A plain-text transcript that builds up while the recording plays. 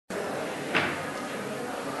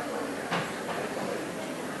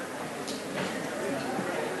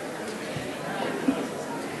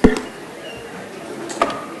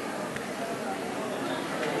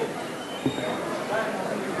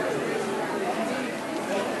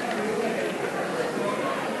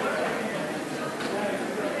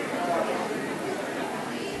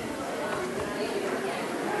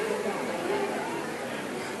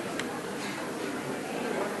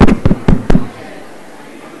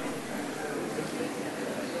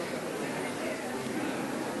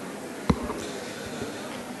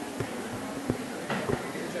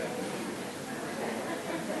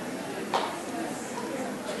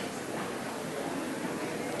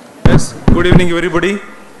Good evening, everybody.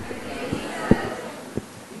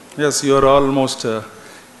 Yes, you are almost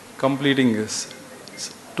completing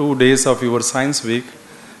 2 days of your science week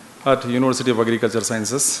at University of Agriculture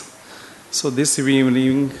Sciences. So this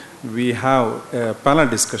evening we have a panel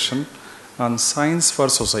discussion on science for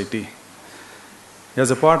society.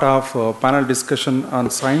 As a part of panel discussion on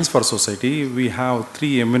science for society, we have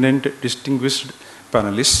 3 eminent distinguished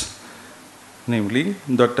panelists, namely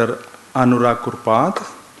Dr. Anurag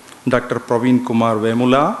Kurpat, Dr. Praveen Kumar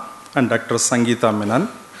Vemula, and Dr. Sangeeta Menon.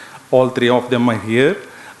 All 3 of them are here.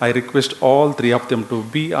 I request all 3 of them to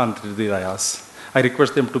be on the dais. I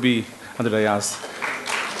request them to be on the dais.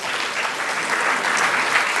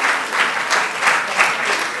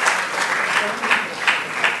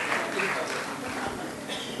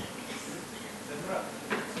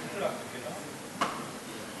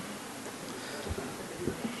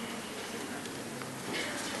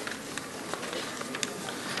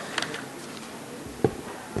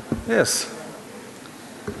 Yes.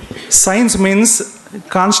 Science means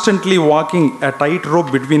constantly walking a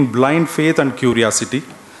tightrope between blind faith and curiosity,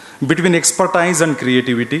 between expertise and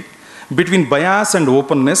creativity, between bias and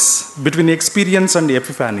openness, between experience and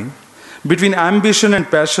epiphany, between ambition and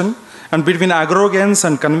passion, and between arrogance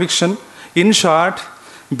and conviction. In short,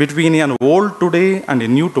 between an old today and a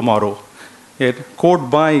new tomorrow. A quote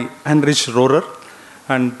by Heinrich Rohrer.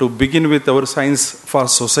 And to begin with our Science for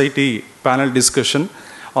Society panel discussion,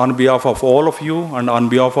 on behalf of all of you and on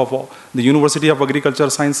behalf of the University of Agriculture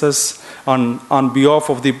Sciences, on behalf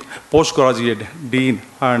of the Postgraduate Dean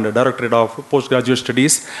and Directorate of Postgraduate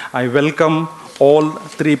Studies, I welcome all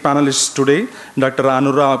 3 panelists today, Dr.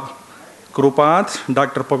 Anurag Kurpat,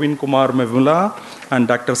 Dr. Praveen Kumar Vemula, and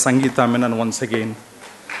Dr. Sangeeta Menon once again.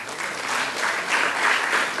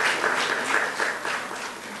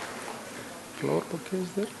 Floor bouquet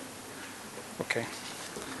is there? Okay.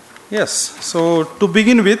 Yes, so to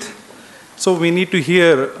begin with, so we need to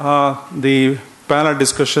hear the panel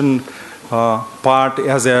discussion part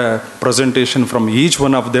as a presentation from each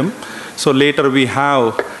one of them. So later we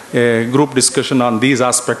have a group discussion on these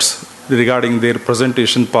aspects regarding their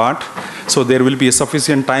presentation part. So there will be a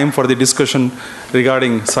sufficient time for the discussion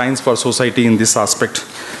regarding science for society in this aspect.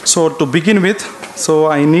 So to begin with, so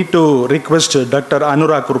I need to request Dr.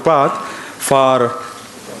 Anurag Kurpat for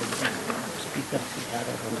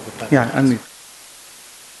and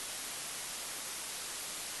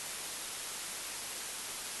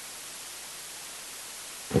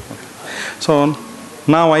so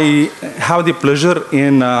now I have the pleasure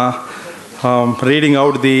in reading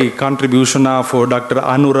out the contribution of Dr.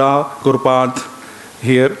 Anurag Kurpat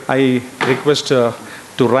here. I request to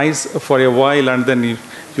rise for a while and then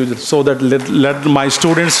you so that let my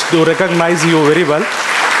students to recognize you very well.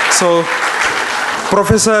 So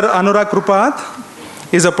Professor Anurag Kurpat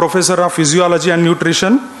is a professor of physiology and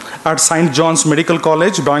nutrition at St. John's Medical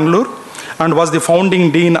College, Bangalore, and was the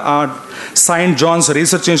founding dean at St. John's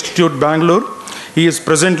Research Institute, Bangalore. He is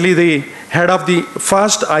presently the head of the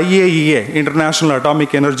first IAEA, International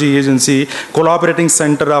Atomic Energy Agency, Collaborating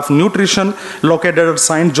Center of Nutrition located at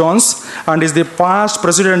St. John's, and is the past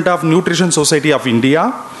president of Nutrition Society of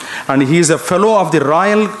India. And he is a fellow of the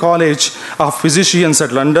Royal College of Physicians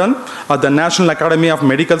at London, at the National Academy of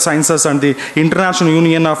Medical Sciences and the International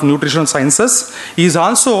Union of Nutritional Sciences. He is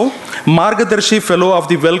also Margadarshi Fellow of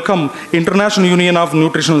the Wellcome International Union of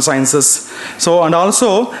Nutritional Sciences. So, and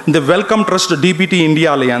also the Wellcome Trust DBT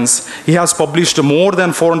India Alliance. He has published more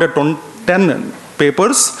than 410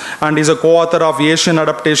 papers and is a co-author of Asian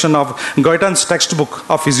adaptation of Guyton's textbook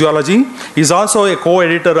of physiology. He is also a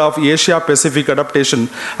co-editor of Asia Pacific adaptation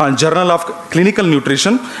and Journal of Clinical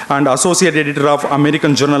Nutrition and associate editor of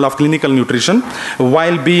American Journal of Clinical Nutrition,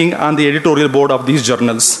 while being on the editorial board of these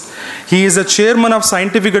journals. He is a chairman of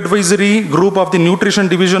Scientific Advisory Group of the Nutrition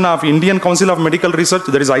Division of Indian Council of Medical Research,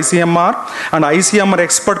 that is ICMR, and ICMR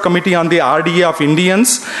Expert Committee on the RDA of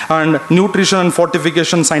Indians, and Nutrition and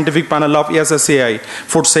Fortification Scientific Panel of SSAI,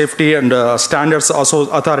 Food Safety and Standards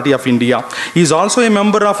Authority of India. He is also a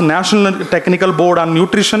member of National Technical Board on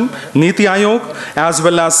Nutrition, Niti Aayog, as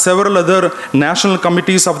well as several other national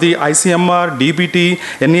committees of the ICMR, DBT,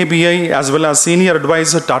 NABI, as well as senior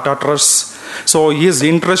advisor Tata Trust. So his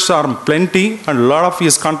interests are plenty and a lot of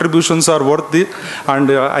his contributions are worth it,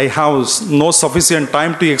 and I have no sufficient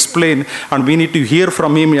time to explain, and we need to hear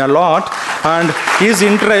from him a lot, and his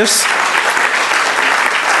interests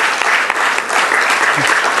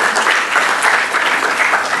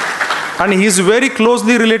And he is very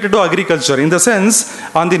closely related to agriculture in the sense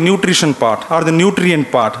on the nutrition part or the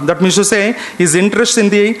nutrient part. That means to say his interest in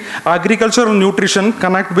the agricultural nutrition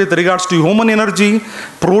connect with regards to human energy,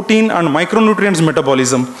 protein and micronutrients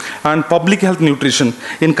metabolism, and public health nutrition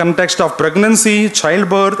in context of pregnancy,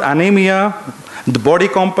 childbirth, anemia, the body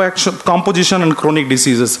composition and chronic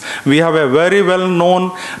diseases. We have a very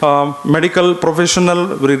well-known medical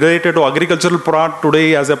professional related to agricultural part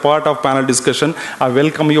today as a part of panel discussion. I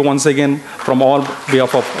welcome you once again from on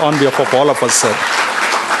behalf of all of us, sir.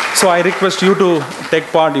 So I request you to take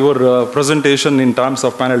part your presentation in terms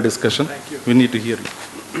of panel discussion. Thank you. We need to hear you.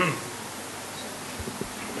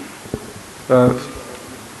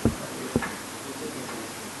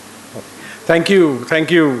 Thank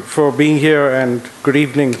you for being here and good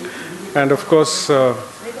evening. And of course,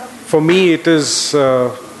 for me it is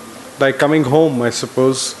like coming home, I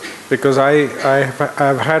suppose, because I've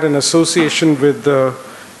had an association with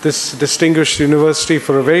this distinguished university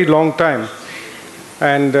for a very long time.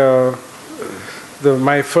 And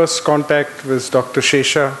my first contact was Dr.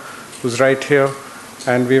 Shesha, who's right here.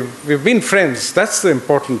 And we've been friends. That's the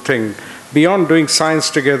important thing. Beyond doing science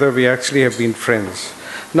together, we actually have been friends.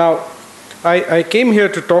 Now, I came here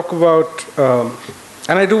to talk about,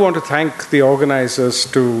 and I do want to thank the organizers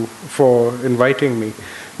for inviting me.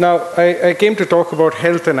 Now, I came to talk about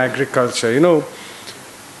health and agriculture. You know,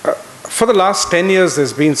 for the last 10 years,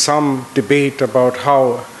 there's been some debate about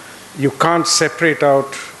how you can't separate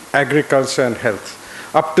out agriculture and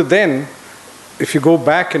health. Up to then, if you go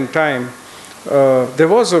back in time, there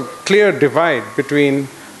was a clear divide between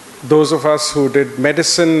those of us who did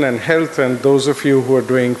medicine and health and those of you who are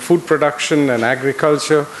doing food production and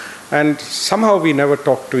agriculture, and somehow we never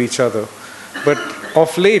talked to each other. But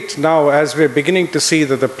of late now, as we're beginning to see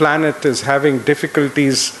that the planet is having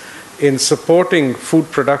difficulties in supporting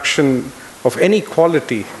food production of any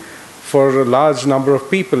quality for a large number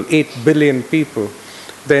of people, 8 billion people,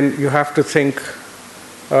 then you have to think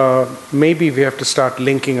maybe we have to start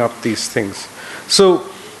linking up these things. So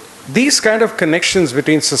these kind of connections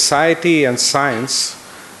between society and science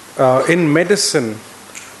in medicine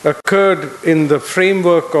occurred in the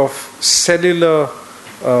framework of cellular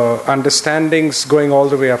understandings going all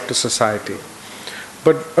the way up to society.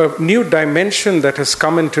 But a new dimension that has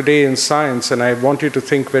come in today in science, and I want you to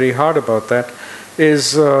think very hard about that,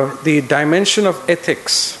 is the dimension of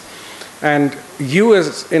ethics. And you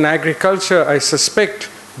as in agriculture, I suspect,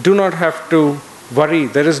 do not have to worry.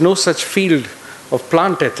 There is no such field of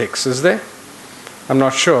plant ethics, is there? I'm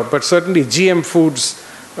not sure, but certainly GM foods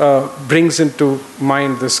brings into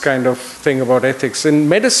mind this kind of thing about ethics. In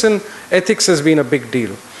medicine, ethics has been a big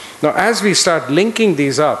deal. Now, as we start linking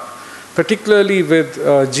these up, particularly with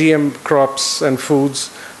GM crops and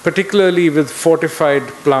foods, particularly with fortified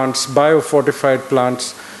plants, biofortified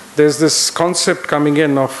plants, there's this concept coming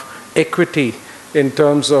in of equity in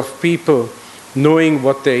terms of people knowing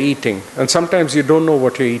what they're eating. And sometimes you don't know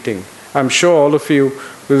what you're eating. I'm sure all of you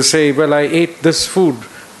will say, well, I ate this food,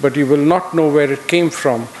 but you will not know where it came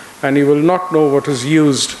from, and you will not know what was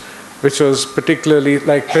used, which was particularly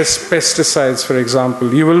like pesticides, for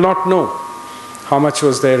example. You will not know how much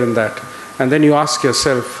was there in that. And then you ask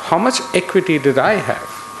yourself, how much equity did I have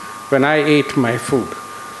when I ate my food?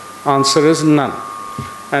 Answer is none.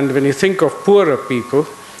 And when you think of poorer people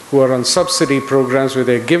who are on subsidy programs where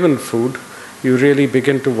they're given food, you really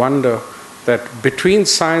begin to wonder that between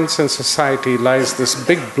science and society lies this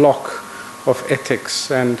big block of ethics.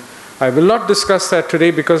 And I will not discuss that today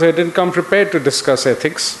because I didn't come prepared to discuss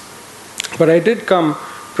ethics, but I did come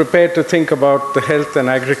prepared to think about the health and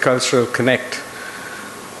agricultural connect.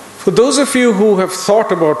 For those of you who have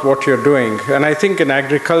thought about what you're doing, and I think in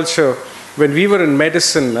agriculture, when we were in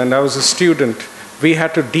medicine and I was a student, we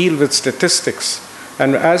had to deal with statistics.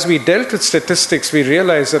 And as we dealt with statistics, we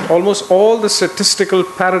realized that almost all the statistical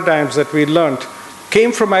paradigms that we learned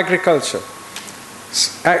came from agriculture.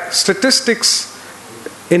 Statistics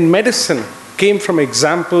in medicine came from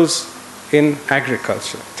examples in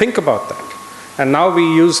agriculture. Think about that. And now we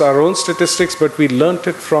use our own statistics, but we learned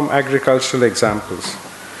it from agricultural examples.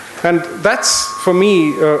 And that's, for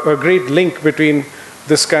me, a great link between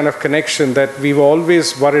this kind of connection, that we were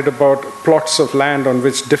always worried about plots of land on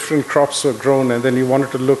which different crops were grown, and then you wanted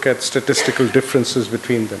to look at statistical differences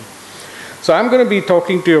between them. So I'm going to be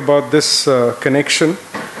talking to you about this connection,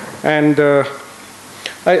 and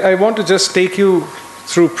I want to just take you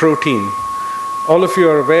through protein. All of you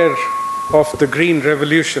are aware of the Green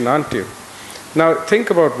Revolution, aren't you? Now think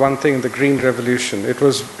about one thing, the Green Revolution. It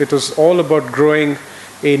was all about growing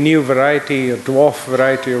a new variety, a dwarf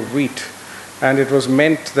variety of wheat. And it was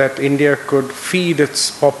meant that India could feed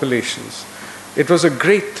its populations. It was a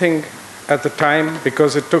great thing at the time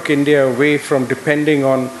because it took India away from depending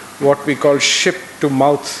on what we call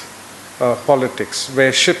ship-to-mouth politics,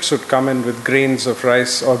 where ships would come in with grains of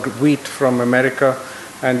rice or wheat from America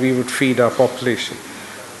and we would feed our population.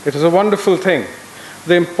 It was a wonderful thing.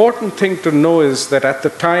 The important thing to know is that at the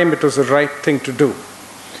time it was the right thing to do.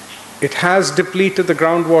 It has depleted the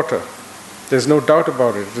groundwater. There's no doubt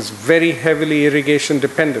about it. It is very heavily irrigation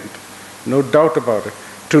dependent. No doubt about it.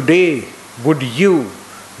 Today, would you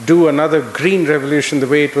do another green revolution the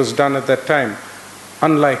way it was done at that time?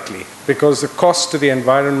 Unlikely, because the cost to the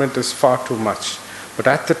environment is far too much. But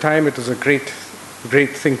at the time, it was a great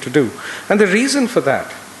thing to do. And the reason for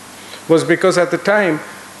that was because at the time,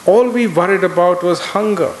 all we worried about was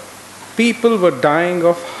hunger. People were dying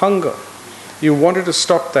of hunger. You wanted to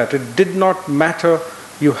stop that. It did not matter.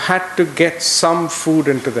 You had to get some food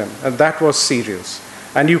into them, and that was cereals.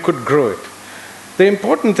 And you could grow it. The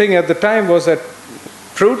important thing at the time was that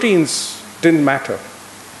proteins didn't matter.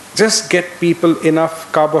 Just get people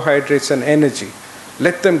enough carbohydrates and energy.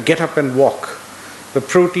 Let them get up and walk. The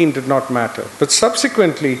protein did not matter. But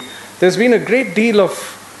subsequently, there's been a great deal of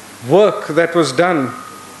work that was done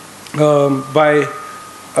by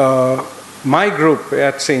my group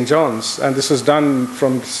at St. John's, and this was done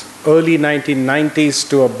from early 1990s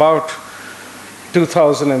to about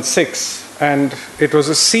 2006. And it was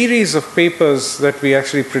a series of papers that we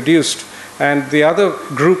actually produced. And the other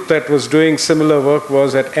group that was doing similar work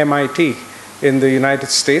was at MIT in the United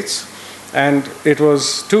States. And it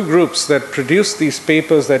was two groups that produced these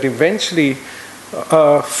papers that eventually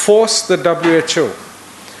forced the WHO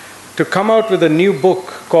to come out with a new book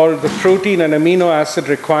called The Protein and Amino Acid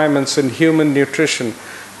Requirements in Human Nutrition.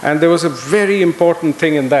 And there was a very important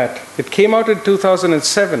thing in that. It came out in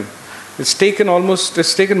 2007. It's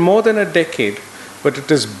taken more than a decade, but it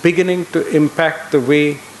is beginning to impact the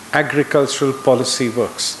way agricultural policy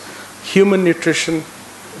works. Human nutrition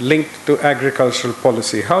linked to agricultural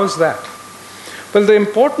policy. How is that? Well, the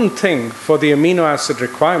important thing for the amino acid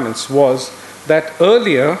requirements was that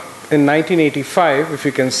earlier in 1985, if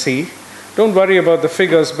you can see, don't worry about the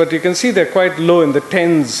figures, but you can see they're quite low in the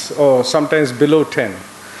tens or sometimes below 10.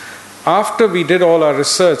 After we did all our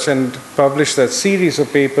research and published that series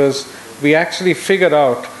of papers, we actually figured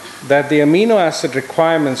out that the amino acid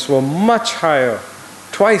requirements were much higher,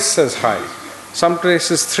 twice as high, some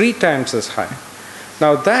places 3 times as high.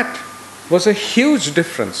 Now that was a huge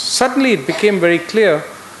difference. Suddenly it became very clear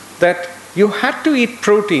that you had to eat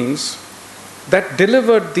proteins that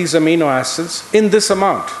delivered these amino acids in this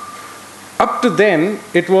amount. Up to then,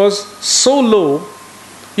 it was so low,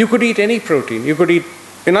 you could eat any protein. You could eat,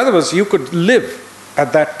 in other words, you could live.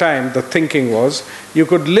 At that time, the thinking was, you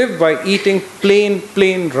could live by eating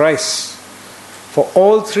plain rice for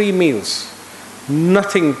all 3 meals.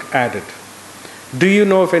 Nothing added. Do you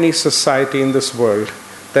know of any society in this world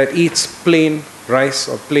that eats plain rice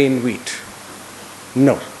or plain wheat?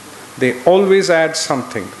 No. They always add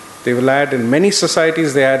something. They will add, in many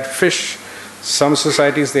societies, they add fish. Some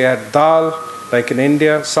societies, they add dal, like in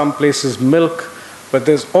India. Some places, milk. But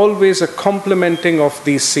there's always a complementing of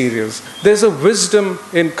these cereals. There's a wisdom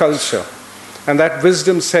in culture. And that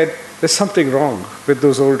wisdom said, there's something wrong with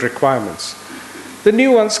those old requirements. The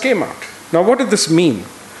new ones came out. Now, what did this mean?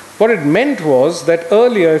 What it meant was that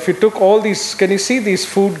earlier, if you took all these, can you see these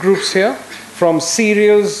food groups here? From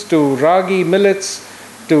cereals to ragi, millets,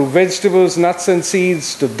 to vegetables, nuts and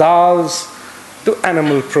seeds, to dals, to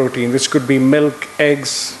animal protein, which could be milk,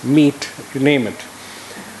 eggs, meat, you name it.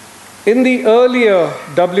 In the earlier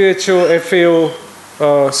WHO,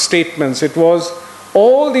 FAO statements, it was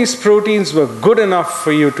all these proteins were good enough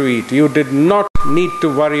for you to eat. You did not need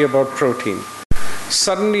to worry about protein.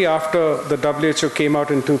 Suddenly, after the WHO came out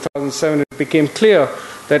in 2007, it became clear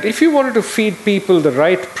that if you wanted to feed people the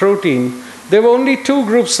right protein, there were only 2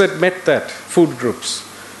 groups that met that, food groups: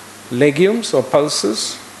 legumes or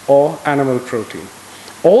pulses or animal protein.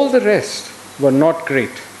 All the rest were not great.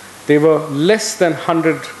 They were less than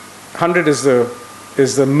 100. 100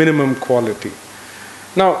 is the minimum quality.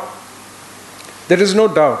 Now, there is no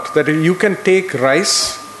doubt that you can take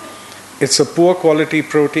rice, it's a poor quality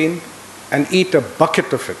protein, and eat a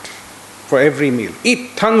bucket of it for every meal.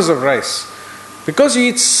 Eat tons of rice. Because you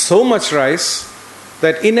eat so much rice,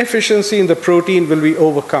 that inefficiency in the protein will be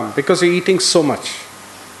overcome because you're eating so much.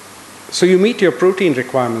 So you meet your protein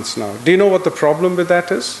requirements now. Do you know what the problem with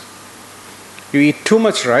that is? You eat too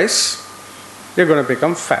much rice, you're going to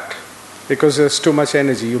become fat because there's too much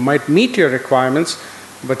energy. You might meet your requirements,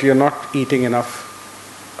 but you're not eating enough.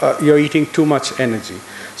 You're eating too much energy.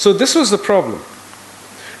 So this was the problem.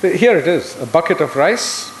 Here it is, a bucket of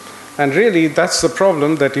rice, and really that's the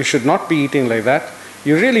problem, that you should not be eating like that.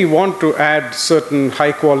 you really want to add certain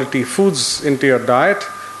high quality foods into your diet,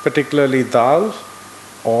 particularly dal,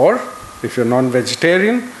 or if you're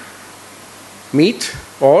non-vegetarian, meat,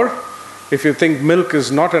 or if you think milk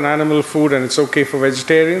is not an animal food and it's okay for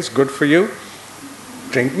vegetarians, good for you,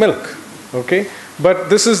 drink milk, okay? But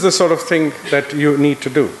this is the sort of thing that you need to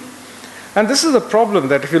do. And this is a problem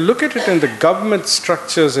that if you look at it in the government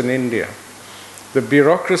structures in India, the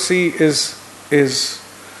bureaucracy is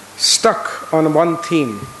stuck on one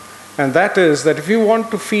theme, and that is that if you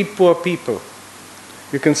want to feed poor people,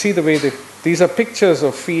 you can see the way these are pictures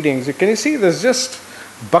of feedings. Can you see there's just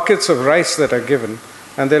buckets of rice that are given,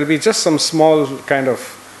 and there'll be just some small kind of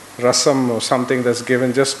rasam or something that's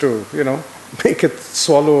given just to, make it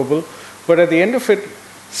swallowable. But at the end of it,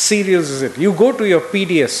 cereals is it. You go to your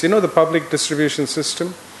PDS, the public distribution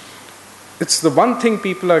system. It's the one thing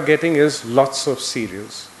people are getting is lots of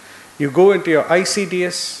cereals. You go into your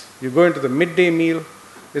ICDS, you go into the midday meal,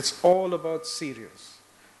 it's all about cereals.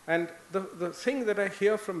 And the thing that I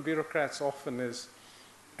hear from bureaucrats often is,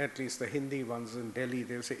 at least the Hindi ones in Delhi,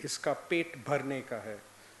 they'll say, iska pet bharne ka hai.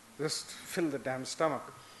 Just fill the damn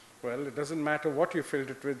stomach. Well, it doesn't matter what you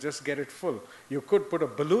filled it with, just get it full. You could put a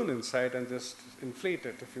balloon inside and just inflate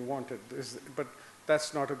it if you wanted, but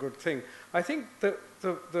that's not a good thing. I think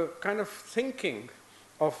the kind of thinking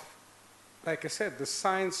of, like I said, the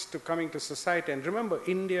science to coming to society, and remember,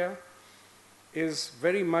 India is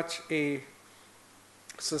very much a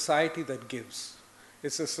society that gives.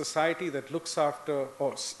 It's a society that looks after,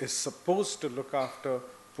 or is supposed to look after,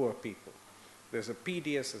 poor people. There's a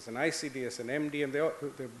PDS, there's an ICDS, an MDM, there are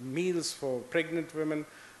meals for pregnant women.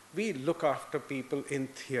 We look after people in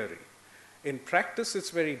theory. In practice,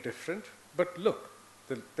 it's very different. But look,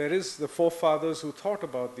 there is the forefathers who thought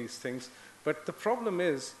about these things. But the problem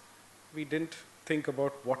is, we didn't think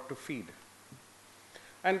about what to feed.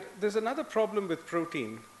 And there's another problem with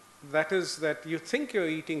protein. That is that you think you're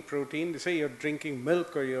eating protein. Say you're drinking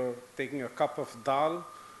milk or you're taking a cup of dal.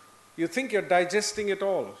 You think you're digesting it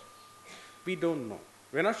all. We don't know.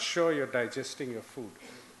 We're not sure you're digesting your food.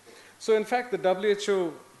 So in fact, the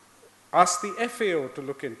WHO asked the FAO to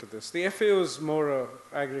look into this. The FAO is more an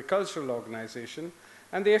agricultural organization,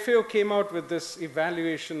 and the FAO came out with this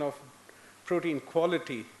evaluation of protein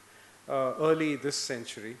quality early this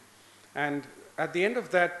century. And at the end of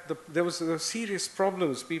that, there was serious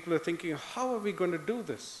problems. People are thinking, how are we going to do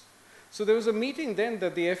this? So there was a meeting then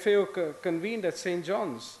that the FAO convened at St.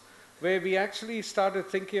 John's, where we actually started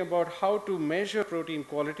thinking about how to measure protein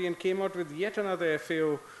quality and came out with yet another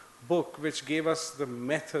FAO book which gave us the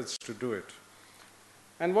methods to do it.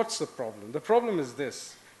 And what's the problem? The problem is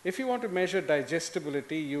this. If you want to measure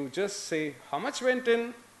digestibility, you just say how much went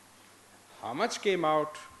in, how much came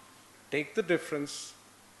out, take the difference.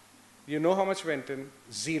 You know how much went in,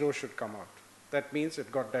 0 should come out. That means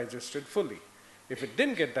it got digested fully. If it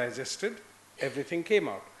didn't get digested, everything came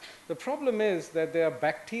out. The problem is that there are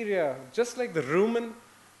bacteria, just like the rumen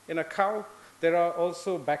in a cow, there are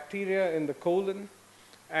also bacteria in the colon,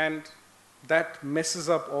 and that messes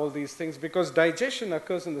up all these things because digestion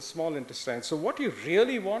occurs in the small intestine. So what you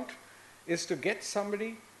really want is to get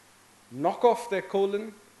somebody, knock off their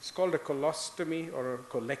colon. It's called a colostomy or a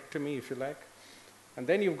colectomy, if you like. And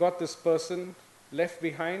then you've got this person left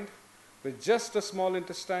behind with just a small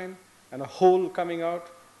intestine and a hole coming out,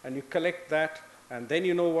 and you collect that, and then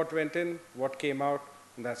you know what went in, what came out,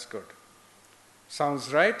 and that's good.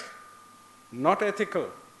 Sounds right? Not ethical,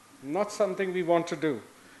 not something we want to do.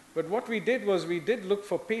 But what we did was we did look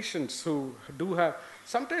for patients who do have,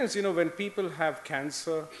 sometimes, when people have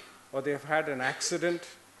cancer or they've had an accident,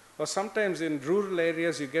 or sometimes in rural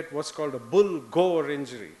areas you get what's called a bull gore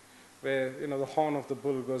injury, where the horn of the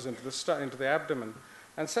bull goes into the abdomen.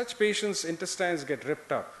 And such patients' intestines get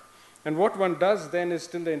ripped up. And what one does then is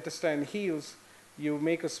till the intestine heals, you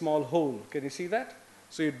make a small hole. Can you see that?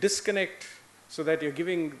 So you disconnect so that you're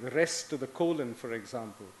giving rest to the colon, for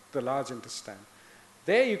example, the large intestine.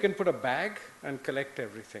 There you can put a bag and collect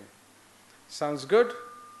everything. Sounds good?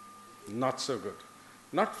 Not so good.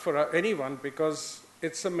 Not for anyone, because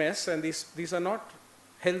it's a mess, and these are not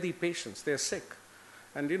healthy patients. They're sick.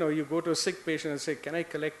 And you go to a sick patient and say, can I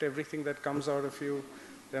collect everything that comes out of you?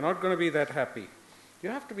 They're not going to be that happy. You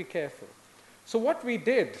have to be careful. So what we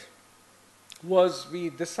did was we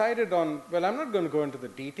decided on, well, I'm not going to go into the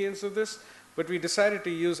details of this, but we decided to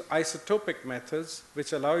use isotopic methods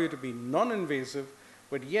which allow you to be non-invasive,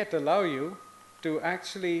 but yet allow you to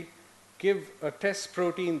actually give a test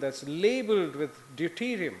protein that's labeled with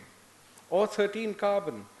deuterium or 13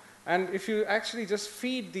 carbon. And if you actually just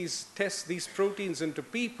feed these proteins into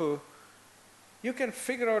people, you can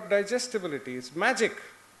figure out digestibility. It's magic.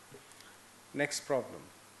 Next problem.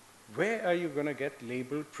 Where are you going to get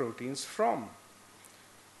labeled proteins from?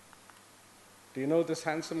 Do you know this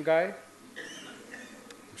handsome guy?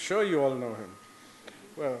 I'm sure you all know him.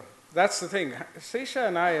 Well, that's the thing. Sesha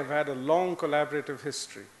and I have had a long collaborative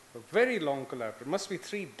history, a very long collaborative. It must be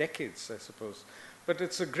 3 decades, I suppose. But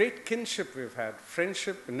it's a great kinship we've had,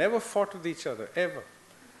 friendship. We never fought with each other, ever.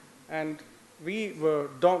 And we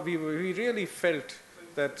really felt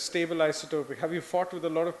that stable isotopic. Have you fought with a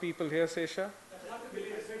lot of people here, Sesha?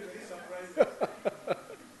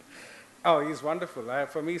 Oh, he's wonderful.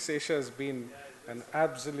 For me, Sesha has been an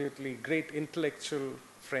absolutely great intellectual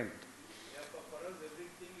friend. Yeah, for us,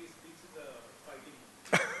 everything is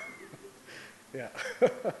fighting. Yeah.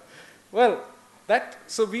 Well,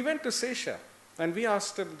 so we went to Sesha and we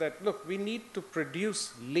asked him that, look, we need to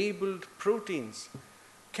produce labeled proteins.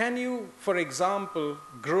 Can you, for example,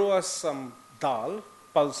 grow us some dal,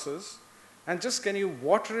 pulses, and just can you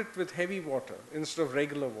water it with heavy water instead of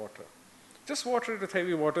regular water? Just water it with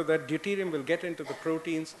heavy water, that deuterium will get into the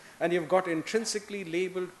proteins, and you've got intrinsically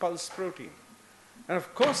labeled pulse protein. And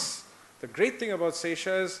of course, the great thing about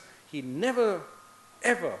Sesha is he never,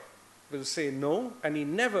 ever will say no, and he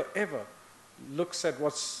never, ever looks at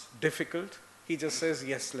what's difficult. He just says,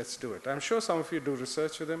 yes, let's do it. I'm sure some of you do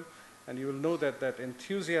research with him, and you will know that that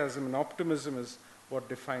enthusiasm and optimism is what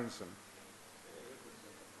defines him.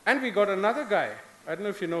 And we got another guy. I don't know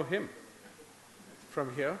if you know him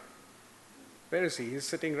from here. Where is he? He's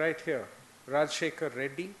sitting right here. Rajshekhar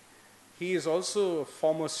Reddy. He is also a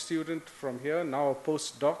former student from here, now a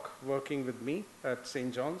postdoc working with me at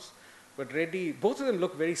St. John's. But Reddy, both of them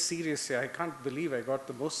look very serious here. I can't believe I got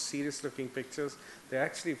the most serious looking pictures. They're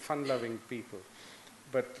actually fun-loving people.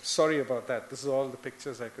 But sorry about that. This is all the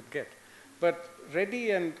pictures I could get. But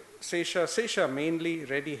Reddy and Sesha mainly,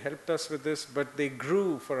 Reddy helped us with this, but they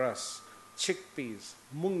grew for us chickpeas,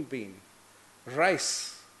 mung bean,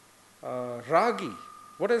 rice, ragi.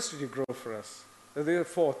 What else did you grow for us? There are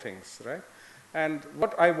 4 things, right? And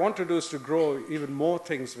what I want to do is to grow even more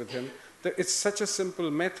things with him. It's such a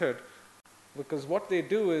simple method, because what they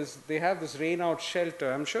do is they have this rain-out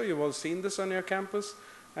shelter. I'm sure you've all seen this on your campus.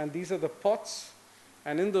 And these are the pots.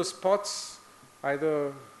 And in those pots,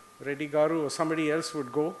 either Reddy Garu or somebody else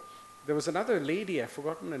would go. There was another lady, I've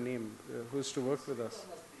forgotten her name, who used to work with us.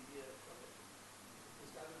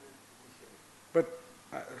 But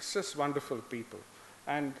it's just wonderful people.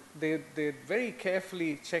 And they very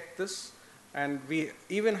carefully checked this. And we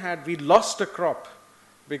lost a crop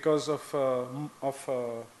because of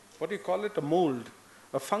what do you call it? A mold,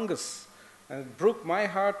 a fungus. And it broke my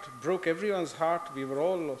heart, broke everyone's heart. We were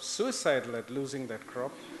all suicidal at losing that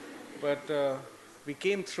crop. But we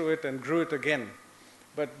came through it and grew it again.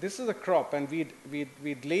 But this is a crop, and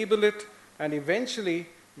we'd label it, and eventually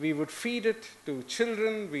we would feed it to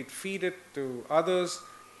children, we'd feed it to others,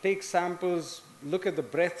 take samples, look at the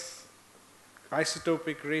breadth,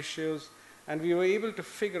 isotopic ratios, and we were able to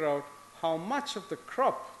figure out how much of the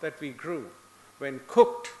crop that we grew, when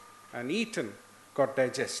cooked and eaten, got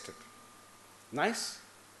digested. Nice?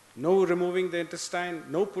 No removing the intestine,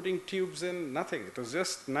 no putting tubes in, nothing. It was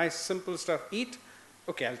just nice, simple stuff. Eat,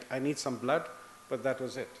 okay, I need some blood, but that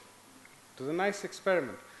was it. It was a nice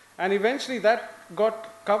experiment. And eventually that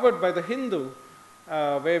got covered by the Hindu,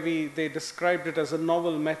 where they described it as a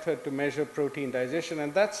novel method to measure protein digestion.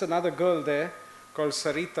 And that's another girl there called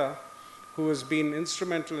Sarita, who has been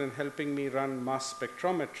instrumental in helping me run mass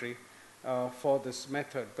spectrometry for this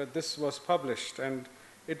method. But this was published, and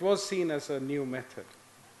it was seen as a new method.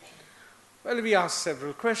 Well, we asked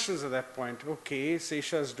several questions at that point. Okay,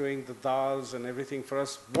 Sesha is doing the dals and everything for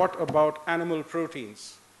us. What about animal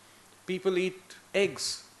proteins? People eat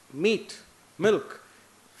eggs, meat, milk,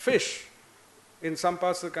 fish. In some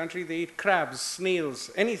parts of the country, they eat crabs, snails,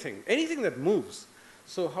 anything that moves.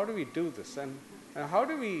 So how do we do this? And how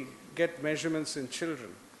do we get measurements in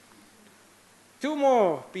children? 2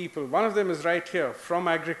 more people. One of them is right here, from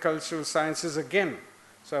agricultural sciences again.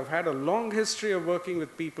 So I've had a long history of working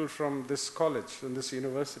with people from this college, from this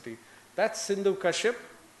university. That's Sindhu Kashyap,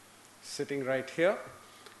 sitting right here.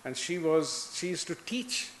 And she used to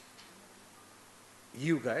teach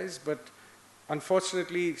you guys, but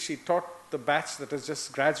unfortunately she taught the batch that has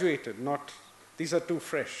just graduated, these are too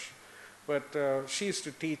fresh. But she used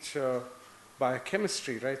to teach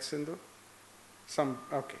biochemistry, right, Sindhu?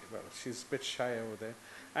 Okay, well, she's a bit shy over there.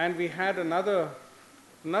 And we had another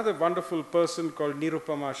wonderful person called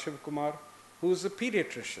Nirupama Shivkumar, who's a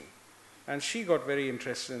pediatrician. And she got very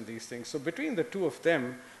interested in these things. So between the 2 of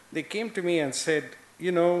them, they came to me and said,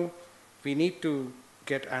 we need to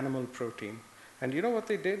get animal protein. And you know what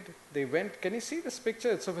they did? They went, can you see this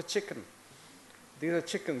picture? It's of a chicken. These are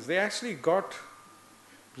chickens. They actually got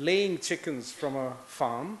laying chickens from a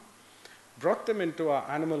farm, brought them into our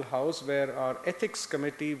animal house where our ethics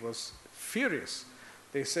committee was furious.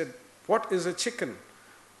 They said, what is a chicken?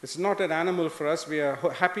 It's not an animal for us. We are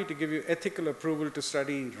happy to give you ethical approval to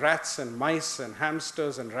study rats and mice and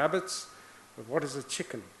hamsters and rabbits, but what is a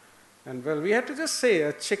chicken? And well, we had to just say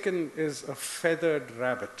a chicken is a feathered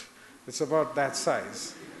rabbit. It's about that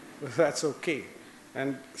size. That's okay.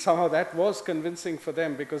 And somehow that was convincing for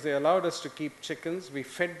them because they allowed us to keep chickens. We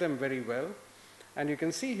fed them very well. And you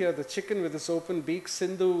can see here the chicken with its open beak.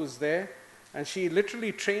 Sindhu was there, and she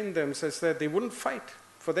literally trained them such that they wouldn't fight.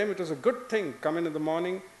 For them, it was a good thing. Come in the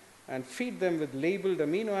morning and feed them with labeled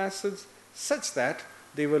amino acids such that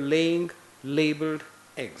they were laying labeled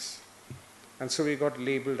eggs. And so we got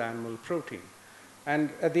labeled animal protein.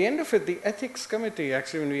 And at the end of it, the ethics committee,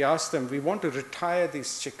 actually, when we asked them, we want to retire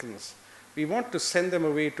these chickens. We want to send them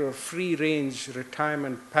away to a free-range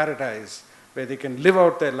retirement paradise where they can live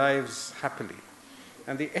out their lives happily.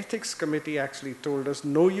 And the ethics committee actually told us,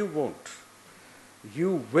 no, you won't.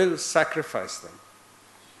 You will sacrifice them.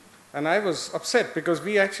 And I was upset because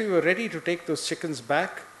we actually were ready to take those chickens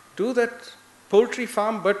back to that poultry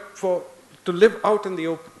farm, but to live out in the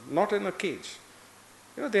open, not in a cage.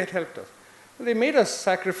 You know, they had helped us. They made us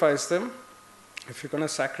sacrifice them. If you're going to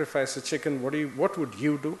sacrifice a chicken, what would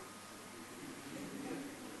you do?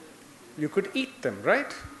 You could eat them,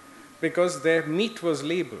 right? Because their meat was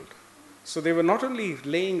labeled. So they were not only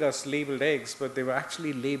laying us labeled eggs, but they were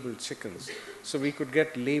actually labeled chickens. So we could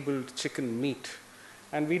get labeled chicken meat.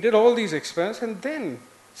 And we did all these experiments, and then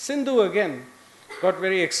Sindhu again got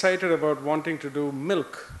very excited about wanting to do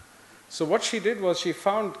milk. So what she did was she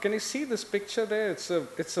found, can you see this picture there? It's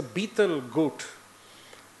a beetle goat.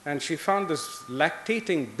 And she found this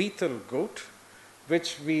lactating beetle goat,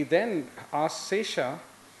 which we then asked Sesha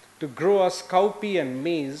to grow us cowpea and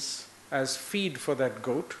maize as feed for that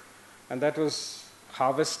goat. And that was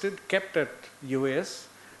harvested, kept at UAS.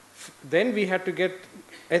 Then we had to get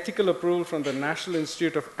ethical approval from the National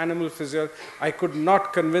Institute of Animal Physiology. I could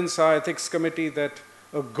not convince our ethics committee that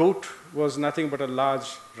a goat was nothing but a large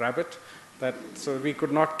rabbit, so we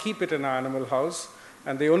could not keep it in our animal house.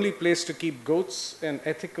 And the only place to keep goats in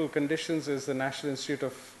ethical conditions is the National Institute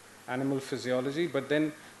of Animal Physiology. But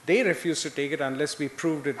then they refused to take it unless we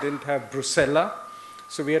proved it didn't have brucella.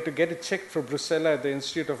 So we had to get it checked for brucella at the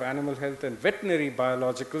Institute of Animal Health and Veterinary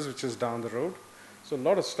Biologicals, which is down the road. So a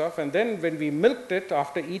lot of stuff. And then when we milked it,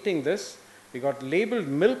 after eating this, we got labeled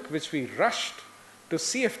milk, which we rushed to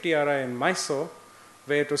CFTRI in Mysore,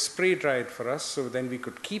 where it was spray dried for us, so then we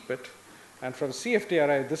could keep it. And from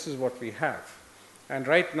CFTRI, this is what we have. And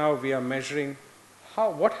right now we are measuring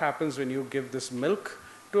what happens when you give this milk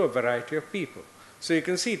to a variety of people. So you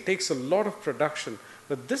can see it takes a lot of production.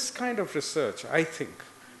 But this kind of research, I think,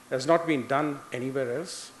 has not been done anywhere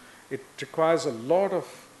else. It requires a lot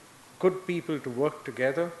of good people to work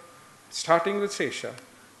together, starting with Sesha.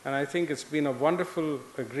 And I think it's been a wonderful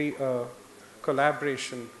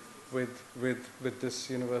collaboration with this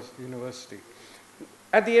university.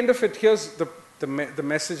 At the end of it, here's the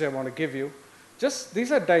message I want to give you. Just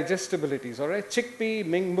these are digestibilities, all right? Chickpea,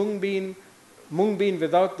 mung bean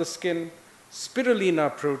without the skin,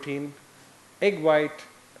 spirulina protein, egg white,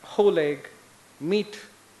 whole egg, meat,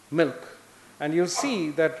 milk. And you'll see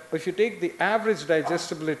that if you take the average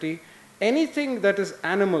digestibility, anything that is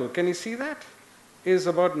animal, can you see that? Is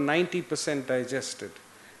about 90% digested.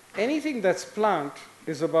 Anything that's plant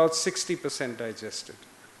is about 60% digested.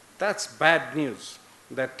 That's bad news.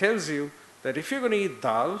 That tells you that if you're going to eat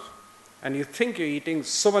dal, and you think you're eating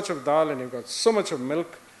so much of dal and you've got so much of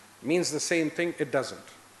milk, means the same thing, it doesn't.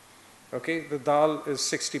 Okay, the dal is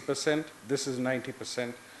 60%, this is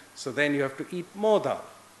 90%, so then you have to eat more dal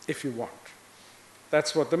if you want.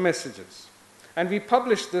 That's what the message is. And we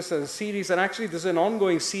published this as a series, and actually this is an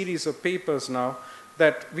ongoing series of papers now,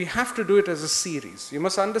 that we have to do it as a series. You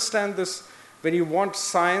must understand this when you want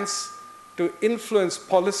science to influence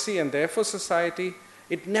policy and therefore society.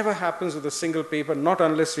 It never happens with a single paper, not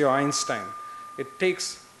unless you're Einstein. It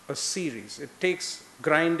takes a series. It takes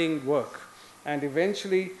grinding work. And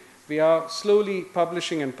eventually, we are slowly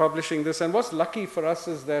publishing and publishing this. And what's lucky for us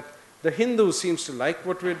is that the Hindu seems to like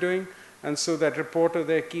what we're doing. And so that reporter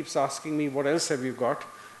there keeps asking me, what else have you got?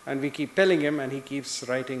 And we keep telling him, and he keeps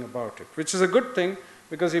writing about it, which is a good thing,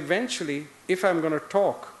 because eventually, if I'm going to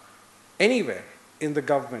talk anywhere in the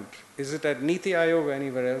government, is it at Niti Aayog or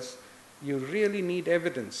anywhere else, you really need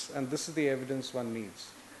evidence, and this is the evidence one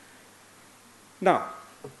needs. Now,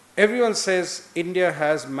 everyone says India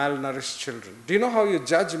has malnourished children. Do you know how you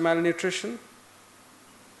judge malnutrition?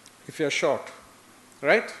 If you're short,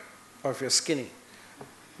 right? Or if you're skinny.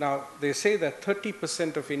 Now, they say that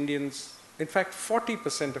 30% of Indians, in fact,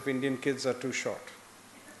 40% of Indian kids are too short.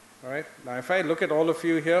 All right? Now, if I look at all of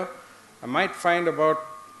you here, I might find about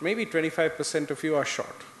maybe 25% of you are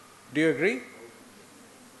short. Do you agree?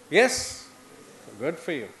 Yes? Good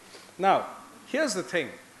for you. Now, here's the thing.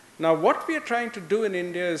 Now, what we are trying to do in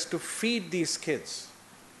India is to feed these kids.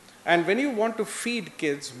 And when you want to feed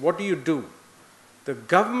kids, what do? The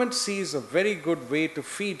government sees a very good way to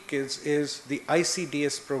feed kids is the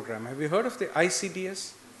ICDS program. Have you heard of the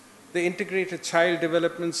ICDS? The Integrated Child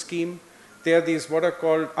Development Scheme. There are these what are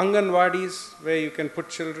called Anganwadis, where you can put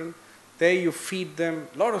children. There you feed them,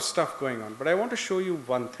 a lot of stuff going on. But I want to show you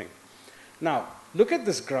one thing. Now, look at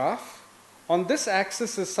this graph. On this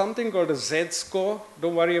axis is something called a Z-score.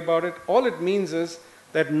 Don't worry about it. All it means is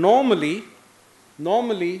that normally,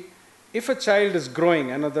 if a child is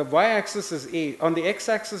growing, and on the y-axis is age, on the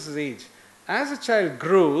x-axis is age, as a child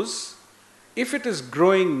grows, if it is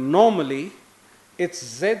growing normally, its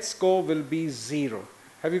Z-score will be 0.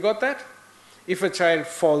 Have you got that? If a child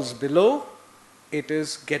falls below, it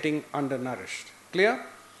is getting undernourished. Clear?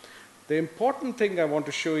 The important thing I want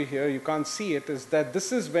to show you here, you can't see it, is that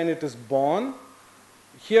this is when it is born.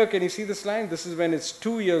 Here, can you see this line? This is when it's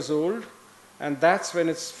 2 years old, and that's when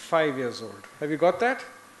it's 5 years old. Have you got that?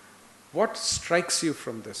 What strikes you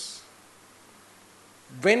from this?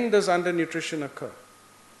 When does undernutrition occur?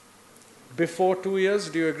 Before 2 years,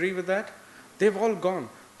 do you agree with that? They've all gone.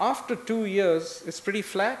 After 2 years, it's pretty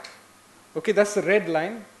flat. Okay, that's the red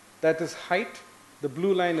line. That is height. The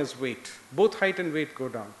blue line is weight. Both height and weight go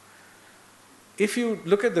down. If you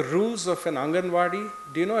look at the rules of an Anganwadi,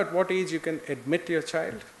 do you know at what age you can admit your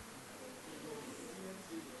child?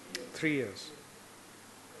 3 years.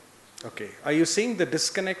 Okay. Are you seeing the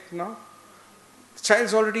disconnect now? The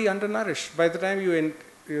child's already undernourished by the time you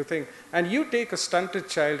think. And you take a stunted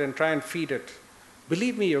child and try and feed it.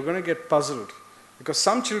 Believe me, you're going to get puzzled. Because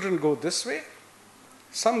some children go this way,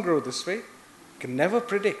 some grow this way. You can never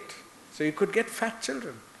predict. So you could get fat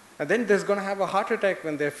children. And then they're going to have a heart attack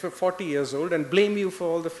when they're 40 years old and blame you for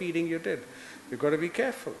all the feeding you did. You've got to be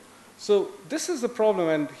careful. So this is the problem.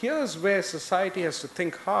 And here's where society has to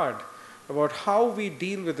think hard about how we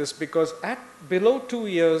deal with this, because at below 2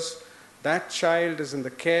 years, that child is in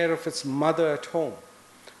the care of its mother at home.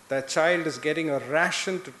 That child is getting a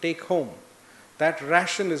ration to take home. That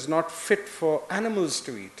ration is not fit for animals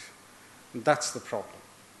to eat. And that's the problem.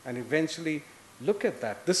 And eventually, look at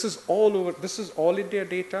that. This is all over. This is all India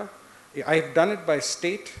data. I've done it by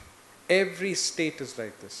state. Every state is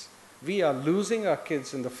like this. We are losing our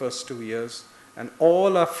kids in the first 2 years, and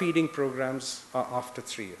all our feeding programs are after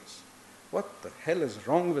 3 years. What the hell is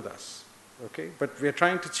wrong with us? Okay, but we're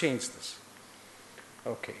trying to change this.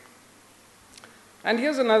 Okay. And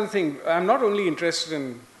here's another thing. I'm not only interested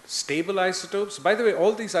in stable isotopes. By the way,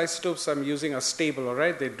 all these isotopes I'm using are stable, all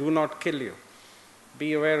right? They do not kill you.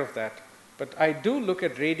 Be aware of that. But I do look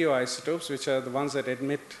at radioisotopes, which are the ones that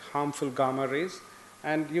emit harmful gamma rays.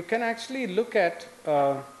 And you can actually look at,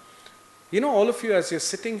 all of you as you're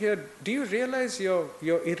sitting here, do you realize you're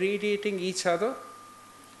irradiating each other?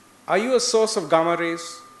 Are you a source of gamma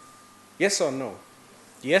rays? Yes or no?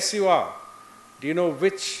 Yes, you are. Do you know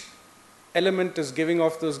which element is giving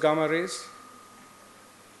off those gamma rays?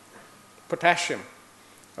 Potassium.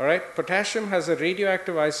 All right? Potassium has a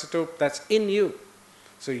radioactive isotope that's in you.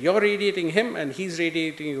 So you're radiating him and he's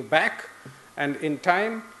radiating you back. And in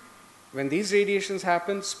time, when these radiations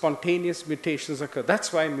happen, spontaneous mutations occur.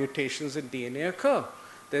 That's why mutations in DNA occur.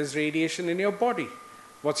 There's radiation in your body.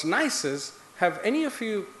 What's nice is, have any of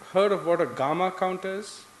you heard of what a gamma counter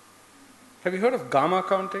is? Have you heard of gamma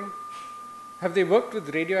counting? Have they worked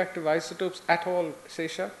with radioactive isotopes at all,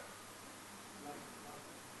 Sesha?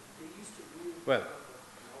 Well,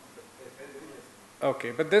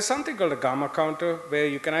 okay, but there's something called a gamma counter where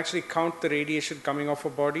you can actually count the radiation coming off a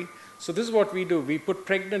body. So this is what we do. We put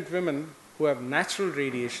pregnant women who have natural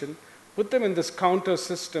radiation, put them in this counter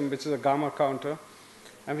system, which is a gamma counter.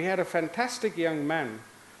 And we had a fantastic young man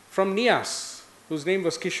from NIAS, whose name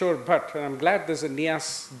was Kishore Bhatt. And I'm glad there's a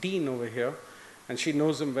NIAS dean over here, and she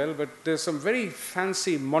knows him well. But there's some very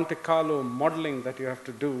fancy Monte Carlo modeling that you have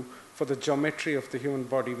to do for the geometry of the human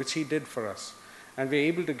body, which he did for us. And we're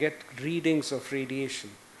able to get readings of radiation.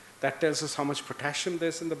 That tells us how much potassium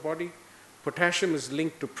there's in the body. Potassium is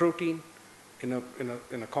linked to protein in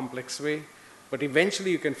a complex way. But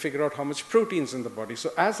eventually you can figure out how much protein is in the body.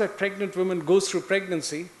 So as that pregnant woman goes through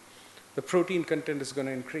pregnancy, the protein content is going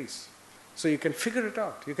to increase. So you can figure it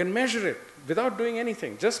out. You can measure it without doing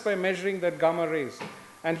anything, just by measuring that gamma rays.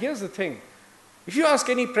 And here's the thing. If you ask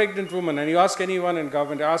any pregnant woman, and you ask anyone in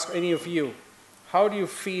government, ask any of you, how do you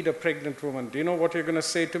feed a pregnant woman? Do you know what you're going to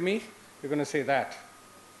say to me? You're going to say that.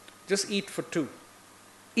 Just eat for 2.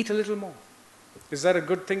 Eat a little more. Is that a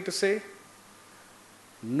good thing to say?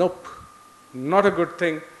 Nope. Not a good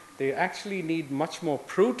thing. They actually need much more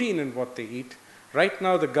protein in what they eat. Right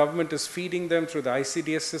now, the government is feeding them through the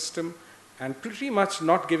ICDS system and pretty much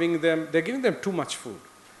not giving them, they're giving them too much food.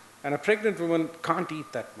 And a pregnant woman can't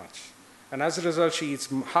eat that much. And as a result, she eats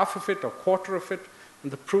half of it or quarter of it,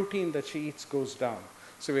 and the protein that she eats goes down.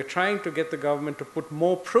 So we're trying to get the government to put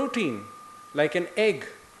more protein, like an egg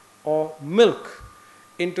or milk,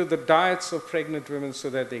 into the diets of pregnant women so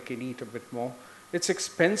that they can eat a bit more. It's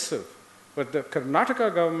expensive, but the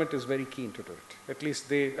Karnataka government is very keen to do it. At least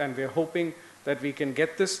they, and we're hoping that we can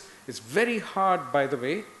get this. It's very hard, by the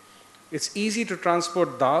way. It's easy to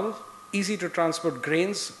transport dal, easy to transport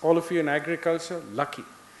grains. All of you in agriculture, lucky.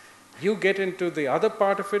 You get into the other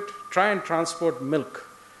part of it, try and transport milk.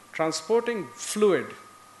 Transporting fluid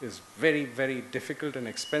is very, very difficult and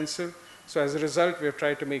expensive. So as a result, we have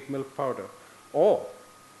tried to make milk powder. Or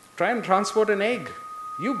try and transport an egg.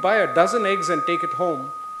 You buy a dozen eggs and take it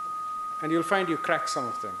home, and you'll find you crack some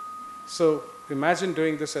of them. So imagine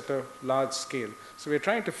doing this at a large scale. So we're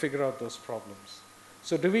trying to figure out those problems.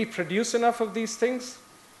 So do we produce enough of these things?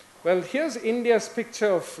 Well, here's India's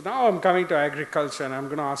picture of, now I'm coming to agriculture and I'm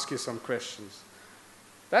going to ask you some questions.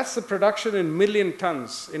 That's the production in million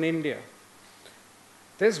tons in India.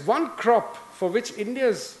 There's one crop for which India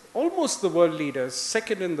is almost the world leader,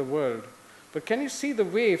 second in the world. But can you see the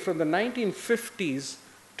way from the 1950s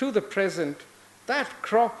to the present, that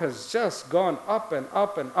crop has just gone up and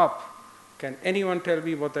up and up. Can anyone tell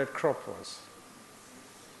me what that crop was?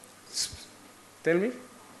 Tell me.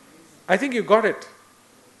 I think you got it.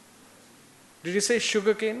 Did you say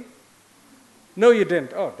sugarcane? No, you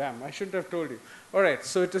didn't. Oh, damn, I shouldn't have told you. All right,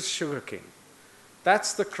 so it is sugarcane.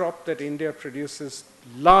 That's the crop that India produces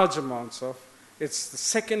large amounts of. It's the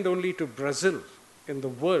second only to Brazil in the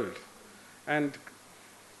world. And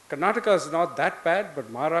Karnataka is not that bad,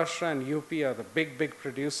 but Maharashtra and UP are the big, big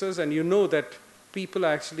producers. And you know that people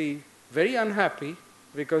are actually very unhappy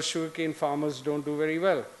because sugarcane farmers don't do very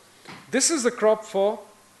well. This is the crop for,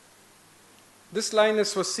 this line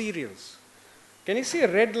is for cereals. Can you see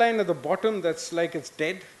a red line at the bottom that's like it's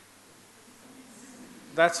dead?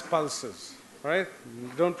 That's pulses, right?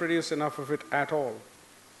 Don't produce enough of it at all.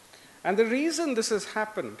 And the reason this has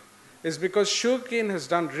happened is because sugarcane has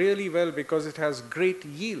done really well because it has great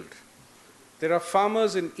yield. There are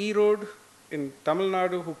farmers in Erode, in Tamil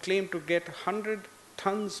Nadu, who claim to get 100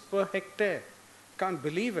 tons per hectare. Can't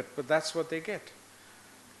believe it, but that's what they get.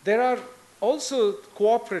 There are also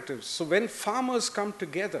cooperatives. So when farmers come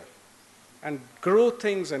together and grow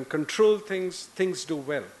things and control things, things do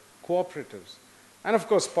well. Cooperatives. And of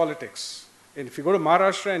course, politics. And if you go to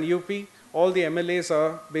Maharashtra and UP, all the MLAs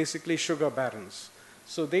are basically sugar barons.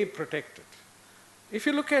 So they protect it. If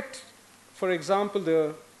you look at, for example,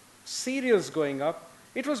 the cereals going up,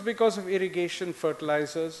 it was because of irrigation,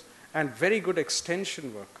 fertilizers, and very good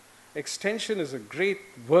extension work. Extension is a great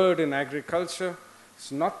word in agriculture.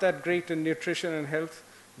 It's not that great in nutrition and health,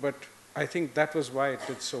 but I think that was why it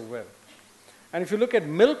did so well. And if you look at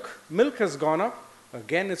milk, milk has gone up.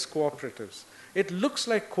 Again, it's cooperatives. It looks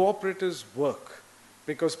like cooperatives work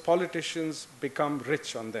because politicians become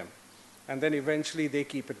rich on them. And then eventually they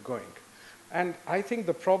keep it going. And I think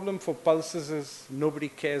the problem for pulses is nobody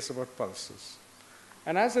cares about pulses.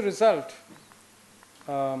 And as a result,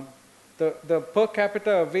 the per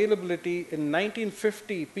capita availability in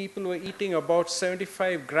 1950, people were eating about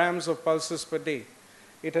 75 grams of pulses per day.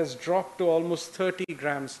 It has dropped to almost 30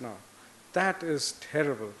 grams now. That is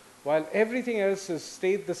terrible. While everything else has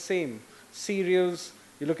stayed the same, cereals,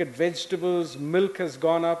 you look at vegetables, milk has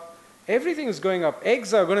gone up, everything is going up.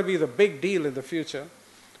 Eggs are going to be the big deal in the future,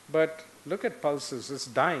 but look at pulses, it's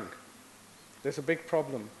dying. There's a big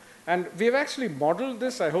problem. And we've actually modeled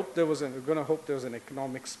this. I hope there was an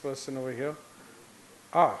economics person over here.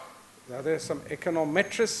 Now there's some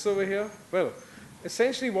econometrists over here. Well,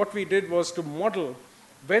 essentially what we did was to model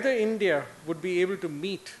whether India would be able to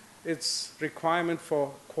meet its requirement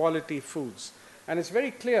for quality foods. And it's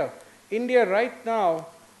very clear, India right now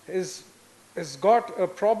has got a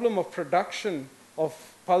problem of production of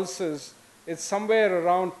pulses. It's somewhere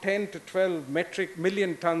around 10 to 12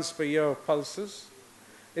 million tons per year of pulses.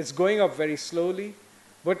 It's going up very slowly,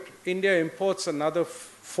 but India imports another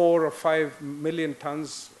 4 or 5 million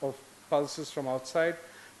tons of pulses from outside.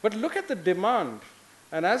 But look at the demand.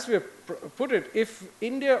 And as we have put it, if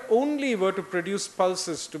India only were to produce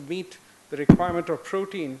pulses to meet the requirement of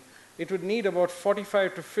protein, it would need about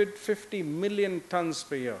 45 to 50 million tons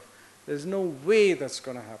per year. There's no way that's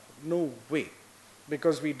going to happen. No way.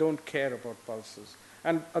 because we don't care about pulses.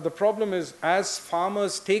 And the problem is, as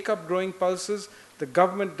farmers take up growing pulses, the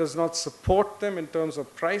government does not support them in terms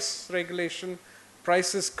of price regulation.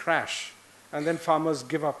 Prices crash, and then farmers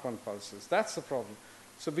give up on pulses. That's the problem.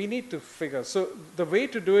 So we need to figure. So the way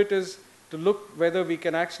to do it is to look whether we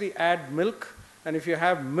can actually add milk. And if you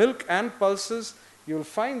have milk and pulses, you'll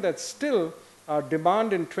find that still our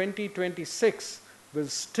demand in 2026 will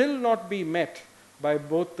still not be met by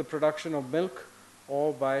both the production of milk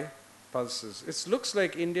or by pulses. It looks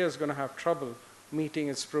like India is going to have trouble meeting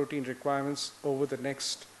its protein requirements over the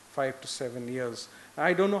next 5 to 7 years.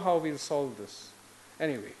 I don't know how we'll solve this.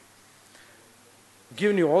 Anyway,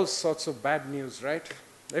 giving you all sorts of bad news, right?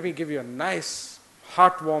 Let me give you a nice,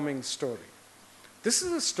 heartwarming story. This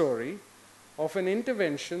is a story of an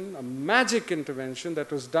intervention, a magic intervention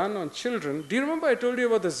that was done on children. Do you remember I told you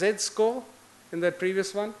about the Z score in that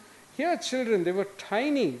previous one? Here are children, they were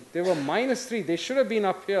tiny. They were -3. They should have been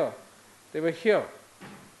up here. They were here.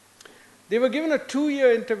 They were given a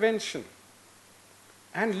 2-year intervention.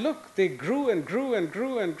 And look, they grew and grew and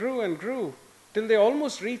grew and grew and grew till they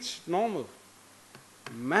almost reached normal.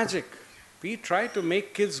 Magic. We try to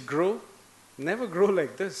make kids grow, never grow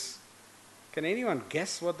like this. Can anyone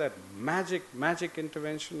guess what that magic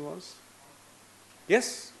intervention was?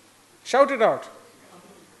 Yes? Shout it out.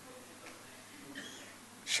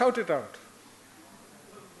 Shout it out.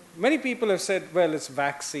 Many people have said, well, it's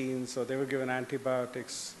vaccines, or they were given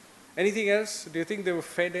antibiotics. Anything else? Do you think they were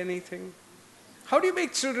fed anything? How do you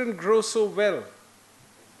make children grow so well?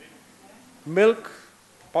 Milk,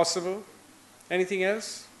 possible. Anything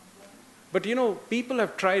else? But you know, people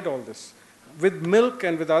have tried all this. With milk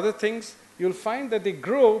and with other things, you'll find that they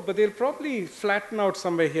grow, but they'll probably flatten out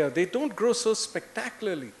somewhere here. They don't grow so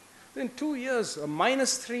spectacularly. In 2 years, a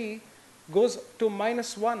 -3 goes to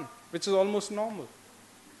 -1, which is almost normal.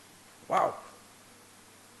 Wow.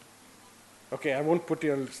 Okay, I won't put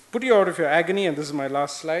you out of your agony, and this is my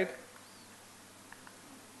last slide.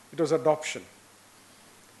 It was adoption.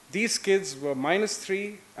 These kids were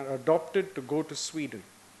 -3 and adopted to go to Sweden.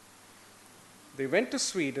 They went to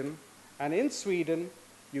Sweden, and in Sweden,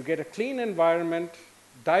 you get a clean environment,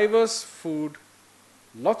 diverse food,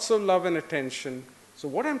 lots of love and attention. So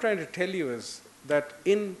what I'm trying to tell you is that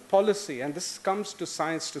in policy, and this comes to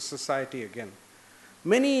science to society again,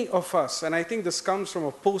 many of us, and I think this comes from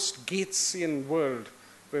a post-Gatesian world,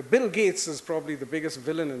 where Bill Gates is probably the biggest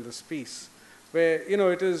villain in this piece, where, you know,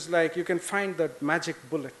 it is like you can find that magic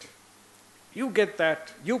bullet. You get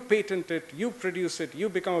that, you patent it, you produce it, you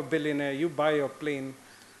become a billionaire, you buy your plane.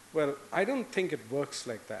 Well, I don't think it works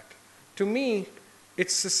like that. To me,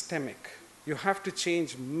 it's systemic. You have to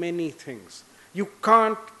change many things. You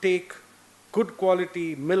can't take good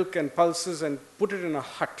quality milk and pulses and put it in a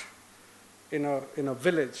hut, in a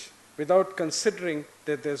village, without considering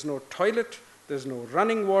that there's no toilet, there's no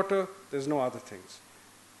running water, there's no other things.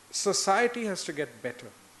 Society has to get better.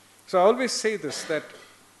 So I always say this, that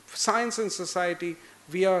science and society,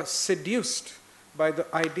 we are seduced by the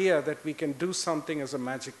idea that we can do something as a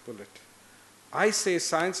magic bullet. I say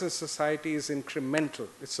science and society is incremental.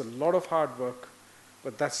 It's a lot of hard work,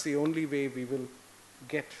 but that's the only way we will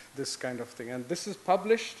get this kind of thing. And this is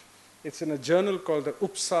published. It's in a journal called the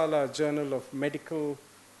Uppsala Journal of Medical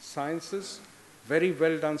Sciences. Very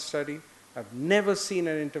well done study. I've never seen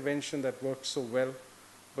an intervention that works so well.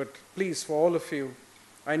 But please, for all of you,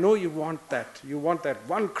 I know you want that. You want that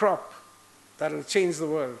one crop that will change the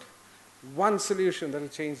world. One solution that will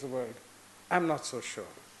change the world. I'm not so sure.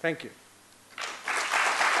 Thank you.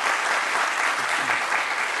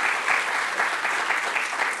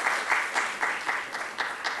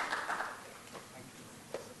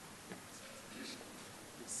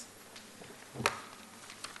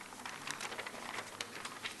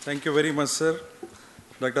 Thank you very much, sir,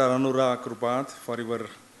 Dr. Anura Krupat, for your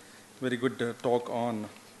very good talk on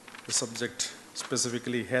the subject,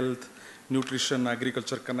 specifically health, nutrition,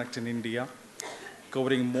 agriculture connect in India,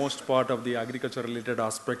 covering most part of the agriculture related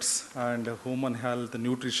aspects and human health,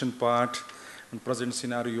 nutrition part, and present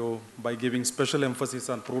scenario by giving special emphasis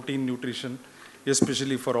on protein nutrition,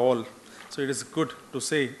 especially for all. So it is good to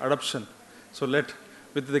say adoption. So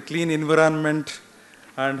with the clean environment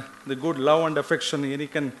and the good love and affection,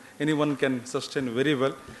 anyone can sustain very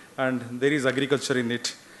well, and there is agriculture in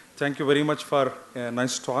it. Thank you very much for a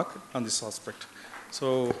nice talk on this aspect.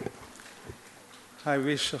 So I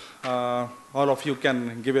wish all of you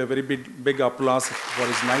can give a very big applause for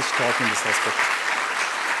his nice talk in this aspect.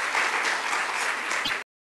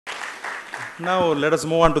 Now let us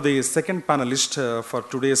move on to the second panelist for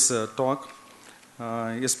today's talk,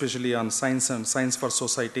 especially on science and science for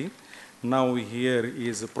society. Now here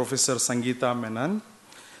is Professor Sangeeta Menon,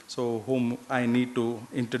 so whom I need to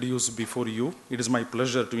introduce before you. It is my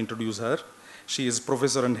pleasure to introduce her. She is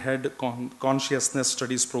Professor and Head Consciousness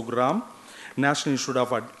Studies Program, National Institute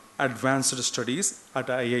of Advanced Studies at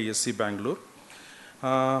IISc Bangalore.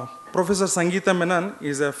 Professor Sangeeta Menon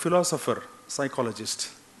is a philosopher,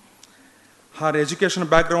 psychologist. Her education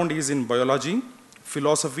background is in biology,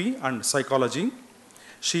 philosophy, and psychology.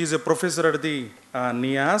 She is a professor at the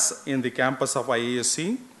NIAS in the campus of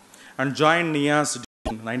IISc and joined NIAS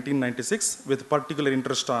in 1996 with particular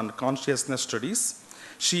interest on consciousness studies.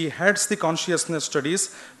 She heads the consciousness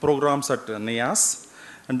studies programs at NIAS.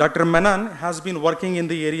 And Dr. Menon has been working in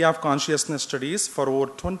the area of consciousness studies for over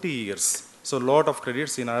 20 years. So a lot of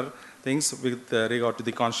credits in her things with regard to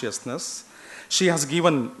the consciousness. She has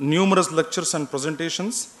given numerous lectures and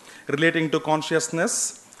presentations relating to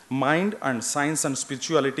consciousness, mind and science and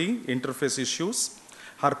spirituality interface issues.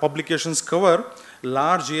 Her publications cover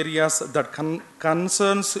large areas that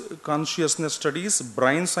concerns consciousness studies,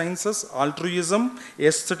 brain sciences, altruism,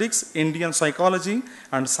 aesthetics, Indian psychology,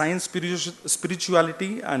 and science,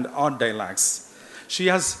 spirituality, and art dialogues. She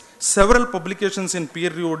has several publications in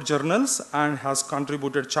peer-reviewed journals and has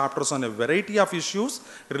contributed chapters on a variety of issues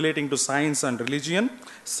relating to science and religion,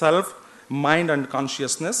 self, mind, and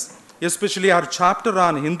consciousness. Especially her chapter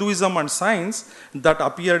on Hinduism and science that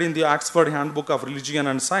appeared in the Oxford Handbook of Religion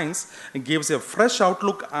and Science gives a fresh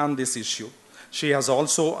outlook on this issue. She has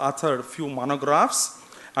also authored a few monographs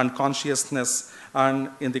on consciousness and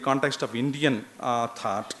in the context of Indian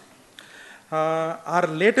thought. Our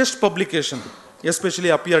latest publication especially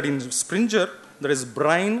appeared in Springer, that is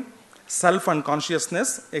Brain, Self and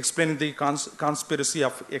Consciousness, explaining the conspiracy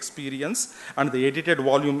of experience, and the edited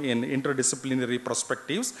volume in Interdisciplinary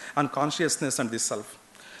Perspectives on Consciousness and the Self.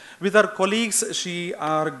 With her colleagues, she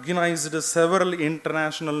organized several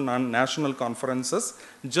international and national conferences.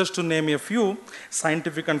 Just to name a few,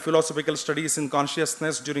 Scientific and Philosophical Studies in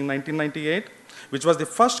Consciousness during 1998, which was the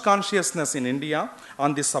first consciousness in India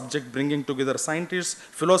on this subject, bringing together scientists,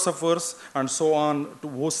 philosophers, and so on,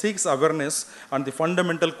 who seeks awareness on the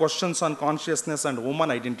fundamental questions on consciousness and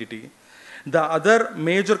human identity. The other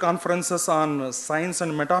major conferences on science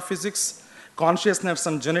and metaphysics, consciousness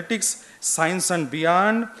and genetics, science and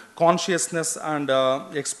beyond, consciousness and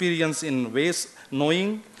experience in ways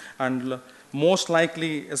knowing, and most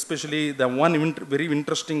likely, especially the one very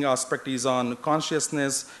interesting aspect is on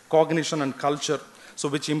consciousness, cognition and culture, so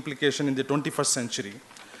which implication in the 21st century.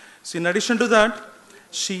 So in addition to that,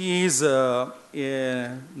 she is a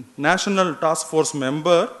national task force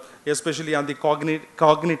member, especially on the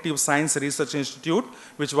Cognitive Science Research Institute,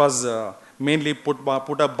 which was mainly put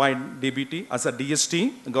up by DBT as a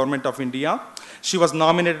DST, the Government of India. She was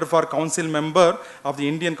nominated for council member of the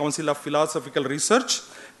Indian Council of Philosophical Research.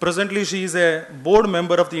 Presently, she is a board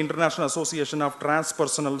member of the International Association of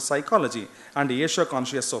Transpersonal Psychology and Asia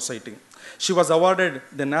Conscious Society. She was awarded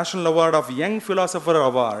the National Award of Young Philosopher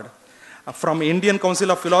Award from Indian Council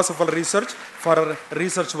of Philosophical Research for her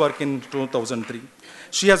research work in 2003.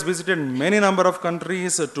 She has visited many number of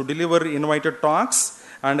countries to deliver invited talks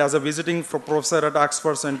and as a visiting professor at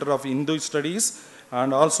Oxford Center of Hindu Studies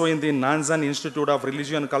and also in the Nanzan Institute of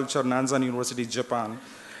Religion and Culture, Nanzan University, Japan.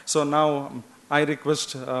 So now I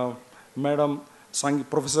request Madam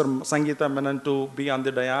Professor Sangeeta Menon to be on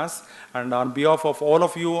the dais, and on behalf of all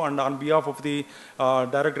of you and on behalf of the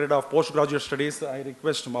Directorate of Postgraduate Studies, I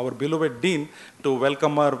request our beloved Dean to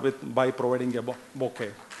welcome her by providing a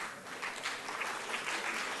bouquet.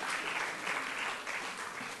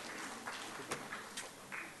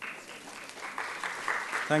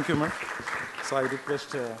 Thank you, ma'am. So I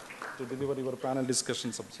request to deliver your panel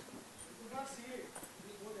discussion subject.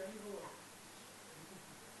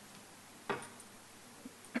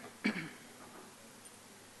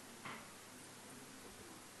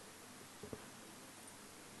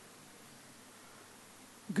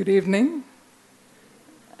 Good evening,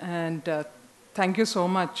 and thank you so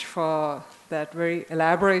much for that very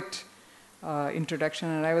elaborate introduction.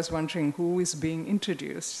 And I was wondering who is being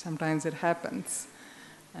introduced. Sometimes it happens.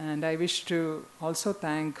 And I wish to also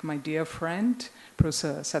thank my dear friend,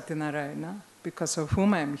 Professor Satyanarayana, because of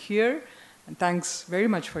whom I'm here. And thanks very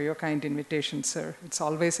much for your kind invitation, sir. It's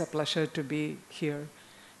always a pleasure to be here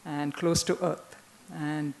and close to Earth.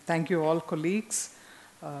 And thank you all colleagues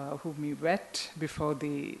whom we met before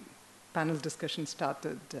the panel discussion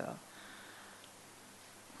started.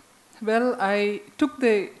 Well, I took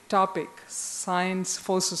the topic, Science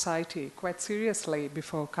for Society, quite seriously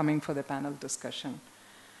before coming for the panel discussion.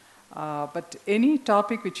 But any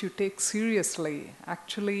topic which you take seriously,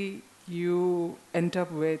 actually you end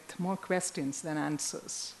up with more questions than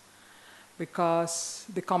answers. because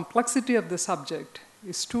the complexity of the subject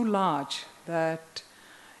is too large that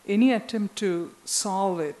any attempt to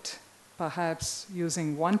solve it, perhaps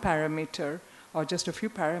using one parameter or just a few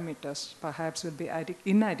parameters, perhaps will be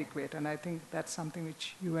inadequate. And I think that's something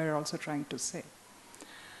which you were also trying to say.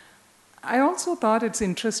 I also thought it's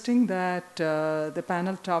interesting that the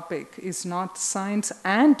panel topic is not science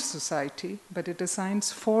and society, but it is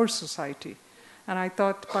science for society. And I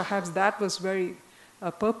thought perhaps that was very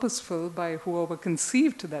purposeful by whoever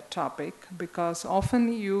conceived that topic, because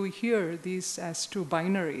often you hear these as two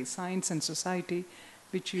binaries, science and society,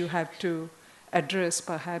 which you have to address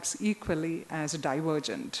perhaps equally as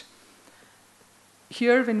divergent.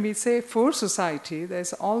 Here, when we say for society,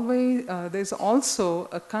 there's also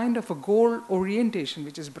a kind of a goal orientation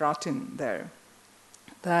which is brought in there,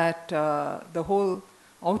 that the whole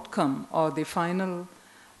outcome or the final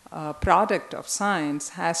product of science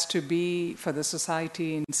has to be for the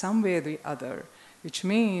society in some way or the other, which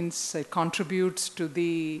means it contributes to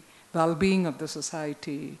the well-being of the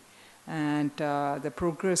society and the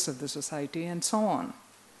progress of the society and so on.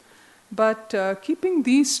 But keeping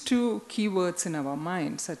these two keywords in our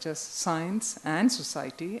mind, such as science and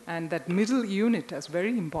society, and that middle unit as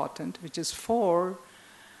very important, which is for,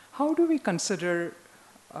 how do we consider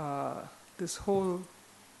this whole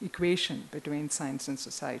equation between science and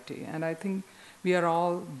society? And I think we are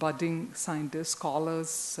all budding scientists,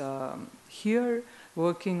 scholars here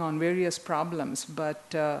working on various problems,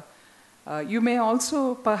 but you may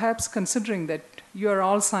also perhaps considering that you are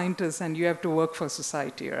all scientists and you have to work for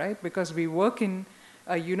society, right? Because we work in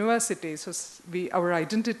a university, so our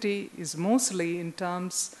identity is mostly in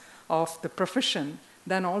terms of the profession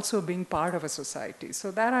than also being part of a society.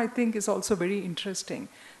 So that I think is also very interesting,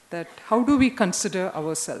 that how do we consider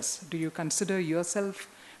ourselves? Do you consider yourself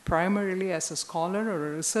primarily as a scholar or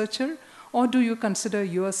a researcher, or do you consider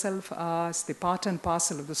yourself as the part and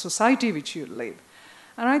parcel of the society which you live?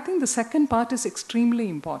 And I think the second part is extremely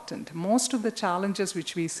important. Most of the challenges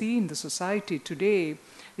which we see in the society today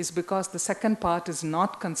is because the second part is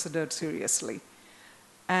not considered seriously.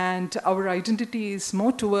 And our identity is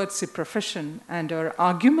more towards the profession, and our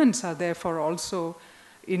arguments are therefore also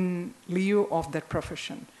in lieu of that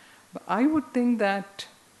profession. But I would think that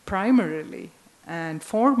primarily and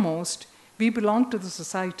foremost, we belong to the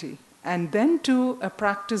society, and then to a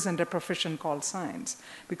practice and a profession called science.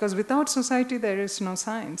 Because without society, there is no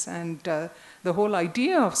science. And the whole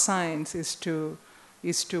idea of science is to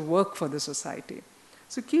work for the society.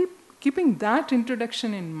 So keeping that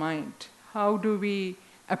introduction in mind, how do we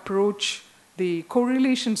approach the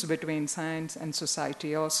correlations between science and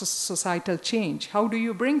society, or societal change? How do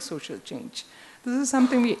you bring social change? This is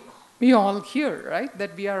something we all hear, right?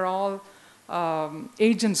 That we are all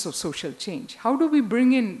agents of social change. How do we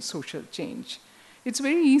bring in social change? It's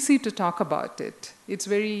very easy to talk about it. It's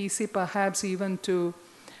very easy perhaps even to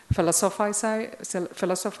philosophize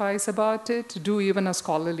about it, do even a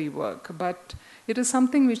scholarly work. But it is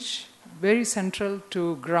something which very central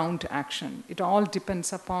to ground action. It all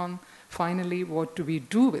depends upon finally what do we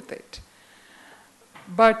do with it.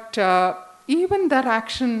 But even that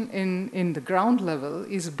action in the ground level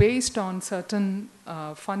is based on certain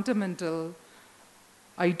fundamental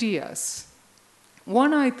ideas.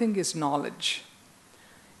 One, I think, is knowledge.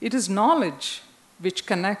 It is knowledge which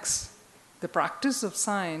connects the practice of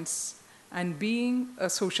science and being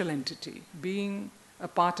a social entity, being a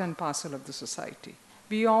part and parcel of the society.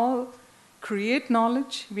 We all create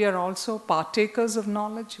knowledge. We are also partakers of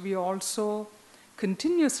knowledge. We also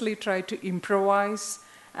continuously try to improvise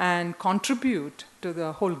and contribute to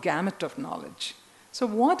the whole gamut of knowledge. So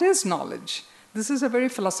what is knowledge? This is a very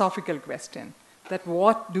philosophical question, that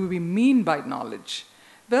what do we mean by knowledge?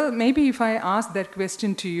 Well, maybe if I ask that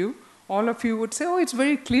question to you, all of you would say, oh, it's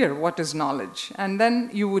very clear what is knowledge. And then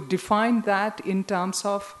you would define that in terms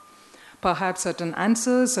of perhaps certain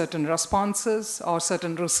answers, certain responses, or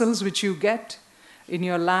certain results which you get in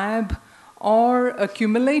your lab, or a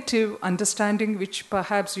cumulative understanding which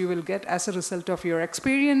perhaps you will get as a result of your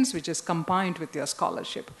experience, which is combined with your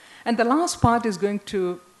scholarship. And the last part is going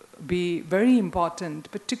to be very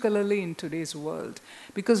important, particularly in today's world,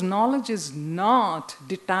 because knowledge is not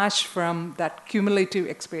detached from that cumulative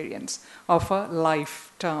experience of a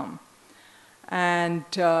life term. And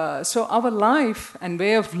so our life and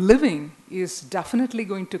way of living is definitely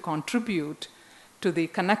going to contribute to the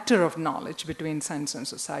connector of knowledge between science and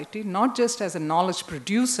society, not just as a knowledge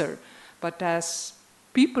producer, but as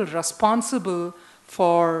people responsible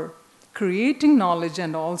for creating knowledge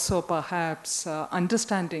and also perhaps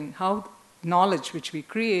understanding how knowledge which we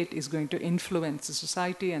create is going to influence the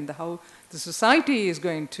society and how the society is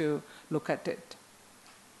going to look at it.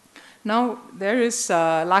 Now, there is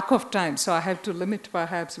lack of time, so I have to limit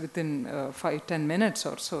perhaps within 5-10 minutes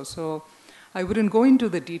or so. So I wouldn't go into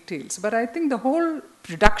the details. But I think the whole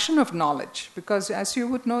production of knowledge, because as you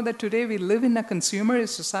would know that today we live in a consumerist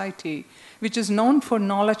society which is known for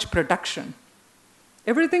knowledge production.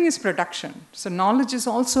 Everything is production. So knowledge is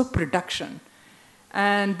also production.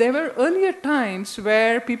 And there were earlier times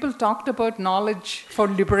where people talked about knowledge for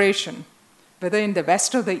liberation. Whether in the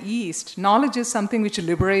West or the East, knowledge is something which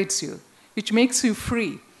liberates you, which makes you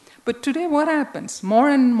free. But today what happens? More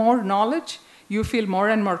and more knowledge, you feel more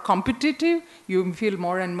and more competitive, you feel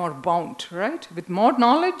more and more bound, right? With more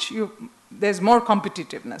knowledge, there's more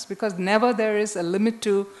competitiveness because never there is a limit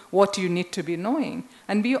to what you need to be knowing.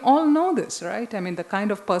 And we all know this, right? I mean, the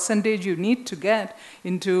kind of percentage you need to get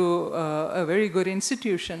into a very good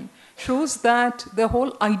institution shows that the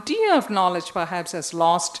whole idea of knowledge perhaps has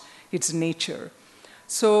lost its nature.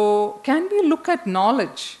 So can we look at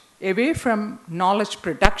knowledge away from knowledge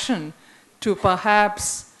production to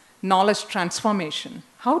perhaps knowledge transformation?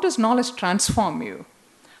 How does knowledge transform you?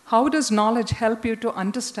 How does knowledge help you to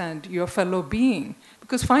understand your fellow being?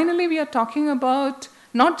 Because finally we are talking about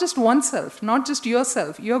not just oneself, not just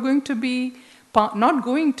yourself. You're going to be, not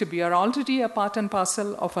going to be, you're already a part and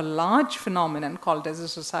parcel of a large phenomenon called as a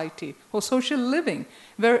society or social living,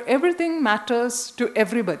 where everything matters to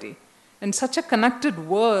everybody. In such a connected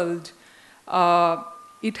world,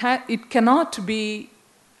 it cannot be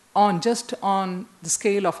just on the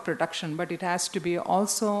scale of production, but it has to be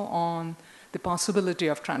also on the possibility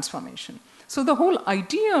of transformation. So the whole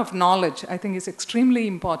idea of knowledge, I think, is extremely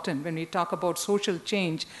important when we talk about social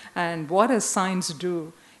change and what does science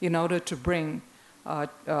do in order to bring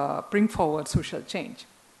forward social change.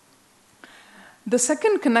 The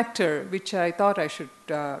second connector, which I thought I should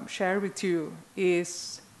share with you,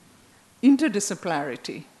 is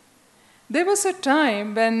interdisciplinarity. There was a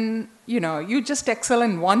time when, you just excel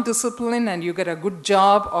in one discipline and you get a good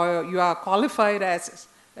job or you are qualified as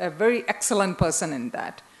a very excellent person in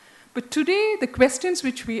that. But today, the questions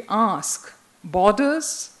which we ask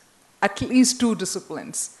borders at least 2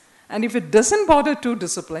 disciplines. And if it doesn't border 2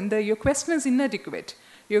 disciplines, then your question is inadequate.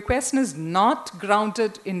 Your question is not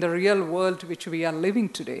grounded in the real world which we are living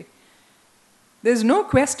today. There's no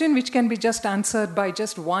question which can be just answered by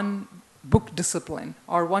just one book discipline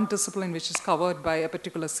or one discipline which is covered by a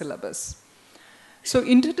particular syllabus. So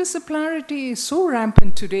interdisciplinarity is so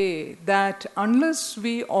rampant today that unless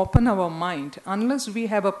we open our mind, unless we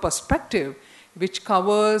have a perspective which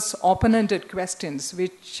covers open-ended questions,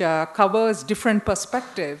 which covers different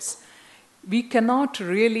perspectives, we cannot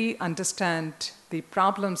really understand the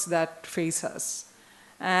problems that face us.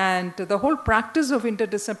 And the whole practice of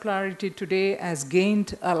interdisciplinarity today has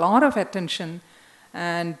gained a lot of attention.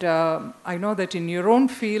 And I know that in your own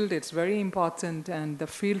field, it's very important. And the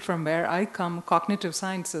field from where I come, cognitive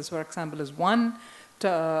sciences, for example, is one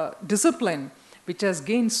discipline which has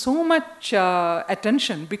gained so much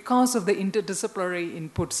attention because of the interdisciplinary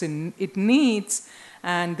inputs it needs.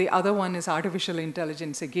 And the other one is artificial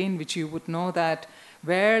intelligence, again, which you would know that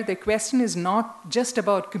where the question is not just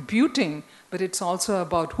about computing, but it's also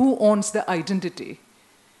about who owns the identity.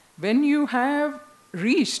 When you have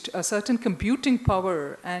reached a certain computing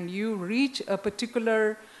power and you reach a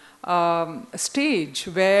particular stage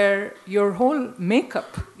where your whole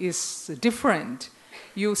makeup is different,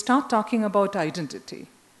 you start talking about identity.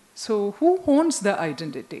 So who owns the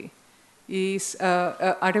identity? Is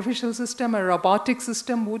an artificial system, a robotic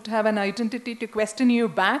system would have an identity to question you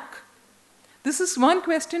back? This is one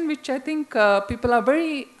question which I think people are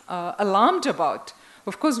very alarmed about.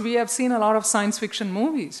 Of course, we have seen a lot of science fiction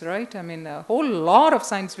movies, right? I mean, a whole lot of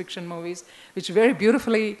science fiction movies, which very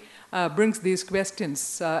beautifully brings these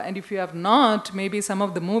questions. And if you have not, maybe some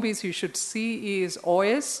of the movies you should see is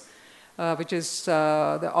OS, which is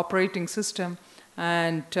the operating system,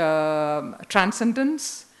 and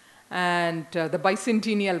Transcendence, and The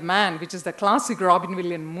Bicentennial Man, which is the classic Robin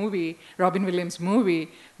Williams movie,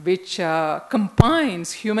 which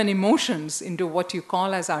combines human emotions into what you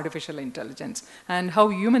call as artificial intelligence, and how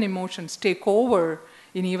human emotions take over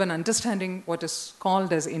in even understanding what is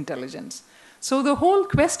called as intelligence. So the whole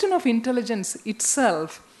question of intelligence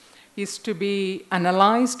itself is to be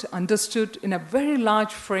analyzed, understood in a very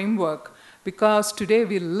large framework, because today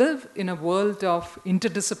we live in a world of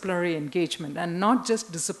interdisciplinary engagement and not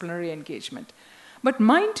just disciplinary engagement. But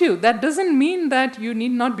mind you, that doesn't mean that you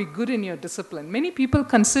need not be good in your discipline. Many people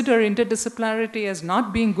consider interdisciplinarity as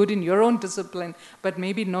not being good in your own discipline, but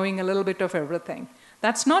maybe knowing a little bit of everything.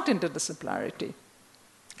 That's not interdisciplinarity.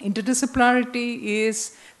 Interdisciplinarity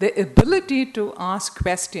is the ability to ask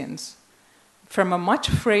questions from a much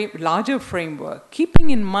larger framework, keeping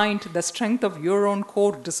in mind the strength of your own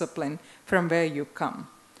core discipline from where you come.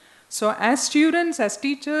 So as students, as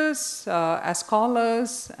teachers, as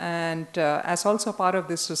scholars, and as also part of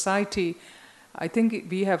this society, I think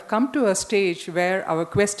we have come to a stage where our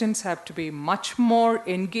questions have to be much more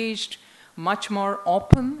engaged, much more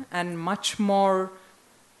open, and much more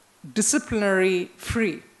disciplinary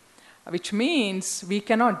free, which means we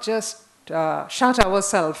cannot just shut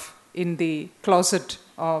ourselves in the closet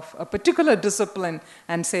of a particular discipline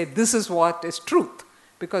and say this is what is truth,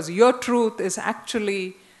 because your truth is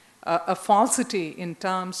actually a falsity in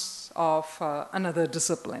terms of another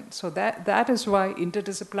discipline. So that is why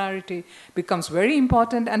interdisciplinarity becomes very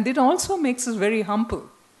important, and it also makes us very humble.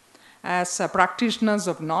 As practitioners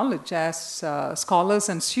of knowledge, as scholars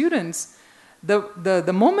and students,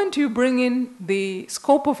 the moment you bring in the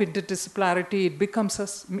scope of interdisciplinarity,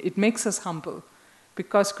 it makes us humble,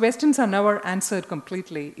 because questions are never answered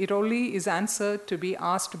completely. It only is answered to be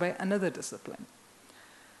asked by another discipline.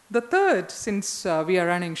 The third, since we are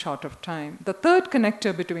running short of time, the third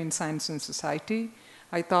connector between science and society,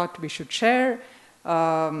 I thought we should share,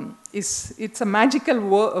 it's a magical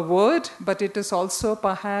word, but it is also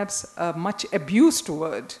perhaps a much abused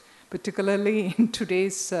word, particularly in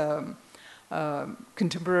today's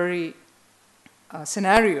contemporary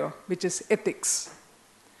scenario, which is ethics.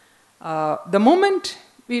 The moment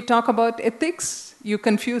we talk about ethics, you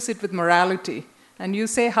confuse it with morality. And you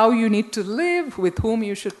say how you need to live, with whom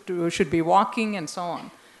you should be walking, and so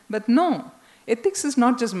on. But no, ethics is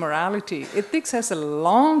not just morality. Ethics has a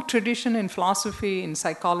long tradition in philosophy, in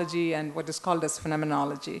psychology, and what is called as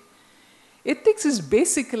phenomenology. Ethics is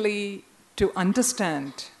basically to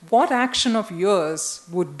understand what action of yours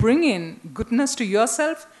would bring in goodness to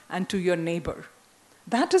yourself and to your neighbor.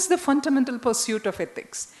 That is the fundamental pursuit of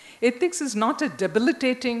ethics. Ethics is not a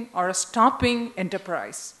debilitating or a stopping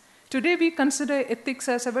enterprise. Today we consider ethics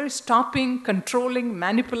as a very stopping, controlling,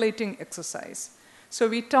 manipulating exercise. So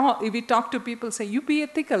we talk to people, say, you be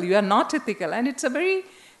ethical, you are not ethical. And it's a very,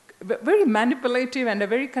 very manipulative and a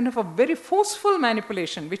very kind of a very forceful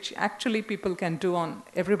manipulation, which actually people can do on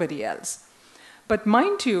everybody else. But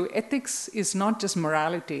mind you, ethics is not just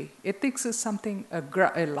morality. Ethics is something,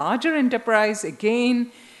 a larger enterprise,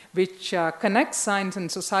 again, which connects science and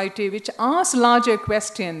society, which asks larger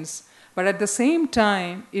questions. But at the same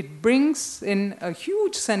time, it brings in a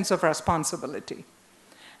huge sense of responsibility.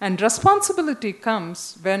 And responsibility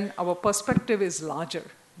comes when our perspective is larger,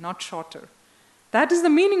 not shorter. That is the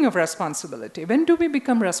meaning of responsibility. When do we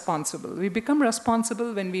become responsible? We become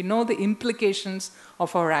responsible when we know the implications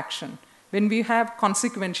of our action, when we have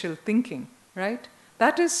consequential thinking, right?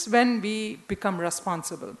 That is when we become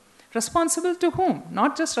responsible. Responsible to whom?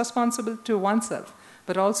 Not just responsible to oneself,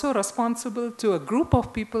 but also responsible to a group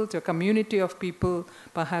of people, to a community of people,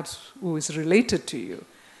 perhaps who is related to you.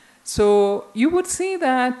 So you would see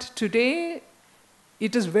that today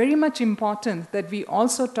it is very much important that we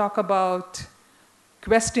also talk about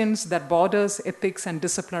questions that borders ethics and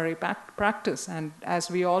disciplinary practice. And as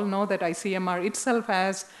we all know that ICMR itself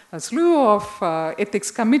has a slew of ethics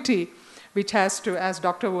committee, which has to, as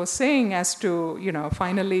Doctor was saying, has to,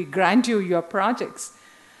 finally grant you your projects.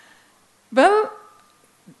 Well,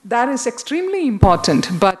 that is extremely important,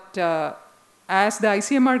 but as the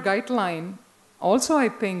ICMR guideline also, I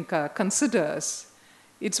think, considers,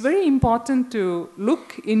 it's very important to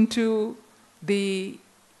look into the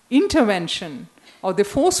intervention or the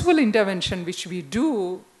forceful intervention which we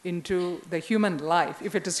do into the human life.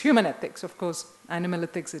 If it is human ethics, of course, animal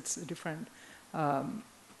ethics, it's a different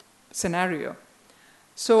scenario.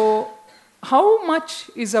 So how much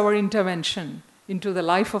is our intervention into the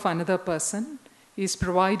life of another person is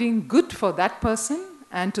providing good for that person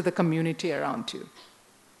and to the community around you?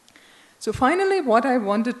 So finally, what I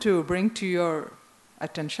wanted to bring to your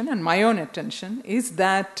attention and my own attention is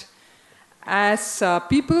that as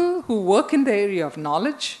people who work in the area of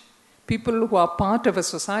knowledge, people who are part of a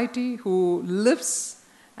society who lives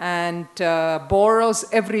and borrows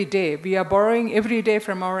every day. We are borrowing every day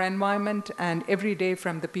from our environment and every day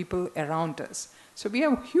from the people around us. So we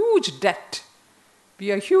have huge debt.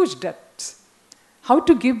 We are huge debts. How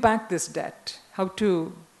to give back this debt? How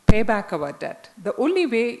to pay back our debt? The only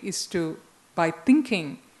way is by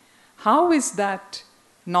thinking, how is that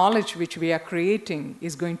knowledge which we are creating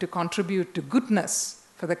is going to contribute to goodness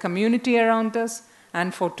for the community around us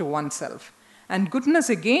and to oneself. And goodness,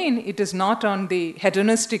 again, it is not on the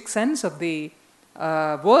hedonistic sense of the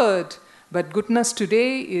word, but goodness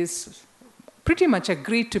today is pretty much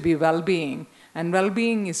agreed to be well-being. And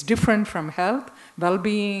well-being is different from health.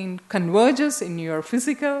 Well-being converges in your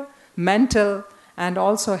physical, mental, and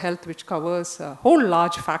also health, which covers a whole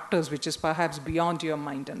large factors, which is perhaps beyond your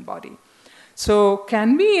mind and body. So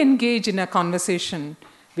can we engage in a conversation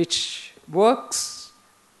which works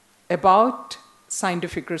about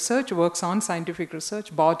scientific research, works on scientific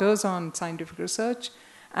research, borders on scientific research,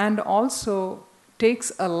 and also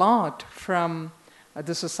takes a lot from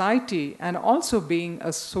the society and also being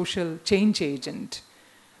a social change agent?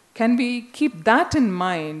 Can we keep that in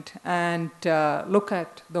mind and look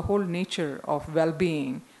at the whole nature of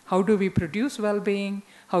well-being? How do we produce well-being?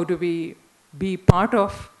 How do we be part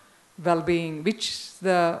of well-being, which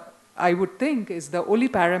I would think is the only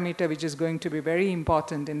parameter which is going to be very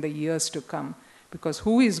important in the years to come. Because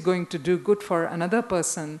who is going to do good for another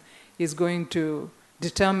person is going to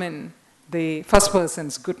determine the first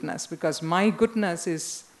person's goodness. Because my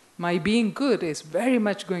being good is very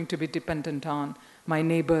much going to be dependent on my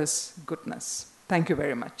neighbor's goodness. Thank you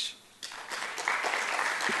very much.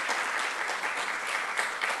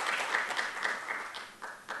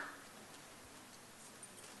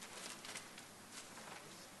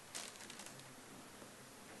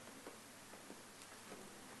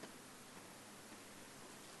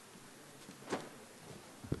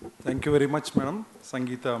 Thank you very much, Madam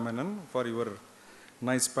Sangeeta Menon, for your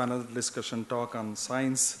nice panel discussion talk on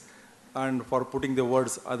science and for putting the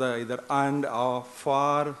words either and or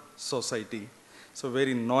for society. So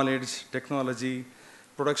very knowledge, technology,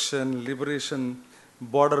 production, liberation,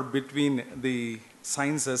 border between the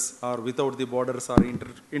sciences or without the borders or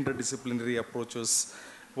interdisciplinary approaches.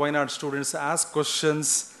 Why not students ask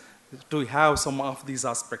questions to have some of these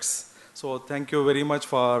aspects? So thank you very much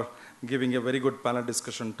for giving a very good panel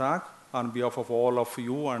discussion talk on behalf of all of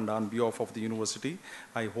you and on behalf of the university.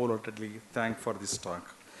 I wholeheartedly thank for this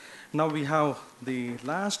talk. Now we have the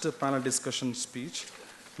last panel discussion speech,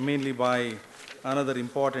 mainly by another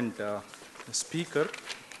important speaker.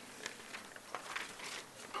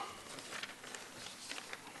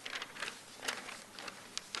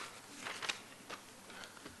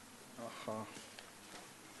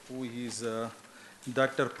 Who is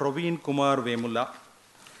Dr. Praveen Kumar Vemula.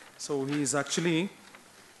 So he is actually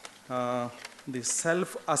the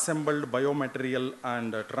self-assembled biomaterial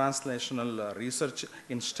and translational research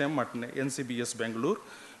in STEM at NCBS Bangalore,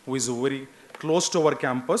 who is very close to our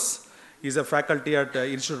campus. He is a faculty at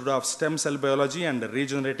Institute of Stem Cell Biology and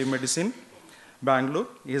Regenerative Medicine, Bangalore.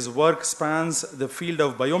 His work spans the field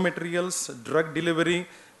of biomaterials, drug delivery,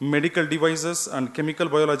 medical devices, and chemical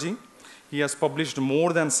biology. He has published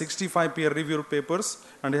more than 65 peer-reviewed papers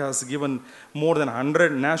and has given more than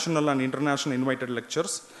 100 national and international invited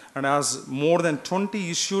lectures and has more than 20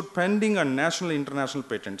 issued pending and national and international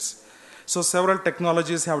patents. So several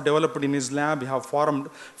technologies have developed in his lab, have formed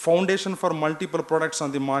foundation for multiple products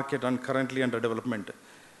on the market and currently under development.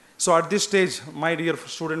 So at this stage, my dear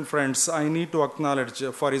student friends, I need to acknowledge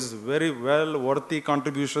for his very well-worthy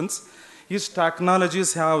contributions. His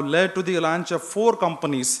technologies have led to the launch of 4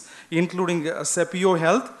 companies, including Sepio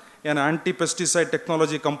Health, an anti-pesticide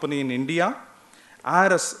technology company in India,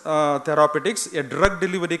 Ares Therapeutics, a drug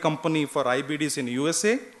delivery company for IBDs in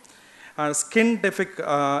USA, Skindefic,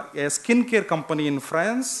 a skincare company in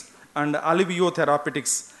France, and Alivio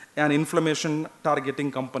Therapeutics, an inflammation targeting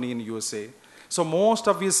company in USA. So most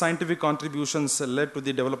of his scientific contributions led to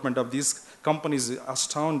the development of these companies,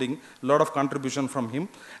 astounding, a lot of contribution from him.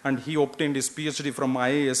 And he obtained his PhD from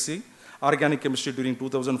IISc, organic chemistry during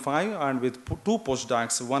 2005, and with 2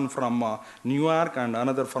 postdocs, one from New York and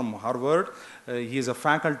another from Harvard. He is a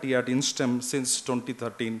faculty at INSTEM since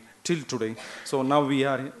 2013 till today. So now we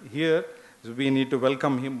are here, we need to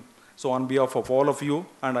welcome him. So on behalf of all of you,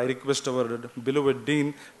 and I request our beloved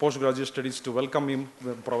Dean, Postgraduate Studies, to welcome him,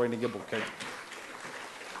 providing a bouquet.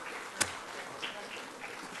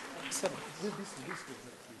 Sir, this.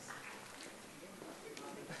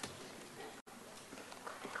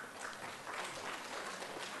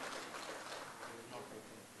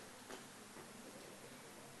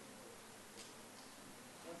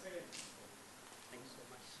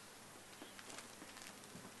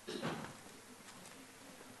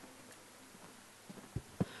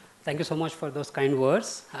 Thank you so much for those kind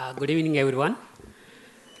words. Good evening, everyone.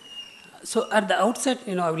 So at the outset,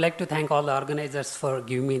 I would like to thank all the organizers for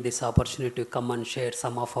giving me this opportunity to come and share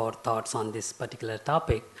some of our thoughts on this particular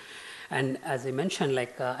topic. And as I mentioned,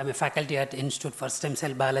 I'm a faculty at Institute for Stem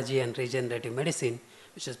Cell Biology and Regenerative Medicine,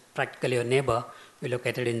 which is practically your neighbor. We're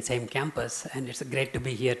located in the same campus, and it's great to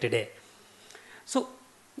be here today. So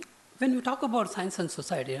when we talk about science and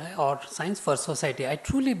society, or science for society, I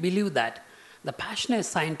truly believe that the passionate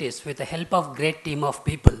scientists, with the help of great team of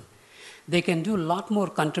people, they can do a lot more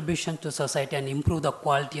contribution to society and improve the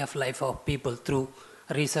quality of life of people through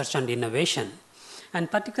research and innovation. And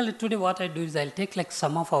particularly today what I do is I'll take like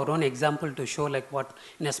some of our own example to show like what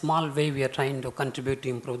in a small way we are trying to contribute to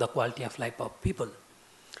improve the quality of life of people.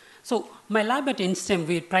 So my lab at INSTEM,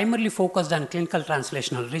 we primarily focused on clinical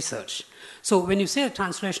translational research. So when you say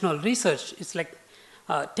translational research, it's like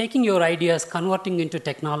taking your ideas, converting into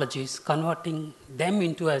technologies, converting them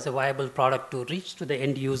into as a viable product to reach to the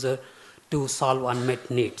end user to solve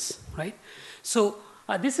unmet needs, right? So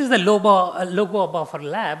this is the logo above our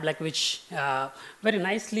lab, like which very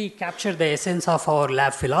nicely capture the essence of our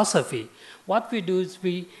lab philosophy. What we do is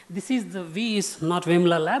this is the V is not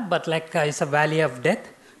Vimla lab, but like it's a valley of death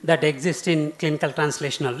that exists in clinical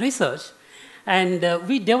translational research. And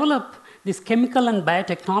we develop these chemical and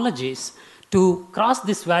biotechnologies to cross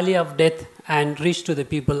this valley of death and reach to the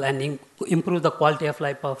people and improve the quality of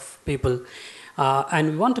life of people. And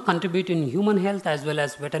we want to contribute in human health as well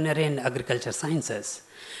as veterinary and agriculture sciences.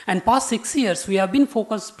 And past 6 years, we have been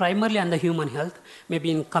focused primarily on the human health. Maybe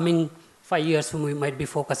in coming 5 years, we might be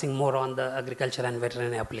focusing more on the agriculture and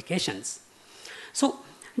veterinary applications. So,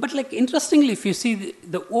 but like interestingly, if you see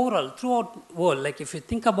the overall, throughout world, like if you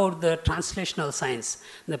think about the translational science,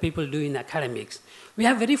 the people do in academics, we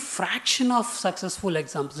have very fraction of successful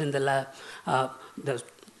examples in the lab. The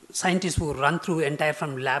scientists who run through entire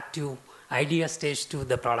from lab to idea stage to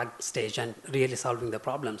the product stage and really solving the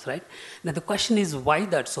problems, right? Now the question is why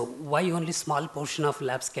that so? Why only small portion of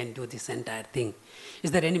labs can do this entire thing?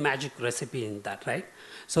 Is there any magic recipe in that, right?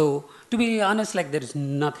 So to be honest, like there is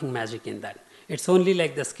nothing magic in that. It's only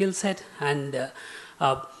like the skill set and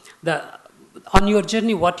on your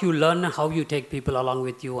journey, what you learn, how you take people along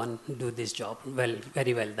with you and do this job well,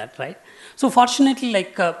 very well, that, right? So fortunately,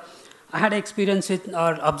 like I had experience with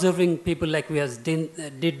or observing people like we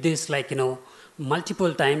did this like,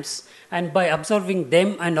 multiple times. And by observing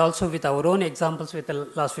them and also with our own examples with the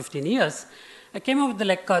last 15 years, I came up with the,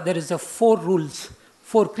 like there is a 4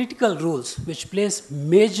 critical rules, which plays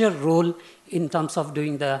major role in terms of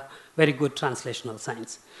doing the very good translational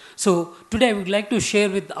science. So today I would like to share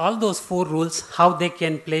with all those 4 rules how they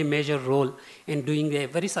can play major role in doing a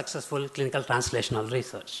very successful clinical translational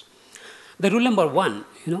research. The rule number 1,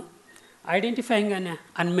 identifying an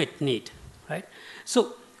unmet need, right?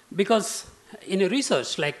 So because in a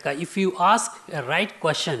research, like if you ask a right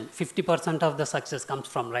question, 50% of the success comes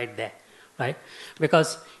from right there, right?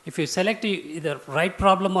 Because if you select either right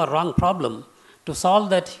problem or wrong problem, to solve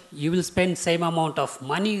that, you will spend same amount of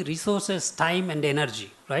money, resources, time, and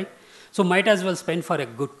energy, right? So might as well spend for a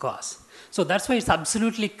good cause. So that's why it's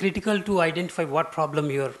absolutely critical to identify what problem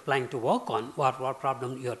you're planning to work on or what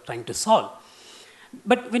problem you're trying to solve.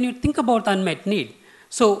 But when you think about unmet need,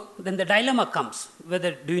 so then the dilemma comes,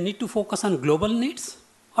 whether do you need to focus on global needs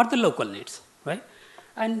or the local needs, right?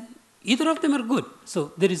 And either of them are good.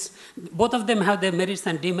 So both of them have their merits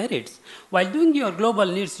and demerits. While doing your global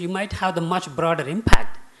needs, you might have the much broader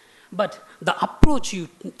impact. But the approach you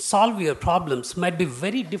solve your problems might be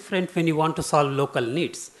very different when you want to solve local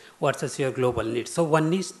needs versus your global needs. So one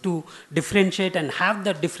needs to differentiate and have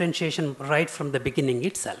that differentiation right from the beginning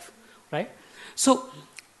itself, right? So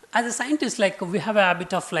as a scientist, like we have a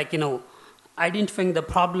habit of like, identifying the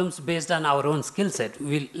problems based on our own skill set.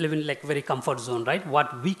 We live in like very comfort zone, right?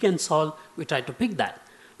 What we can solve, we try to pick that,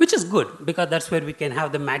 which is good because that's where we can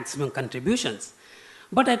have the maximum contributions.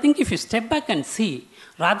 But I think if you step back and see,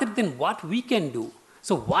 rather than what we can do,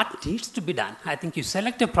 so what needs to be done, I think you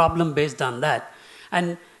select a problem based on that.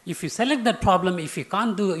 And if you select that problem, if you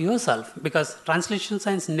can't do it yourself, because translational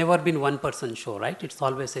science never been one person show, right? It's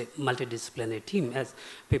always a multidisciplinary team, as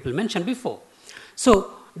people mentioned before.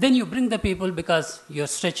 So then you bring the people because you're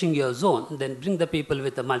stretching your zone, then bring the people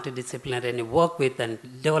with the multidisciplinary and you work with and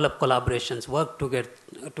develop collaborations, work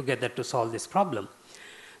together to solve this problem.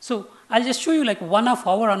 So I'll just show you like one of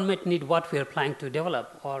our unmet need, what we are planning to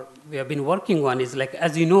develop or we have been working on is like,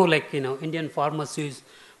 as you know, like, Indian farmers use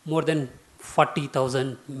more than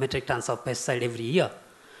 40,000 metric tons of pesticide every year.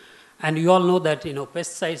 And you all know that,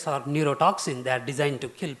 pesticides are neurotoxin, they are designed to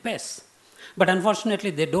kill pests. But unfortunately,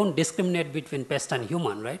 they don't discriminate between pest and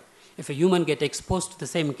human, right? If a human gets exposed to the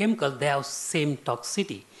same chemical, they have same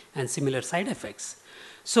toxicity and similar side effects.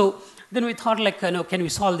 So then we thought like, can we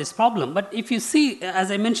solve this problem? But if you see,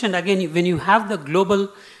 as I mentioned again, when you have the global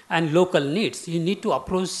and local needs, you need to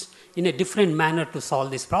approach in a different manner to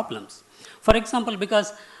solve these problems. For example,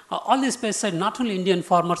 because all these pesticides, not only Indian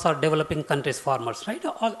farmers or developing countries farmers, right?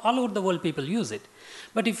 All over the world people use it.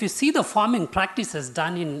 But if you see the farming practices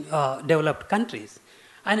done in developed countries,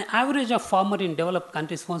 an average of farmer in developed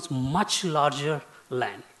countries was much larger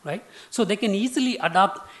land, right? So they can easily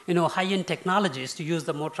adopt, high-end technologies to use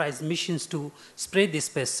the motorized machines to spray these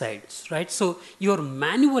pesticides, right? So your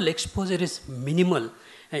manual exposure is minimal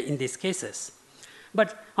in these cases.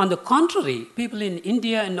 But on the contrary, people in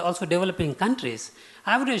India and also developing countries,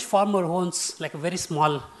 average farmer owns like a very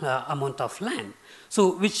small amount of land,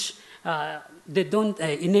 so which they don't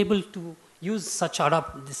enable to use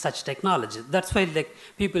such technology. That's why like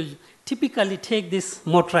people typically take these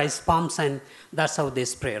motorized pumps and that's how they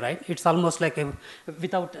spray, right? It's almost like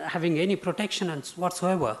without having any protection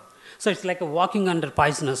whatsoever. So it's like a walking under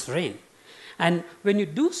poisonous rain. And when you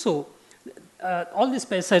do so, all these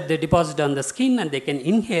pesticides they deposit on the skin and they can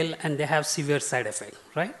inhale and they have severe side effects,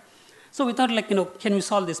 right? So we thought like, can we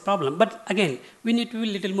solve this problem? But again, we need to be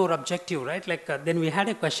a little more objective, right? Like then we had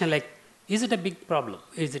a question like, is it a big problem?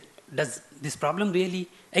 Does this problem really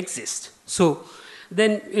exist? So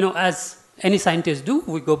then, as any scientists do,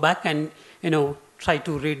 we go back and, try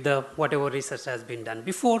to read whatever research has been done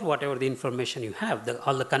before, whatever the information you have,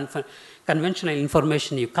 all the conventional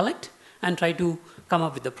information you collect and try to come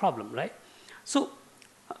up with the problem, right? So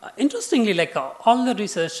interestingly, like all the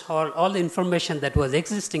research or all the information that was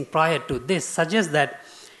existing prior to this suggests that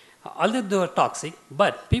although they are toxic,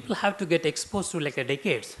 but people have to get exposed to like a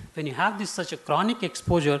decades. When you have such a chronic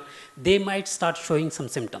exposure, they might start showing some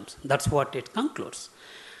symptoms. That's what it concludes.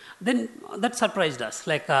 Then that surprised us.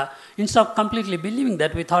 Like instead of completely believing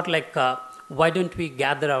that, we thought like, why don't we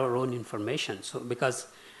gather our own information? So because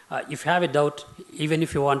if you have a doubt, even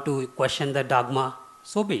if you want to question the dogma,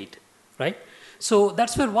 so be it, right? So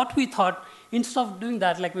that's where what we thought, instead of doing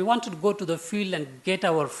that, like we wanted to go to the field and get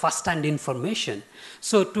our first-hand information.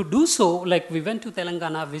 So to do so, like we went to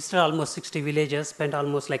Telangana, visited almost 60 villages, spent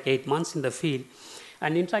almost like 8 months in the field,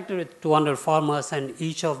 and interacted with 200 farmers, and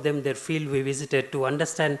each of them, their field we visited to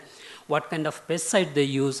understand what kind of pesticide they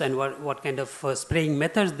use and what kind of spraying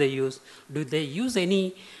methods they use. Do they use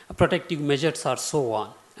any protective measures or so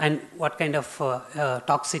on? And what kind of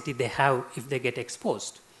toxicity they have if they get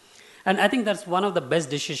exposed. And I think that's one of the best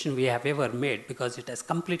decisions we have ever made because it has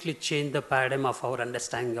completely changed the paradigm of our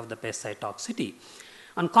understanding of the pesticide toxicity.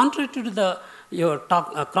 And contrary to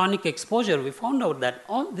chronic exposure, we found out that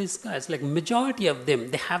all these guys, like majority of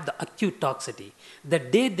them, they have the acute toxicity. The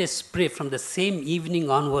day they spray from the same evening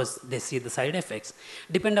onwards, they see the side effects.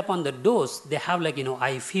 Depend upon the dose, they have like,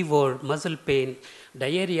 eye fever, muscle pain,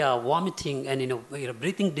 diarrhea, vomiting, and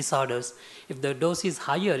breathing disorders. If the dose is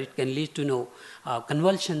higher, it can lead to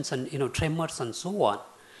convulsions and tremors and so on.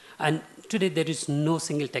 And today there is no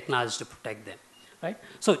single technology to protect them. Right?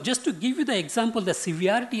 So just to give you the example, the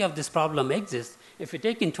severity of this problem exists. If you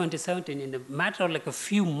take in 2017, in a matter of like a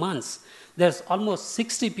few months, there's almost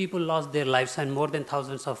 60 people lost their lives and more than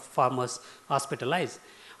thousands of farmers hospitalized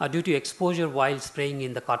due to exposure while spraying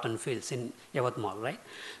in the cotton fields in Yavatmal, right?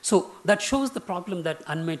 So that shows the problem, that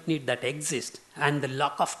unmet need that exists and the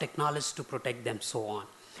lack of technology to protect them, so on.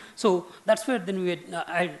 So that's where then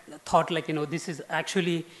I thought like, this is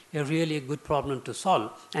actually a really good problem to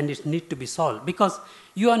solve and it needs to be solved because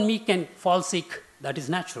you and me can fall sick, that is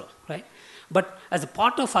natural, right? But as a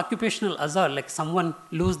part of occupational hazard, like someone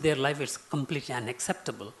lose their life, it's completely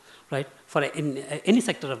unacceptable, right? For in any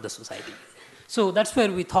sector of the society. So that's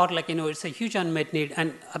where we thought like, it's a huge unmet need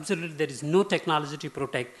and absolutely there is no technology to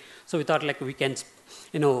protect. So we thought like we can,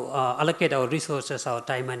 allocate our resources, our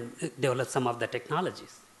time and develop some of the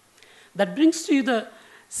technologies. That brings to you the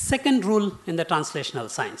second rule in the translational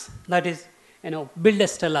science. That is, build a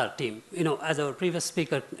stellar team. As our previous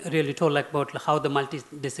speaker really told about how the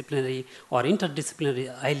multidisciplinary or interdisciplinary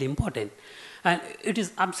is highly important. And it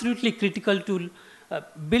is absolutely critical to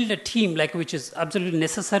build a team which is absolutely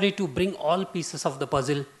necessary to bring all pieces of the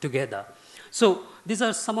puzzle together. So these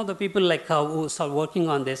are some of the people who are working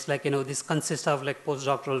on this. This consists of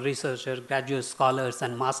postdoctoral researchers, graduate scholars,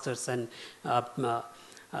 and masters and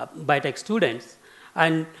biotech students,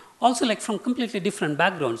 and also from completely different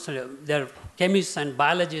backgrounds. So they're chemists and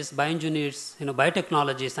biologists, bioengineers,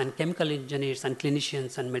 biotechnologists and chemical engineers and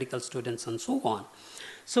clinicians and medical students and so on.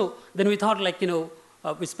 So then we thought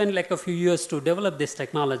we spent a few years to develop this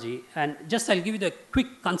technology, and just I'll give you the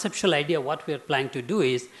quick conceptual idea. What we are planning to do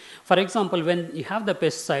is, for example, when you have the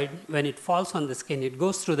pesticide, when it falls on the skin, it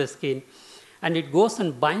goes through the skin and it goes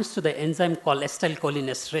and binds to the enzyme called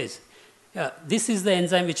acetylcholinesterase. This is the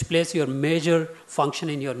enzyme which plays your major function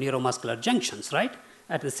in your neuromuscular junctions, right,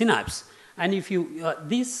 at the synapse. And if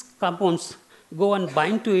these compounds go and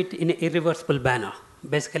bind to it in an irreversible manner,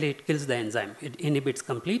 basically it kills the enzyme, it inhibits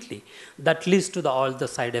completely. That leads to all the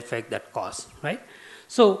side effects that cause, right?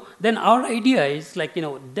 So then our idea is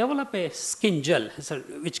develop a skin gel,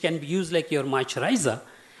 which can be used like your moisturizer,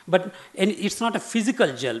 And it's not a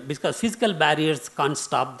physical gel because physical barriers can't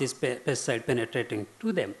stop this pesticide penetrating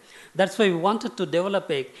to them. That's why we wanted to develop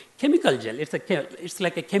a chemical gel. It's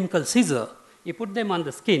like a chemical scissor. You put them on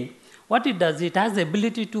the skin. What it does, it has the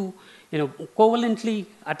ability to covalently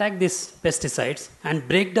attack these pesticides and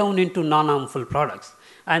break down into non-harmful products.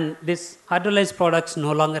 And these hydrolyzed products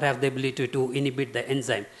no longer have the ability to inhibit the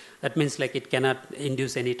enzyme. That means like it cannot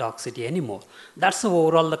induce any toxicity anymore. That's the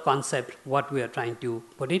overall the concept, what we are trying to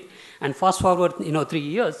put it. And fast forward 3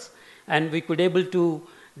 years, and we could able to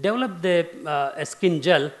develop a skin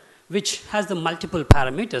gel which has the multiple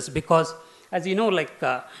parameters because, as you know,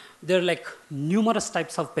 there are numerous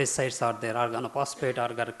types of pesticides out there, organophosphate,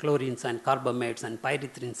 organochlorines, and carbamates, and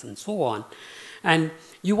pyrethrins, and so on. And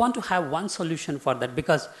you want to have one solution for that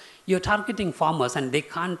because you're targeting farmers and they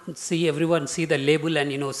can't everyone see the label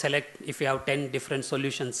and select. If you have 10 different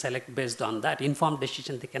solutions, select based on that. Informed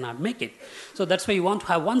decision, they cannot make it. So that's why you want to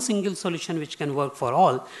have one single solution which can work for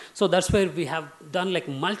all. So that's where we have done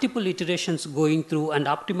multiple iterations going through and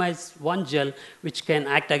optimize one gel which can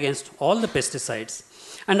act against all the pesticides.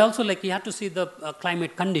 And also you have to see the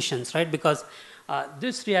climate conditions, right? Because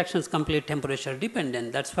this reaction is completely temperature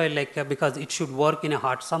dependent. That's why because it should work in a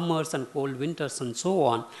hot summers and cold winters and so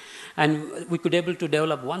on. And we could able to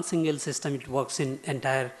develop one single system. It works in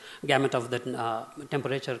entire gamut of the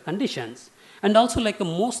temperature conditions. And also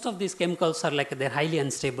most of these chemicals are they're highly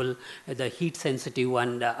unstable, the heat sensitive,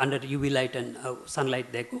 and under UV light and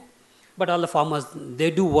sunlight they go. But all the farmers,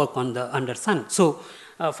 they do work on the under sun. So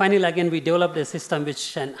finally, again, we developed a system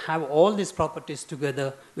which can have all these properties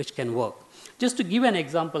together, which can work. Just to give an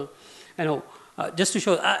example, just to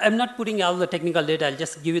show, I'm not putting all the technical data, I'll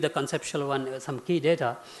just give you the conceptual one, some key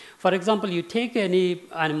data. For example, you take any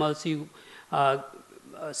animals, you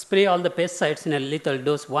spray all the pesticides in a lethal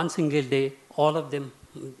dose, one single day, all of them,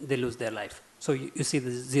 they lose their life. So you see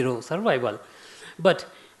the zero survival. But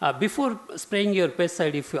before spraying your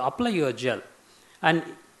pesticide, if you apply your gel, and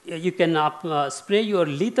you can spray your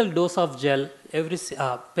lethal dose of gel, every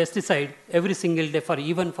pesticide, every single day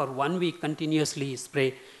even for 1 week continuously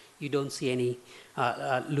spray, you don't see any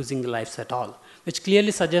losing the lives at all, which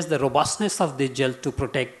clearly suggests the robustness of the gel to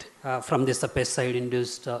protect from this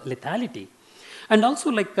pesticide-induced lethality. And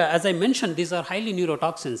also, as I mentioned, these are highly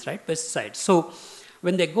neurotoxins, right, pesticides. So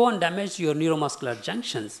when they go and damage your neuromuscular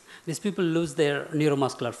junctions, these people lose their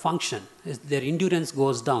neuromuscular function. Their endurance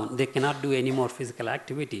goes down. They cannot do any more physical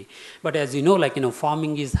activity. But as you know,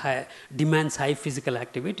 farming demands high physical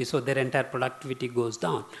activity, so their entire productivity goes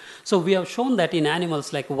down. So we have shown that in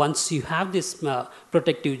animals, once you have this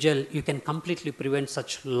protective gel, you can completely prevent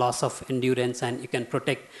such loss of endurance and you can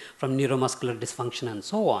protect from neuromuscular dysfunction and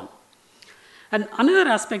so on. And another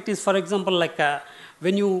aspect is, for example,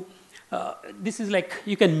 when you this is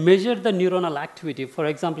you can measure the neuronal activity. For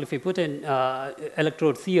example, if you put in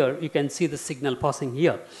electrodes here, you can see the signal passing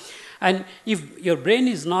here. And if your brain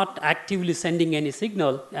is not actively sending any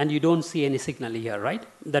signal and you don't see any signal here, right?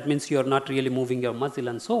 That means you're not really moving your muscle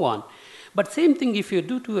and so on. But same thing if you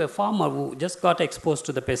do to a farmer who just got exposed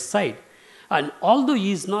to the pesticide, and although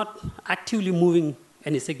he is not actively moving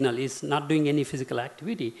any signal, he's not doing any physical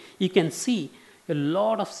activity, you can see a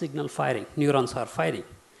lot of signal firing, neurons are firing.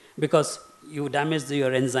 Because you damage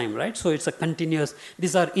your enzyme, right? So it's a continuous,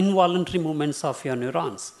 these are involuntary movements of your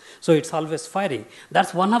neurons. So it's always firing.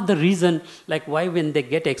 That's one of the reasons why when they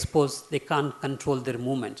get exposed, they can't control their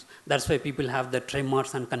movements. That's why people have the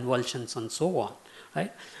tremors and convulsions and so on,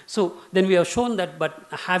 right? So then we have shown that, but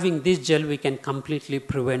having this gel, we can completely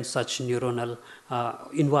prevent such neuronal,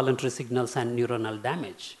 involuntary signals and neuronal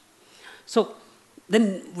damage. So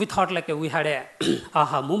then we thought we had a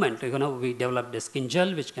aha moment. We developed a skin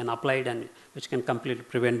gel which can apply it and which can completely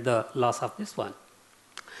prevent the loss of this one.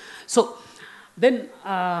 So then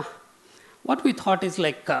what we thought is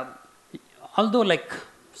although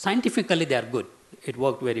scientifically they are good, it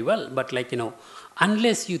worked very well, but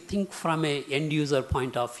unless you think from a end user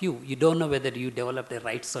point of view, you don't know whether you developed the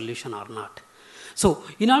right solution or not. So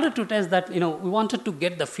in order to test that, we wanted to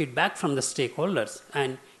get the feedback from the stakeholders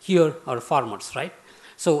and here are farmers, right?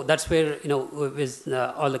 So that's where, with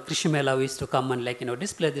all the Krishi Mela, we used to come and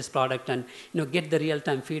display this product and, get the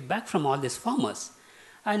real-time feedback from all these farmers.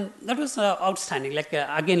 And that was outstanding.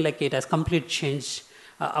 Again, it has completely changed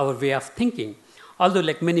our way of thinking. Although,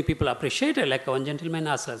 many people appreciate it, one gentleman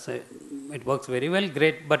asked us, it works very well,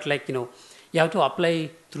 great, but you have to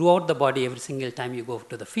apply throughout the body every single time you go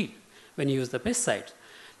to the field when you use the pesticides.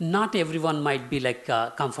 Not everyone might be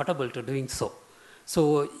comfortable to doing so.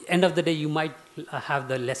 So end of the day, you might have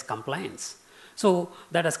the less compliance. So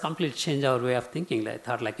that has completely changed our way of thinking. I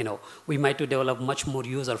thought like, we might to develop much more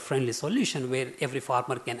user-friendly solution where every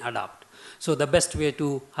farmer can adopt. So the best way to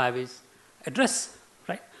have is a dress,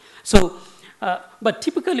 right? So, but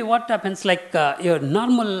typically what happens like your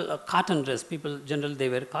normal cotton dress, people generally they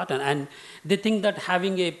wear cotton and they think that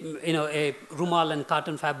having a rumal and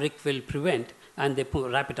cotton fabric will prevent and they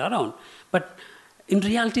wrap it around. But in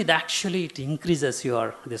reality, it increases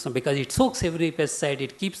your this one because it soaks every pesticide,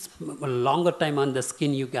 it keeps a longer time on the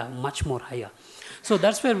skin, you get much more higher. So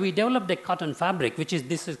that's where we developed a cotton fabric, which is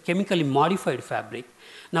this is chemically modified fabric.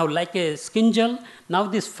 Now, like a skin gel, now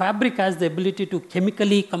this fabric has the ability to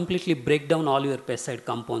chemically completely break down all your pesticide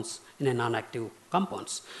compounds in a non-active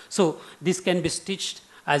compounds. So this can be stitched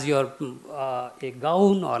as your a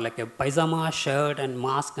gown or like a pajama, shirt and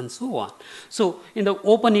mask and so on. So in the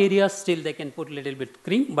open areas still they can put a little bit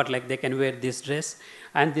cream, but like they can wear this dress.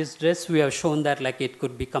 And this dress we have shown that like it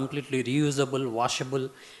could be completely reusable,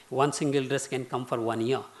 washable. One single dress can come for 1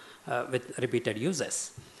 year with repeated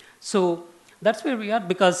uses. So that's where we are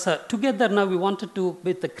because together now we wanted to,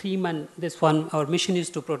 with the cream and this one, our mission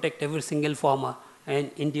is to protect every single farmer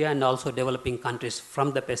in India and also developing countries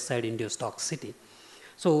from the pesticide-induced toxicity.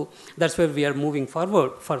 So that's where we are moving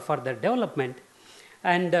forward for further development.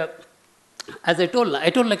 And as I told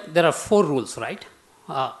like there are 4 rules, right?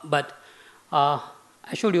 But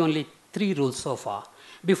I showed you only 3 rules so far.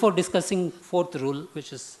 Before discussing 4th rule,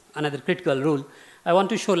 which is another critical rule, I want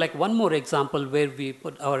to show like one more example where we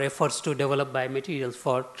put our efforts to develop biomaterials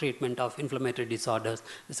for treatment of inflammatory disorders.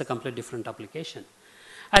 It's a completely different application.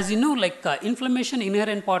 As you know, like inflammation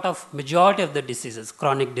inherent part of majority of the diseases,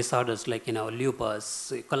 chronic disorders like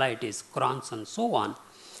lupus, colitis, Crohn's and so on.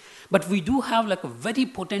 But we do have like a very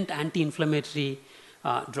potent anti-inflammatory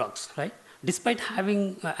drugs, right? Despite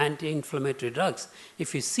having anti-inflammatory drugs,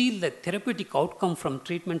 if you see the therapeutic outcome from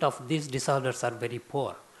treatment of these disorders are very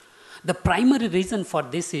poor. The primary reason for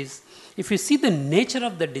this is, if you see the nature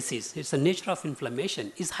of the disease, it's the nature of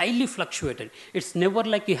inflammation, is highly fluctuated. It's never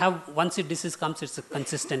like you have, once a disease comes, it's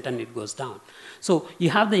consistent and it goes down. So you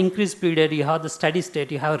have the increased period, you have the steady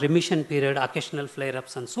state, you have remission period, occasional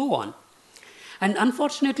flare-ups and so on. And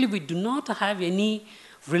unfortunately, we do not have any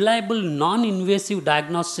reliable non-invasive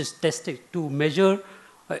diagnostic test to measure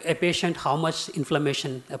a patient how much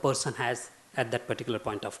inflammation a person has at that particular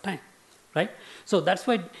point of time. Right? So that's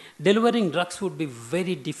why delivering drugs would be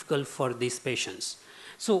very difficult for these patients.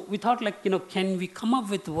 So we thought like, can we come up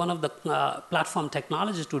with one of the platform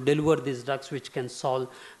technologies to deliver these drugs which can solve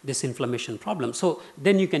this inflammation problem. So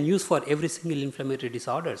then you can use for every single inflammatory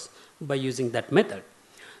disorders by using that method.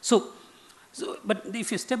 But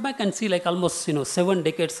if you step back and see like almost 7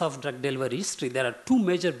 decades of drug delivery history, there are 2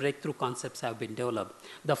 major breakthrough concepts have been developed.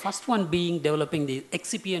 The first one being developing the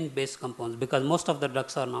excipient-based compounds because most of the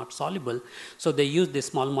drugs are not soluble. So they use the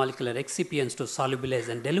small molecular excipients to solubilize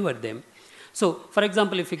and deliver them. So for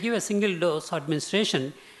example, if you give a single dose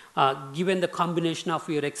administration, given the combination of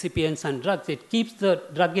your excipients and drugs, it keeps the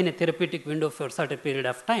drug in a therapeutic window for a certain period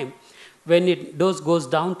of time. When dose goes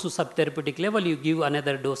down to subtherapeutic level, you give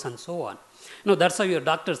another dose and so on. That's how your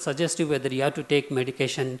doctor suggests you whether you have to take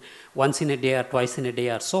medication once in a day or twice in a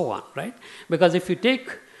day or so on, right? Because if you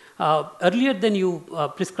take earlier than you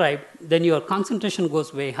prescribe, then your concentration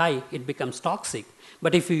goes way high, it becomes toxic.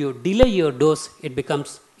 But if you delay your dose, it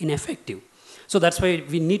becomes ineffective. So that's why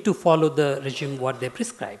we need to follow the regime what they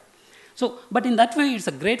prescribe. So, but in that way, it's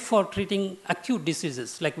a great for treating acute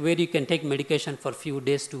diseases, like where you can take medication for a few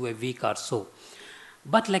days to a week or so.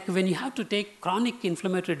 But like when you have to take chronic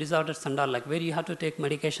inflammatory disorders and all, like where you have to take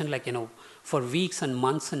medication like, for weeks and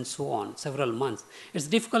months and so on, several months, it's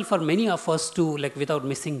difficult for many of us to like without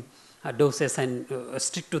missing doses and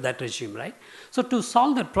stick to that regime, right? So to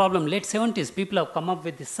solve that problem, late 70s, people have come up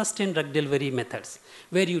with the sustained drug delivery methods,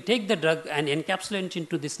 where you take the drug and encapsulate it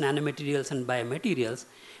into these nanomaterials and biomaterials.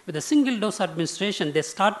 With a single dose administration, they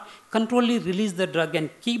start controllably release the drug and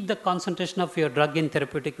keep the concentration of your drug in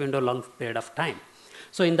therapeutic window long period of time.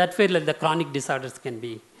 So in that way, like the chronic disorders can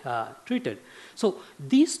be treated. So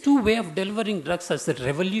these 2 ways of delivering drugs has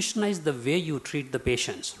revolutionized the way you treat the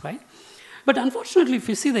patients, right? But unfortunately, if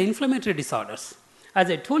you see the inflammatory disorders, as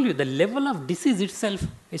I told you, the level of disease itself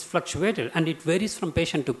is fluctuated and it varies from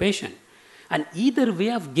patient to patient. And either way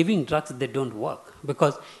of giving drugs, they don't work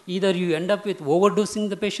because either you end up with overdosing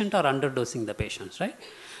the patient or underdosing the patients, right?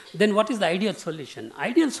 Then what is the ideal solution?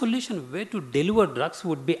 Ideal solution way to deliver drugs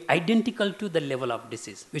would be identical to the level of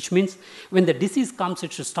disease, which means when the disease comes,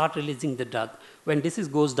 it should start releasing the drug. When disease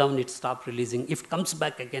goes down, it stops releasing. If it comes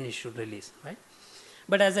back again, it should release, right?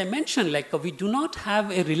 But as I mentioned, like we do not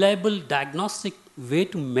have a reliable diagnostic way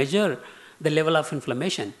to measure the level of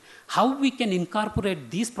inflammation. how we can incorporate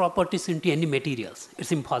these properties into any materials?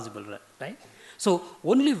 It's impossible, right? So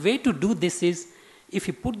only way to do this is if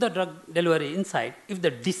you put the drug delivery inside, if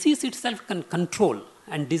the disease itself can control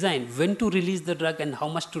and design when to release the drug and how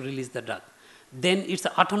much to release the drug, then it's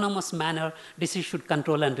an autonomous manner, disease should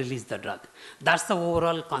control and release the drug. That's the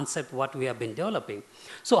overall concept what we have been developing.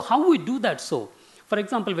 So how we do that? So, for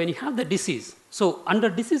example, when you have the disease, so under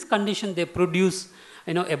disease condition, they produce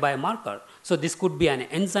a biomarker. So this could be an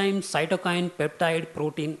enzyme, cytokine, peptide,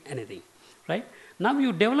 protein, anything, right? Now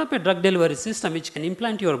you develop a drug delivery system which can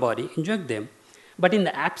implant your body, inject them, but in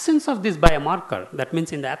the absence of this biomarker, that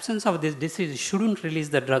means in the absence of this disease, you shouldn't release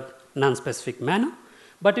the drug non-specific manner.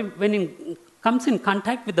 But when it comes in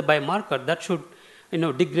contact with the biomarker, that should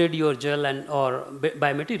degrade your gel and or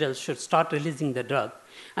biomaterials should start releasing the drug.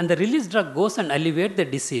 And the released drug goes and alleviate the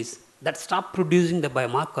disease that stop producing the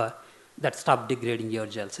biomarker that stop degrading your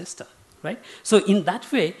gel system, right? So in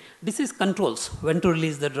that way, disease controls when to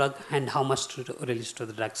release the drug and how much to release to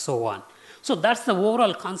the drug, so on. So that's the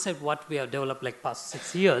overall concept what we have developed like past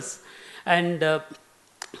 6 years. And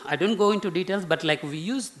I don't go into details, but like we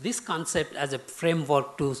use this concept as a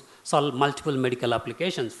framework to solve multiple medical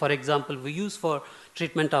applications. For example, we use for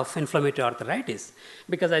treatment of inflammatory arthritis,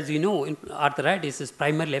 because as you know, arthritis is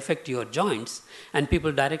primarily affect your joints, and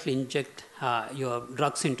people directly inject your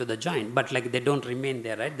drugs into the joint, but like they don't remain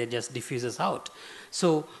there, right? They just diffuses out.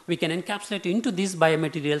 So we can encapsulate into these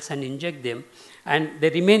biomaterials and inject them, and they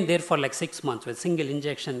remain there for like 6 months. A single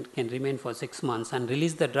injection can remain for 6 months and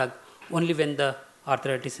release the drug only when the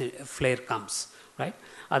arthritis flare comes, right?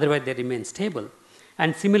 Otherwise, they remain stable.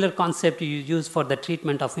 And similar concept you use for the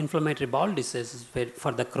treatment of inflammatory bowel diseases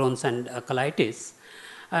for the Crohn's and colitis.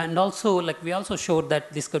 And also, like we also showed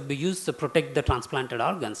that this could be used to protect the transplanted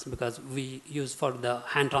organs, because we use for the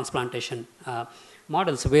hand transplantation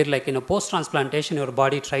models where like post-transplantation your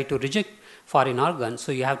body try to reject foreign organs.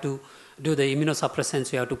 So you have to do the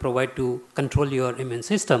immunosuppressants you have to provide to control your immune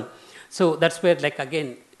system. So that's where like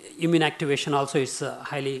again, immune activation also is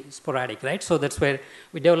highly sporadic, right? So that's where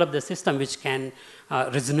we develop the system which can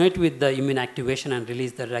resonate with the immune activation and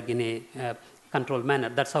release the drug in a controlled manner.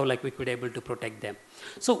 That's how like we could able to protect them.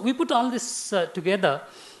 So we put all this together,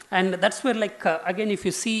 and that's where like again, if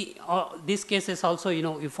you see these cases also,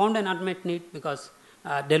 you found an unmet need because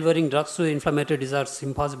delivering drugs to inflammatory disorders is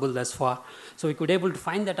impossible thus far. So we could able to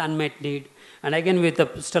find that unmet need, and again with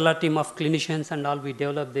a stellar team of clinicians and all, we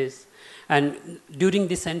developed this. And during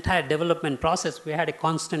this entire development process, we had a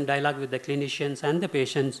constant dialogue with the clinicians and the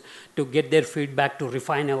patients to get their feedback to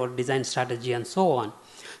refine our design strategy and so on.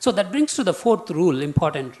 So that brings to the fourth rule,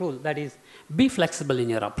 important rule, that is be flexible in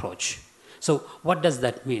your approach. So what does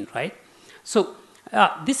that mean, right? So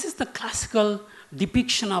this is the classical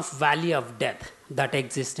depiction of valley of death that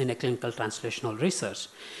exists in a clinical translational research.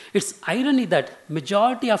 It's irony that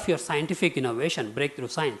majority of your scientific innovation, breakthrough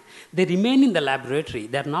science, they remain in the laboratory.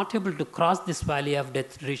 They're not able to cross this valley of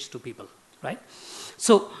death, reach to people, right?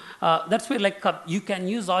 So that's where like you can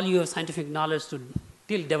use all your scientific knowledge to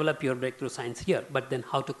still develop your breakthrough science here, but then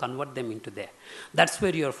how to convert them into there. That's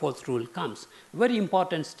where your fourth rule comes. Very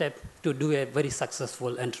important step to do a very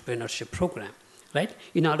successful entrepreneurship program, right?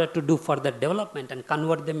 In order to do further development and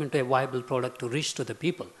convert them into a viable product to reach to the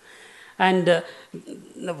people. And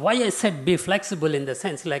why I said be flexible in the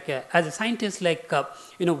sense, like as a scientist, like,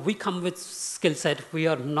 we come with skill set, we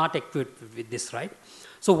are not equipped with this, right?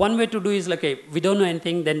 So one way to do is like, we don't know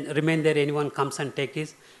anything, then remain there, anyone comes and take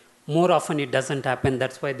it. More often it doesn't happen,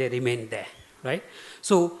 that's why they remain there, right?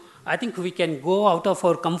 So I think we can go out of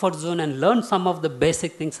our comfort zone and learn some of the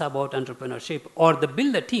basic things about entrepreneurship, or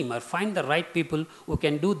build a team or find the right people who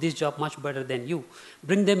can do this job much better than you.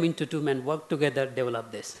 Bring them into team and work together,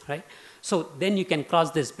 develop this, right? So then you can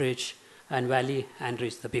cross this bridge and valley and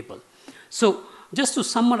reach the people. So just to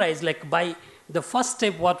summarize, like by the first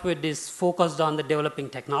step, what we did is focused on the developing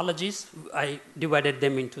technologies. I divided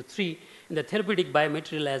them into three. In the therapeutic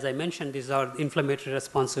biomaterial, as I mentioned, these are inflammatory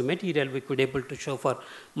responsive material we could able to show for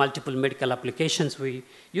multiple medical applications. We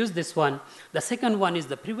use this one. The second one is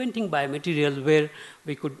the preventing biomaterial, where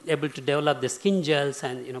we could able to develop the skin gels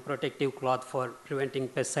and protective cloth for preventing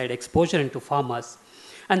pesticide exposure into farmers.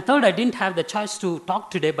 And third, I didn't have the chance to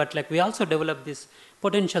talk today, but like we also developed this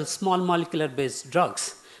potential small molecular based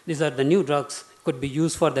drugs. These are the new drugs could be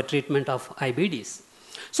used for the treatment of IBDs.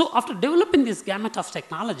 So after developing this gamut of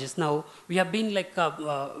technologies, now we have been like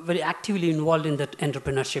very actively involved in the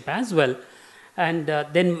entrepreneurship as well. And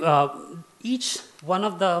then each one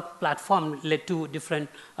of the platform led to different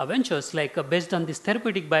ventures. Like based on these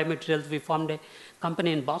therapeutic biomaterials, we formed a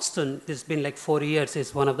company in Boston. It's been like 4 years.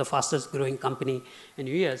 It's one of the fastest growing company in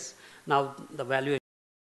US. Now the value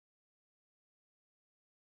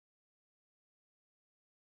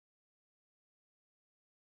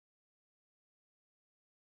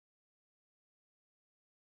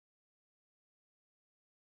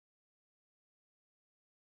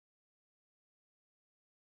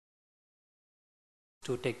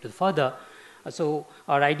to take to further. So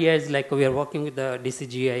our idea is like we are working with the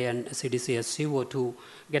DCGI and CDCSCO to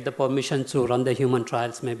get the permission to run the human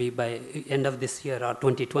trials maybe by end of this year or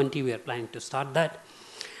 2020. We are planning to start that.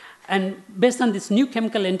 And based on this new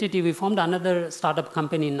chemical entity, we formed another startup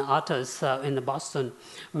company in Artus in Boston,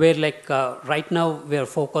 where like right now we are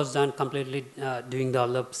focused on completely doing all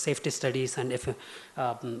the safety studies and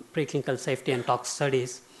preclinical safety and tox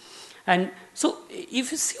studies. And so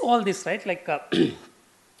if you see all this, right, like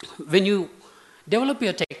when you develop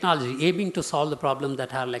your technology aiming to solve the problem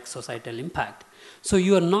that have like societal impact, so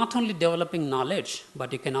you are not only developing knowledge,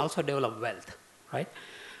 but you can also develop wealth, right?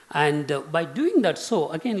 And by doing that, so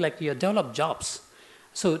again, like you develop jobs.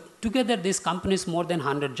 So together, these companies, more than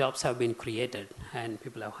 100 jobs have been created and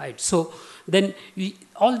people have hired. So then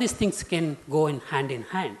all these things can go in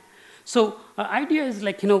hand. So our idea is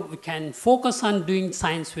like, we can focus on doing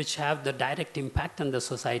science which have the direct impact on the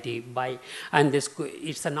society and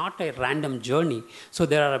it's not a random journey. So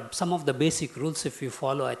there are some of the basic rules if you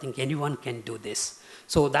follow, I think anyone can do this.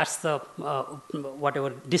 So that's the, whatever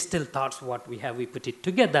distilled thoughts, what we have, we put it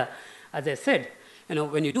together. As I said,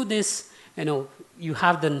 when you do this, you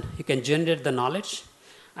can generate the knowledge,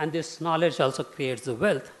 and this knowledge also creates the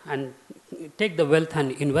wealth, and take the wealth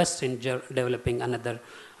and invest in developing another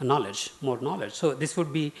knowledge, more knowledge. So this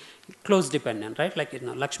would be close dependent, right? Like,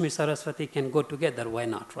 Lakshmi Saraswati can go together, why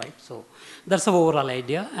not, right? So that's the overall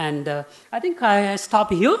idea. And I think I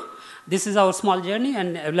stop here. This is our small journey,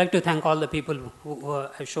 and I would like to thank all the people who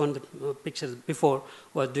have shown the pictures before,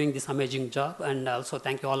 who are doing this amazing job, and also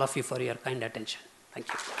thank you all of you for your kind attention. Thank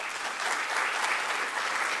you.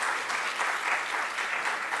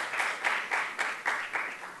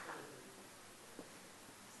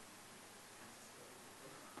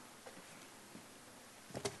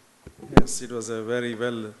 Yes, it was a very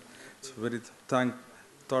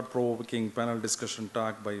thought-provoking panel discussion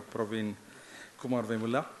talk by Praveen Kumar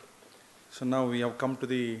Vemula. So now we have come to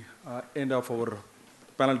the end of our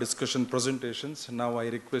panel discussion presentations. Now I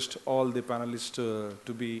request all the panelists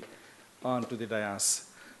to be on to the dais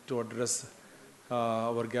to address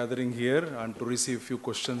our gathering here and to receive a few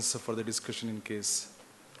questions for the discussion in case.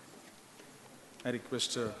 I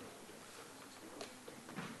request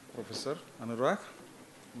Professor Anurag,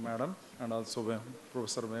 Madam, and also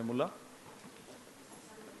Professor Vemula.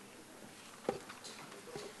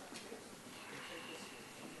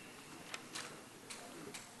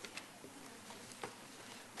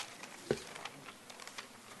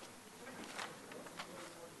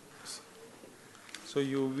 So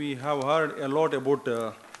we have heard a lot about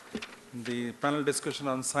the panel discussion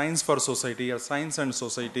on science for society, or science and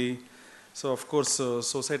society. So of course,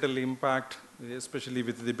 societal impact, especially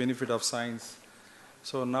with the benefit of science.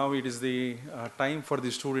 So now it is the time for the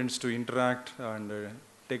students to interact and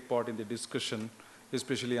take part in the discussion,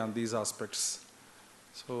 especially on these aspects.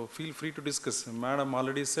 So feel free to discuss. Madam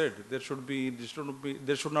already said there should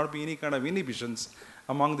not be any kind of inhibitions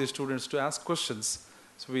among the students to ask questions.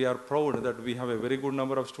 So we are proud that we have a very good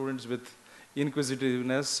number of students with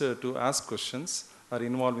inquisitiveness to ask questions or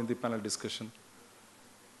involved in the panel discussion.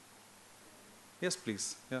 Yes,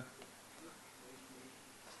 please. Yeah.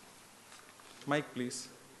 Mic, please.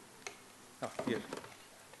 Here.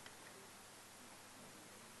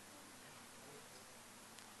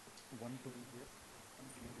 One to be here.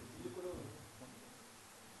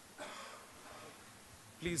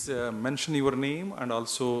 Please mention your name and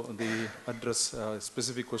also the address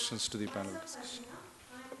specific questions to the panel discussion.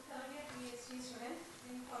 I'm third year PhD student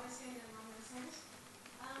in forestry and environmental science.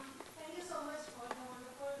 Thank you so much for the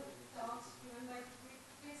wonderful talks given by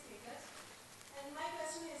previous speakers. And my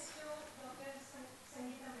question is to Dr.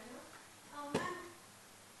 Sangeeta Menon. Ma'am,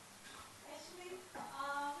 actually, when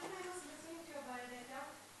I was listening to your biodata,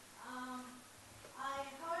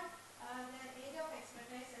 I heard the area of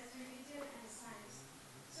expertise as religion and science.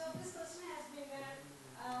 So this question has been there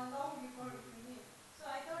long before me. So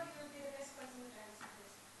I thought you would be the best person to answer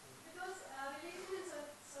this. Because religion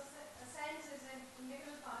and science is an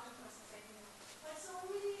integral part of our society. But so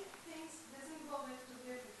many things doesn't go well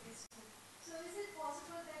together with this too. So is it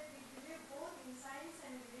possible that we believe both in science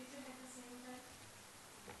and religion at the same time?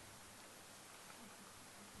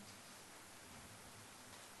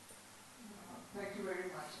 Thank you very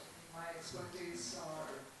much. I think my expertise or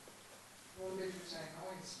knowledge which I know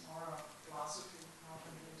is more of philosophy, not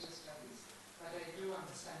on religious studies, but I do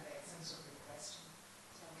understand the essence of the question.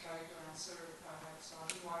 So I'll try to answer perhaps not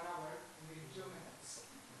in 1 hour, maybe in 2 minutes,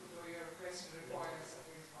 although your question requires at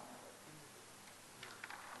least 1 hour.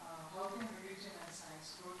 How can religion and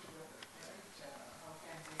science go together, right? How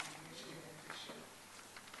can they be mutually beneficial?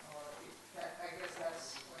 I guess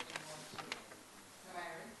that's what you want to. And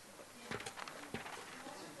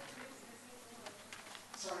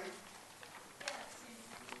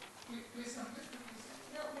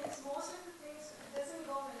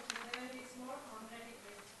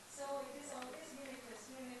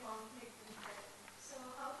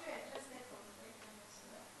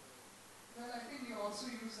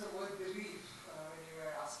also used the word belief when you were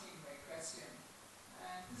asking my question.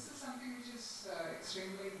 And this is something which is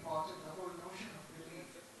extremely important, the whole notion of belief.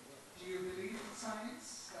 Do you believe in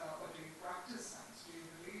science or do you practice science? Do you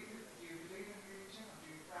believe in religion or do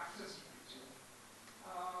you practice religion?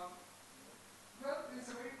 Well, it's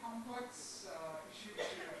a very complex issue that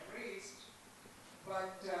you have raised,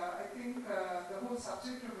 but I think the whole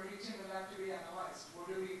subject of religion will have to be analyzed. What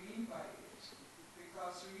do we mean by it?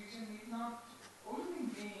 Because religion need not only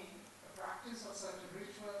mean the practice of certain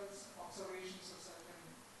rituals, observations of certain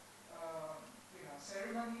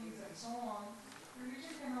ceremonies and so on.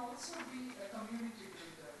 Religion can also be a community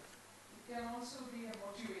builder. It can also be a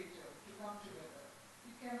motivator to come together.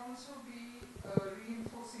 It can also be a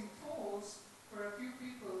reinforcing force for a few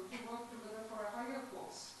people to work together for a higher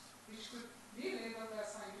cause, which could be labeled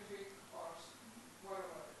as scientific or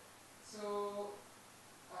whatever. So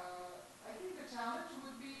I think the challenge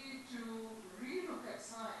would be to relook at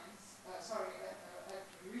science, at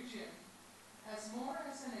religion, as more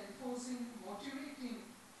as an enforcing, motivating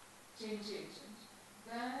change agent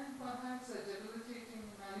than perhaps a debilitating,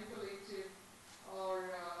 manipulative,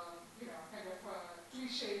 or kind of a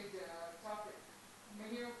cliched topic.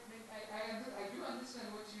 I do understand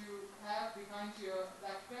what you have behind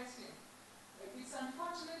that question. It's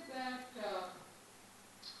unfortunate that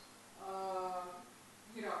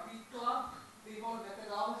we club the whole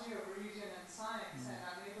methodology of religion and science and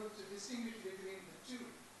are unable to distinguish between the two.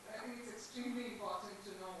 I think it's extremely important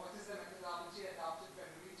to know what is the methodology adopted by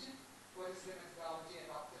religion, what is the methodology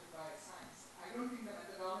adopted by science. I don't think the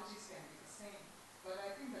methodologies can be the same, but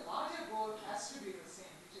I think the larger goal has to be the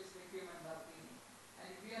same, which is the human well-being.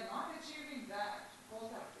 And if we are not achieving that,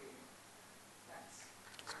 both are failing. Thanks.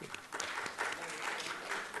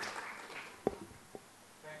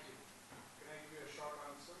 Thank you. Can I give you a short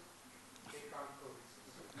answer? They can't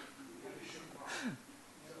coexist. And they should not.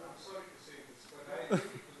 So I'm sorry to say this, but I really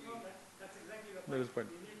believe. That's exactly the That is point.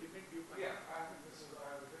 point. We need different viewpoints. Yeah, I have a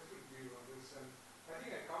different view on this, and I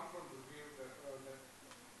think I come from the view that,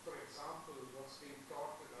 for example, what's being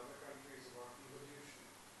taught in other countries about evolution.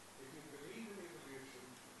 If you believe in evolution,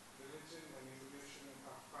 religion and evolution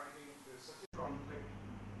are finding there's such a conflict,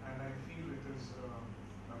 and I feel it is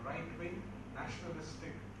a right-wing,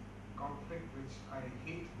 nationalistic conflict which I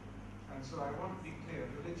hate. And so I want to be clear,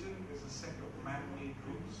 religion is a set of man-made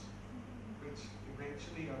rules which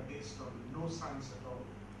eventually are based on no science at all.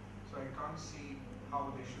 So I can't see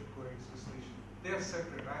how they should coexist. They are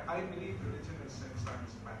separate. I believe religion is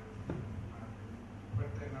science back. But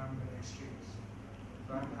then I'm an extremist.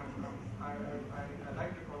 So I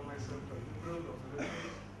like to call myself a liberal of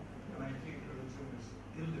liberals, and I think religion is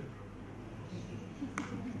illiberal.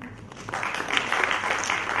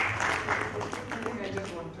 I think I just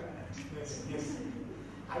want to add. Yes.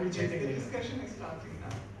 I will check The it. discussion is starting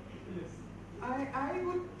now. Yes. I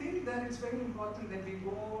would think that it's very important that we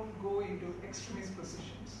won't go into extremist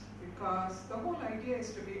positions, because the whole idea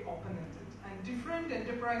is to be open-ended, and different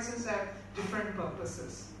enterprises have different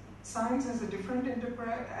purposes. Science has a different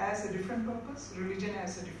purpose, religion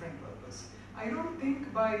has a different purpose. I don't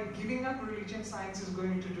think by giving up religion, science is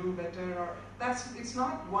going to do better, or it's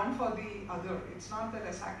not one for the other. It's not that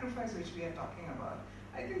a sacrifice which we are talking about.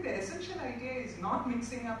 I think the essential idea is not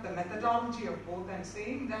mixing up the methodology of both and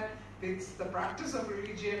saying that it's the practice of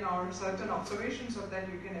religion or certain observations of that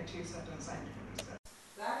you can achieve certain scientific results.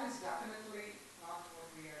 That is definitely not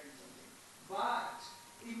what we are intending. But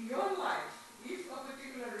in your life, if a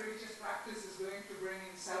particular religious practice is going to bring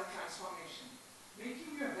in self-transformation,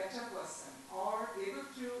 making you a better person, or able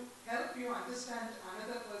to help you understand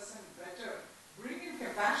another person better, bring in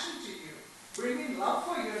compassion to you, bring in love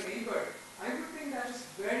for your neighbor, I would think that is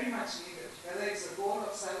very much needed, whether it's a goal of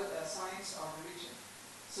science or religion.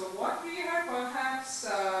 So what we are perhaps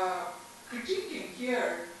critiquing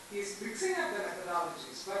here is mixing up the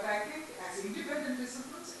methodologies, but I think as independent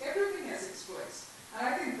disciplines, everything has its place. And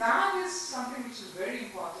I think that is something which is very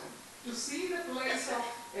important, to see the place of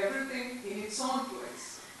everything in its own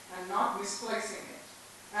place and not misplacing it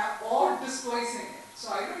or displacing it.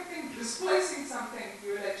 So I don't think displacing something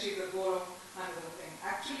you will achieve the goal of another thing.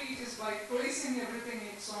 Actually, it is by placing everything in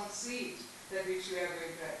its own seat that which we are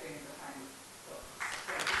going to attain the final purpose.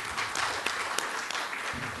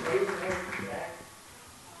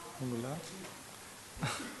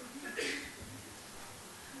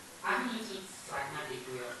 I'm a little pragmatic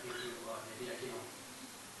way of thinking about it.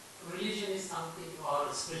 Religion is something, or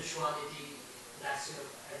spirituality, that's your,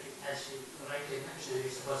 I think, as you rightly mentioned,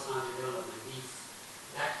 it's a personality development. If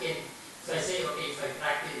that can, so I say, okay, if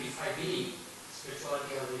I believe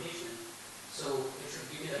spirituality or religion, so it should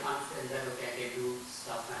give me the confidence that, okay, I can do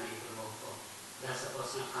stuff and it will work for. That's the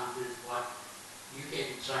personal confidence what you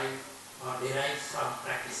can try or derive from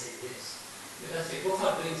practicing this. Because if you go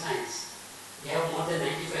for doing science, you have more than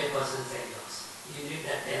 95% failures. You need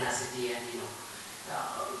that tenacity and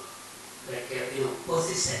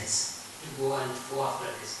persistence to go after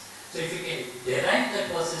this. So if you can derive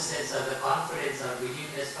that persistence or the confidence or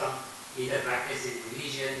willingness from either practicing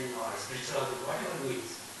religion or spirituality, whatever it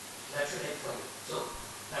means, that should help for you. So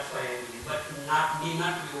that's why I believe, but need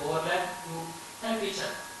not be overlap to help each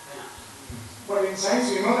other. But in science,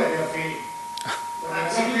 you know that you are failing. But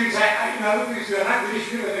in some fields, in other fields, you are not very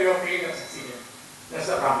sure whether you are failing or succeeding. That's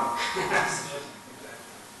the problem.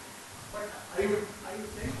 But I would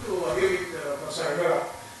like to agree with Professor Agrawal,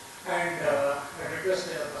 and I request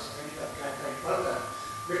Professor Sangeeta to clarify further,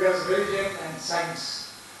 because religion and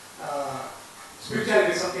science,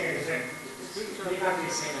 spirituality is something different. It can't be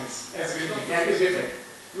the same as religion. Yeah, it is different.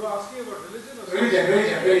 You are asking about religion or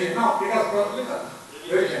Religion. No, because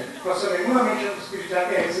religion. Professor Emuna mentioned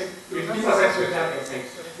spirituality, I said, with deeper spirituality, I said,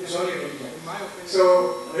 it's only religion. So,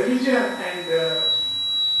 religion and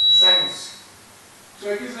science. So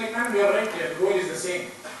it is like, man, we are right here, the goal is the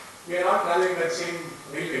same. We are all traveling the same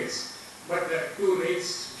railways, but the two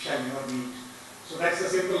rails shall never meet. So that's the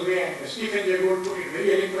simple way, and Stephen Jay Gould put it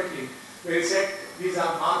very eloquently, where he said, these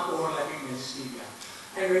are mark overlapping mesosteria.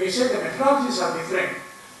 And when you say the methodologies are different,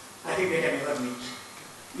 I think they can never meet,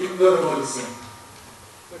 even though the goal is same.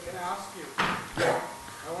 So can I ask you? Yeah.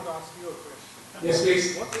 I want to ask you a question. Yes,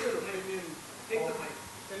 please. What's your opinion? Take the mic.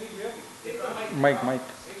 Can you hear me? Take the mic. Mike.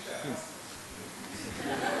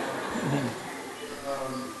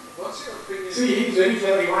 What's your opinion? See, he is very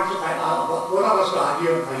clever, he wants to fight, both of us to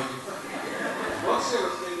argue and fight. What's your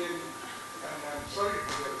opinion, and I'm sorry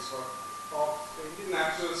to get this one, of the Indian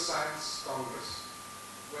Natural Science Congress,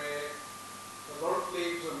 where a lot of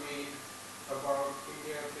claims were made about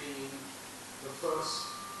India being the first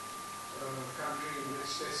country in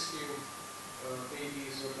which test tube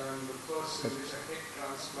babies were done, the first in which a head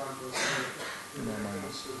transplant was made in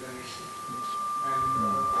reference to donation, and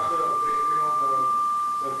other,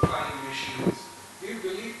 the flying machines. Do you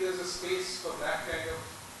believe there's a space for that kind of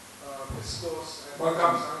discourse?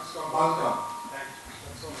 Welcome. Thank you.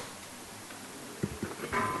 That's all.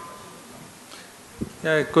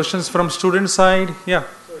 Yeah, questions from student side? Yeah,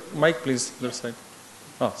 Mike, please, that side.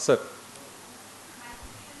 Oh, sir.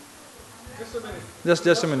 Just a minute.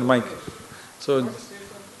 Just a minute, Mike. So, I just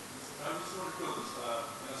want to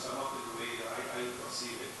sum up it the way I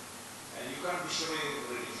perceive it. And you can't wish away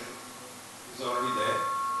religion. It's already there.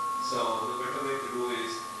 So the better way to do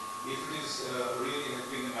is, if it is really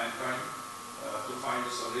helping mankind to find a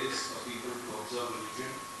solace for people to observe religion,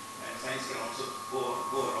 and science can also go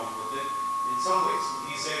along with it. In some ways,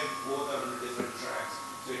 he said both are on different tracks,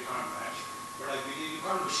 so it can't match. But I believe you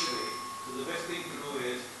can't wish away. So the best thing to do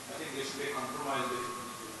is, I think there should be a compromise with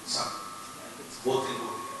some. Both can go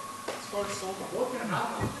together. It's called Soma.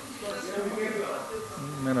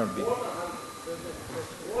 may not be.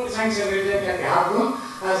 Science and religion can be harmful.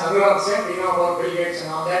 As Anurag said, we know about Bill Gates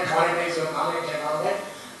and all that, monetize your knowledge and all that,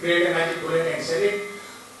 create a magic bullet and sell it.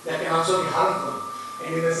 That can also be harmful.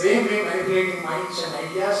 And in the same way, manipulating minds and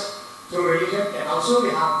ideas through religion can also be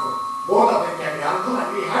harmful. Both of them can be harmful,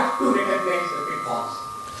 and we have to recognize the pitfalls.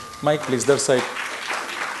 Mike, please, that side.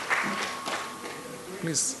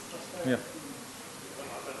 Please. Yeah.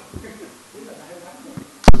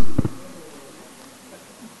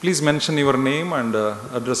 Please mention your name and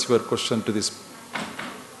address your question to this.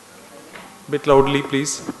 Bit loudly,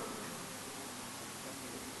 please.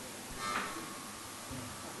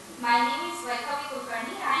 My name is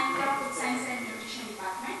GKVK. I am from Food Science and Nutrition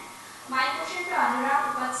Department. My question to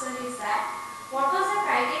Anurag sir is that what was the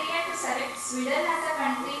criteria to select Sweden as a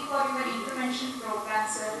country for your intervention program,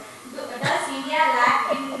 sir? Does India lack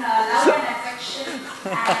in love and affection?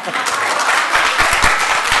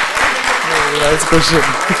 Nice question.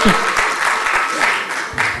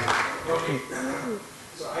 Okay.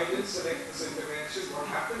 So I didn't select this intervention. What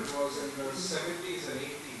happened was in the 70s and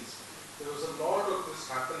 80s, there was a lot of this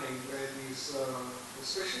happening where these,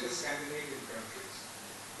 especially the Scandinavian countries,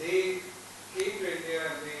 they came to India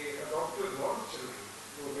and they adopted a lot of children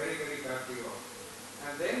who were very, very badly off.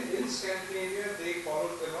 And then in Scandinavia, they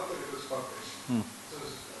followed them up and it was published. So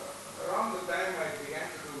around the time I began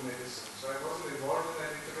to do medicine, so I wasn't involved in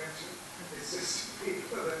that intervention. It's just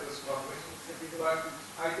paper that was published. But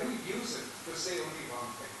I do use it to say only one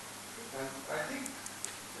thing. And I think,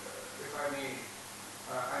 if I may,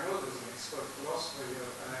 I know there's an expert philosopher here,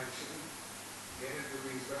 and I shouldn't get into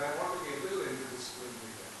these, but I want to get a little into this with you.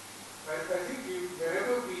 I think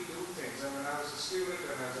wherever we do things, I mean, I was a student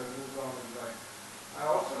and as I moved on in life, I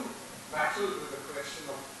often battled with the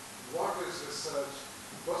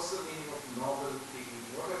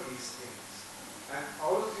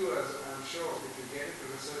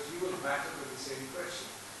answer the same question.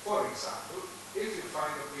 For example, if you find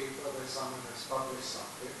a paper where someone has published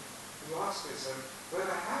something, you ask yourself, well,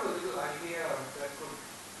 I have a little idea that could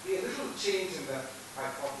be a little change in that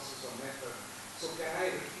hypothesis or method, so can I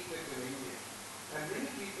repeat it in India? And many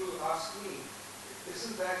people ask me,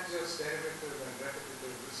 isn't that just derivative and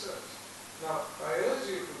repetitive research? Now, I urge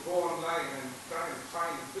you to go online and try and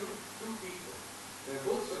find two people. They're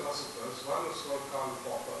both philosophers. One was called Karl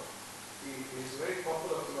Popper. He's a very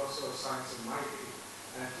popular philosopher of science in my day,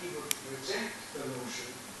 and he would reject the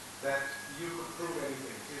notion that you could prove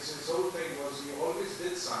anything. His whole thing was you always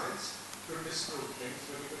did science to disprove things,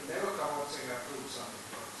 but you could never come out saying I proved something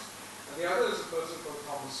first. And the other is a person called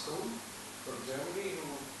Thomas Kuhn from Germany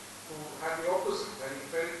who had the opposite, and he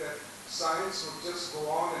felt that science would just go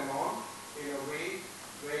on in a way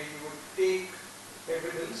where you would take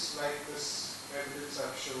evidence like this evidence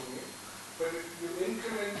I've shown you, but you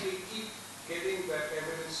incrementally keep getting that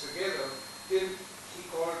evidence together till he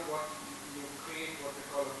called what you create what we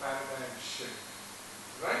call a paradigm shift.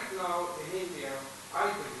 Right now in India,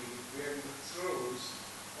 I believe we are in the throes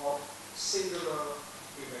of singular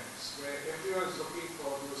events where everyone is looking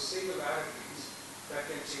for those singularities that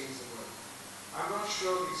can change the world. I'm not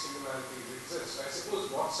sure these singularities exist. I suppose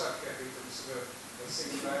WhatsApp can be considered a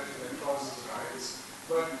singularity that causes riots,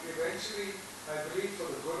 but eventually, I believe for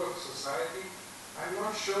the good of society, I'm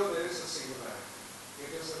not sure there is a singularity.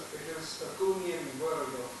 It is a Kuhnian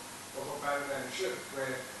world of a paradigm shift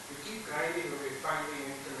where you keep grinding away, finding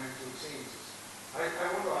incremental changes. I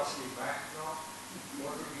want to ask you back now,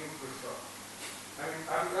 what would you prefer? I mean,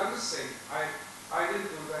 I'm just saying, I didn't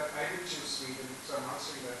do that, I didn't choose Sweden, so I'm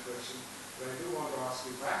answering that question, but I do want to ask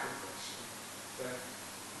you back a question, that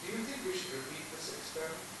do you think we should repeat this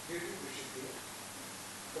experiment? Do you think we should do it?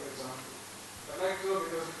 For example, I'd like to know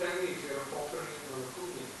because you tell me if you're a Popperian or a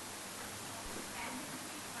Kuhnian.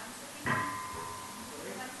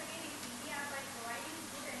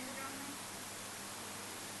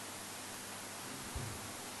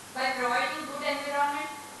 By providing good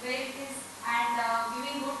environment where it is and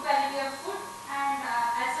giving good quality of food, and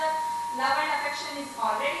as a love and affection is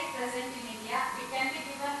already present in India, it can be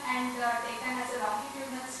given and taken as a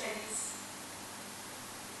longitudinal studies.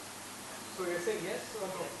 So you're saying yes or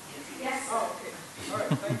no? Yes. Oh, okay. All right,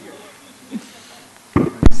 thank you.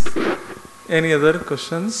 Any other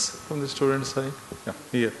questions from the student side? Yeah,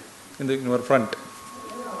 here, in your front.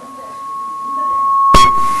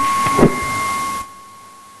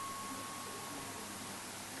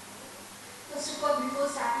 First of all, before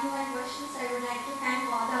starting my questions, I would like to thank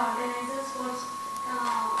all the organizers for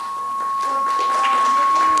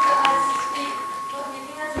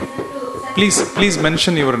making us listen to such. Please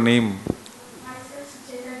mention your name. Myself,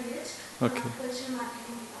 Sucheta DH, Okay. Cultural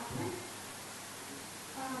Marketing Department.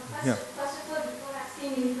 Yeah. First of all, before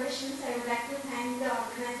asking any questions, I would like to thank the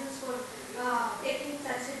organizers for taking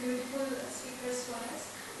such a beautiful speakers for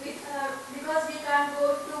us. Because we can't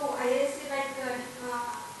go to IISc like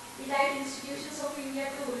elite institutions of India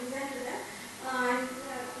to listen to them, and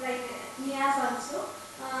like NIAS also.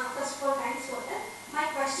 First of all, thanks for that.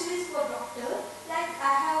 My question is for doctor. Like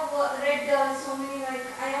I have read so many, like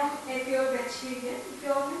I am a pure vegetarian.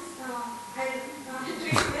 Pure means I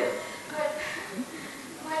drink milk, but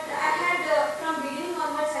I had from beginning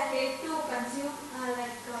onwards I hate to consume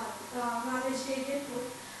non-vegetarian food.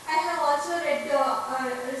 I have also read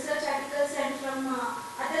research articles and from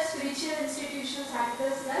other spiritual institutions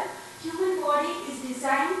articles that human body is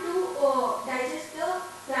designed to digest the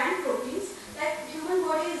plant proteins. Like human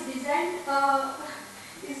body is designed in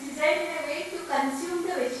a way to consume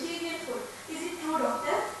the vegetarian food. Is it true,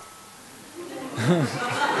 doctor?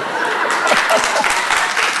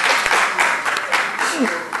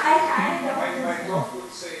 I had a My doc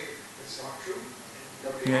would say it's not true.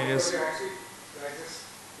 Okay. Yeah, yes. But actually, digest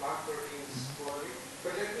plant proteins poorly.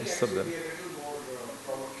 But let me Yes, sir, actually be a little more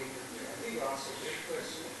provocative here. I think you asked a great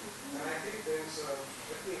question, and I think there's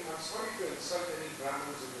I'm sorry to insult any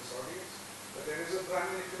Brahmins in this audience, but there is a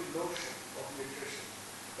Brahminical notion of nutrition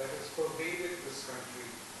that has pervaded this country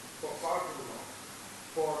for far too long.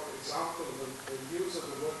 For example, the use of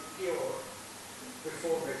the word pure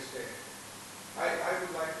before vegetarian. I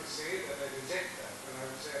would like to say that I reject that, and I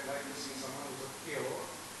would say I'd like to see someone who's a pure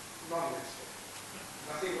non-vegetarian.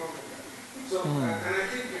 Nothing wrong with that. So, and I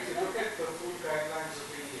think if you look at the food guidelines of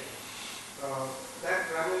India, that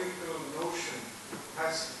Brahminical notion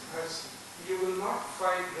you will not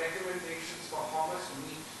find recommendations for how much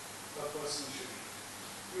meat a person should eat.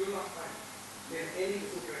 You will not find it in any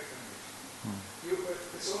food recommendation.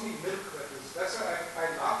 It's only milk that is. That's why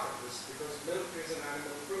I laugh at this, because milk is an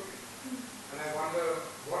animal protein. And I wonder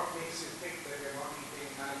what makes you think that you're not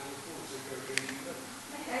eating animal foods if you're drinking milk.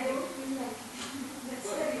 I don't feel like it. That's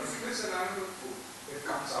the But reason. it is an animal food. It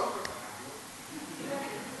comes out of an animal.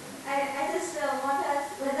 I just want to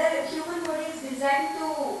ask whether a human body is designed to.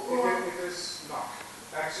 It is not.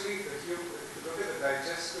 Actually, if you look at the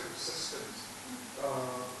digestive systems,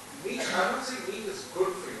 meat, I'm not saying meat is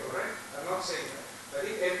good for you, right? I'm not saying that. I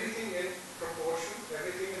think everything in proportion,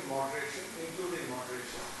 everything in moderation, including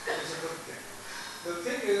moderation, is a good thing. The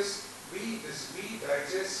thing is, we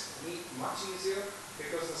digest meat much easier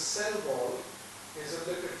because the cell wall is a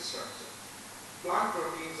lipid structure. Plant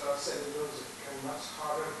proteins are cellulosic and much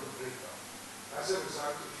harder to break up. As a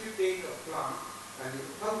result, if you take a plant and you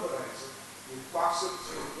pulverize it, you pass it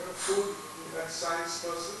through, food, that science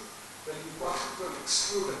person, then you pass it through an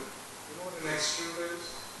extruder. You know what an extruder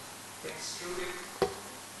is? Extruding.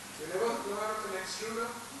 You never heard of an extruder?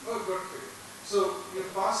 Oh, good for you. So you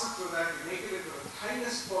pass it through that, you make it into the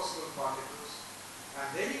tiniest possible particles, and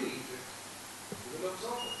then you eat it. You will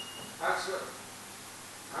absorb it as well.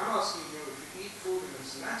 I'm asking you, if you eat food in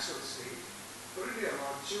its natural state, put it in your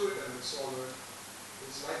mouth, chew it and then swallow it,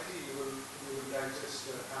 it's likely you will digest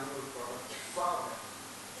the animal product far better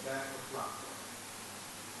than a plant product.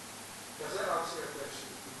 Does that answer your question?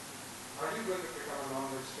 Are you going to become a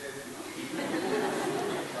non-vegetarian?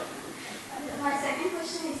 My second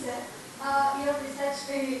question is that your research,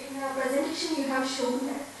 in your presentation you have shown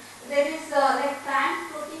that there is like plant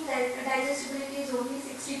protein digestibility is only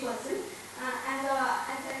 60%. And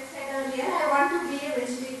as I said earlier, I want to be a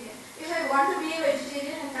vegetarian. If I want to be a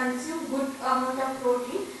vegetarian and consume good amount of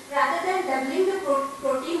protein, rather than doubling the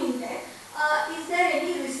protein intake, is there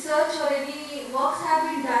any research or any works have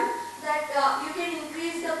been done that you can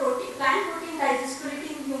increase the plant protein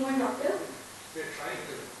digestibility in human doctor? We're trying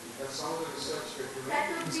to. That's some of the research we're doing. That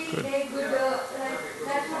would be a good,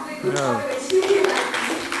 that would be good for a vegetarian.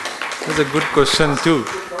 That's a good question too.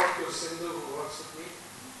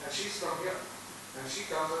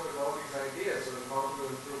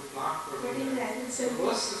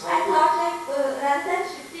 I thought like rather than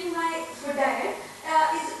shifting my food diet,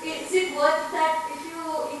 is it worth that if you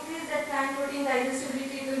increase that plant protein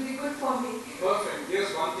digestibility, it will be good for me? Perfect.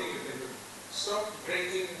 Here's one thing you can do. Stop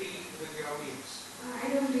drinking tea with your meals.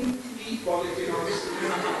 I don't drink tea. Tea polyphenols.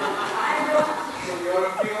 I don't. So you're a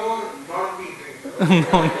pure non-tea drinker.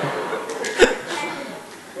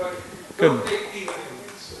 But don't take tea with your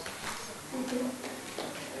meals. Thank you.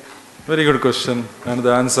 Very good question, and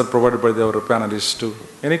the answer provided by our panelists too.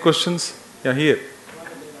 Any questions? Yeah, here.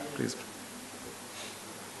 Please.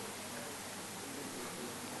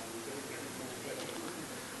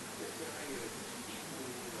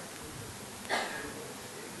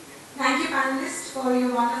 Thank you, panelists, for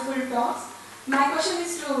your wonderful talks. My question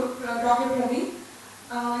is to Dr. Praveen.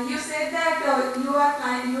 You said that people are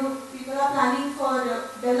planning for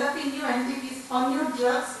developing new entities or new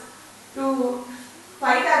drugs to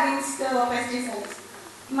fight against pesticides.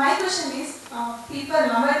 My question is, people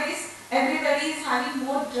nowadays, everybody is having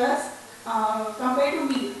more drugs compared to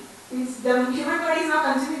me. Means the human body is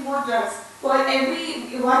not consuming more drugs. For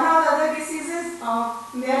every one or other diseases,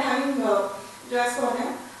 they are having drugs for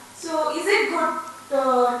them. So is it good to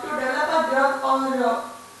develop a drug, or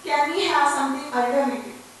can we have something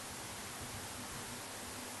alternative?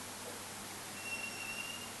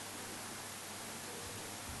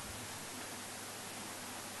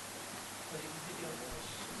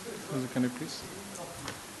 Can you please?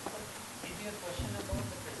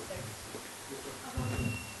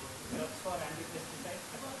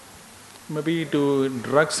 Maybe to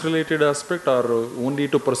drugs related aspect, or only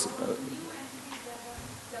to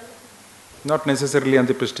not necessarily on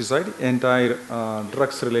the pesticide, entire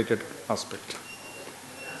drugs related aspect.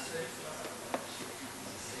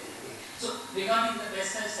 So regarding the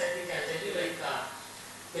pesticides, I think I'll tell you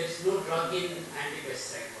there is no drug in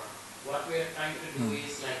anti-pesticide one. What we are trying to do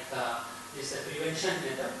is this a prevention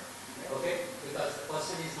method, okay? Because the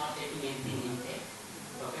person is not taking anything intake,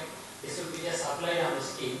 okay? This will be just applied on the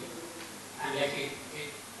skin, and it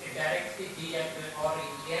directly deactivates or it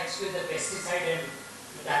reacts with the pesticide and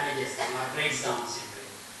damages them or breaks down simply.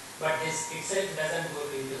 But this itself doesn't go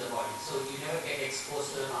into the body, so you never get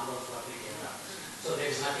exposed to the compounds what we get up. So there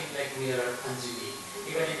is nothing like we are consuming.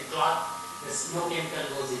 Even in cloth, there's no chemical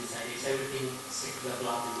goes inside. It's everything stick to the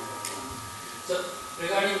cloth and everything. So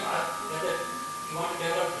regarding whether you want to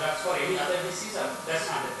develop drugs for any other disease, that's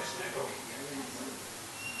not the question at all.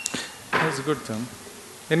 That's a good thing.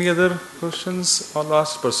 Any other questions? Or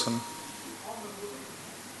last person?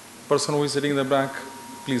 Person who is sitting in the back,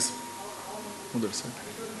 please move that side.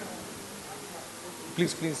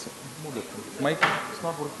 Please move that. Mic is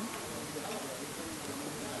not working.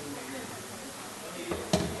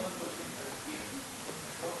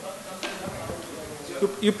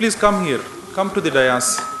 You please come here. Come to the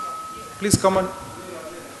dais. Please come on.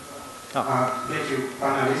 Thank you,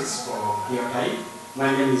 panelists, for your time. My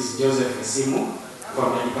name is Joseph Esimu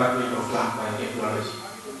from the Department of Land Biotechnology.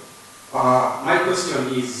 My question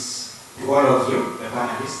is to all of you, the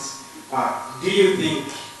panelists. Do you think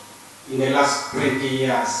in the last 20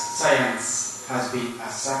 years science has been a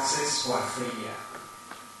success or a failure?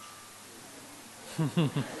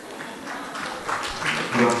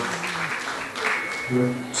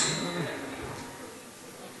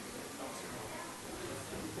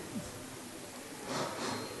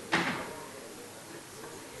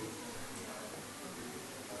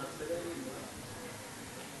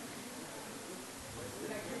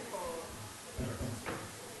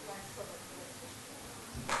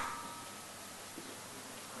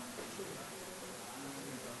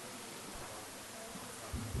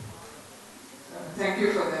 Thank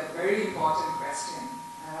you for that very important question.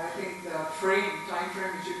 And I think the time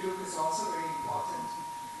frame which you took is also very important.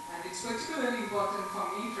 And it's particularly important for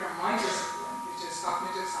me from my discipline, which is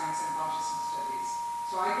cognitive science and consciousness studies.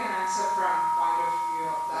 So I can answer from point of view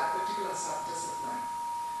of that particular subdiscipline.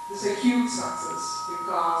 This is a huge success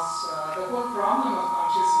because the whole problem of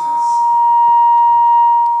consciousness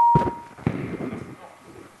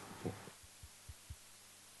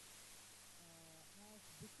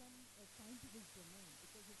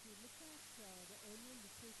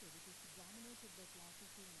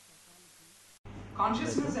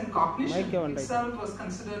consciousness and cognition itself was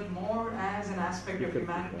considered more as an aspect of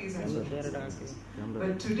humanities and social sciences.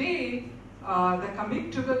 But today, the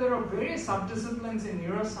coming together of various subdisciplines in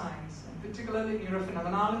neuroscience, and particularly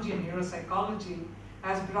neurophenomenology and neuropsychology,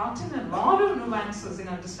 has brought in a lot of nuances in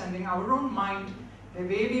understanding our own mind, the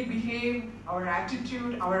way we behave, our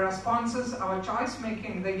attitude, our responses, our choice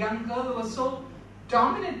making. The young girl who was so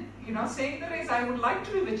dominant, saying that is, I would like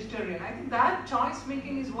to be vegetarian. I think that choice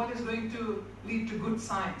making is what is going to lead to good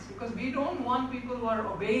science, because we don't want people who are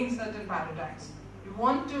obeying certain paradigms. We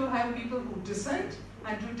want to have people who dissent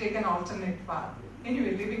and to take an alternate path.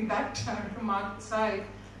 Anyway, leaving that remark aside,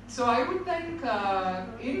 so I would think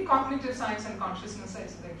in cognitive science and consciousness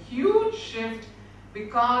it's a huge shift,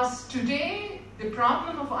 because today the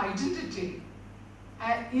problem of identity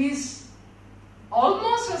is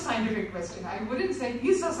almost a scientific question. I wouldn't say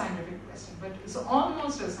it's a scientific question, but it's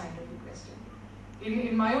almost a scientific question.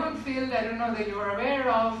 In my own field, I don't know that you're aware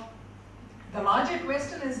of, the larger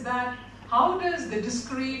question is that how does the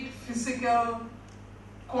discrete, physical,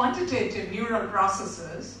 quantitative neural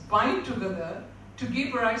processes bind together to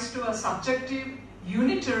give rise to a subjective,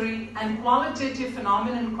 unitary, and qualitative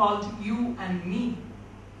phenomenon called you and me?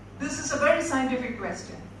 This is a very scientific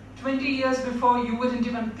question. 20 years before, you wouldn't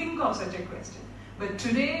even think of such a question. But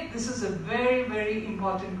today, this is a very, very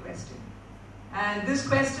important question. And this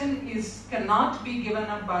question cannot be given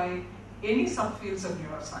up by any subfields of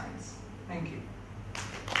neuroscience. Thank you.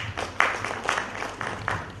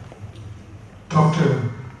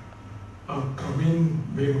 Dr. Praveen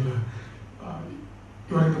Vemula,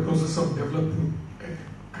 you are in the process of developing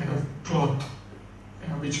a kind of cloth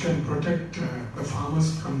which can protect the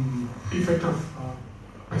farmers from the effect of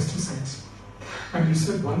pesticides. And you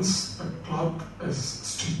said once a cloth is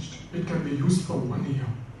stitched, it can be used for 1 year.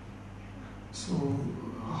 So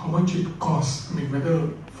how much it costs? I mean, whether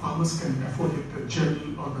farmers can afford it, the gel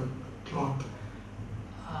or the cloth?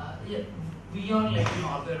 Yeah, we are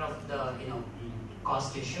aware of the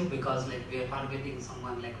cost issue, because we are targeting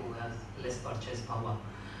someone who has less purchase power.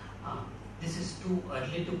 This is too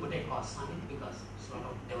early to put a cost on it, because a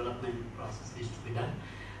lot of development process needs to be done.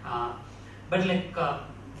 But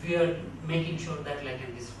we are making sure that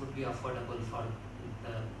this would be affordable for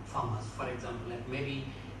the farmers. For example, maybe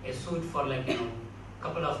a suit for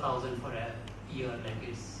couple of thousand for a year,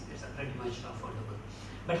 it's pretty much affordable.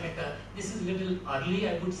 But this is a little early,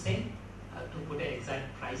 I would say, to put an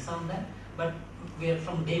exact price on that. But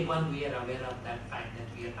from day one we are aware of that fact that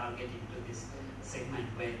we are targeting to this segment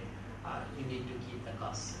where you need to keep the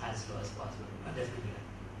costs as low as possible. Definitely.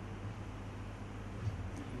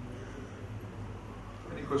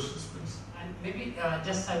 Any questions, please? And maybe I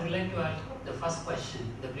would like to ask the first question,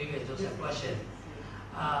 the previous Joseph question.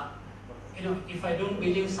 If I don't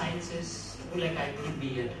believe science is true, I wouldn't be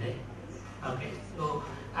here today. Okay. So,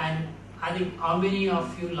 and I think how many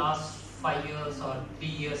of you last 5 years or 3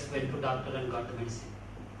 years went to doctor and got the medicine?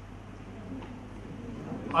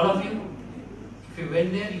 All of you? If you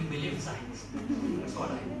went there, you believe science. That's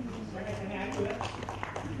what I mean.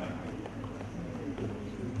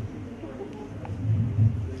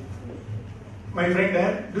 My friend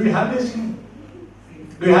there, do you have this?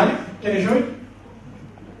 Do you have it? Can you show it?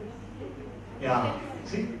 Yeah.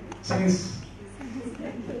 See? Science.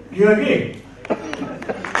 You agree?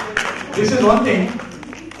 This is one thing.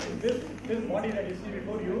 This body that you see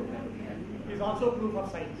before you is also proof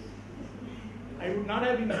of science. I would not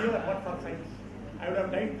have been here but for science. I would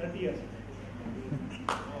have died 30 years.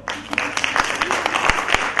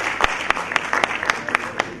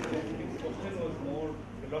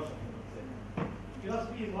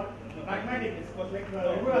 Philosophy is what? Mathematics. It was like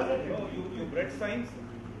you bred science,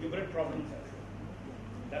 you bred problems.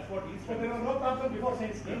 That's what he's So there were no problems before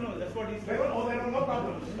science. No, that's what he's There were no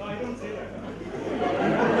problems. No, I don't say that.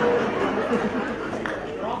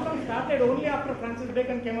 Problems started only after Francis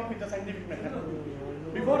Bacon came up with the scientific method.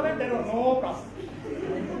 Before that, there were no problems.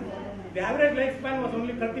 The average lifespan was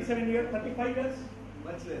only 37 years, 35 years.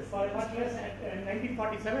 Much less. Much less. In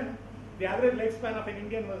 1947, the average lifespan of an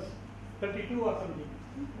Indian was 32 or something.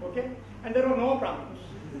 Okay? And there were no problems.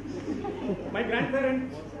 My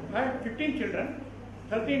grandparents had 15 children,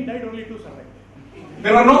 13 died, only 2 survived.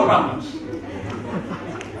 There were no problems.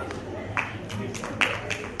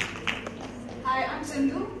 Hi, I'm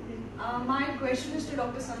Sindhu. My question is to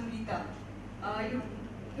Dr. Sangeeta.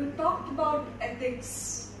 You talked about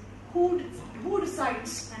ethics. Who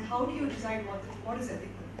decides and how do you decide what is ethical?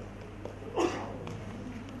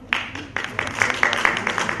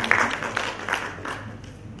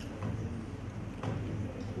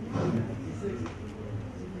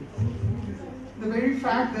 The very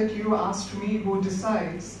fact that you asked me who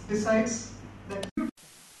decides that you.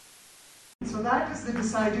 So that is the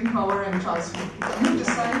deciding power and choice making. You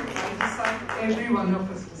decide, I decide, every one of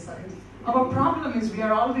us decides. Our problem is we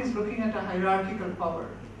are always looking at a hierarchical power.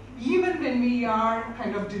 Even when we are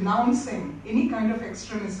kind of denouncing any kind of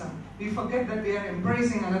extremism, we forget that we are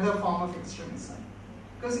embracing another form of extremism.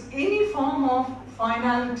 Because any form of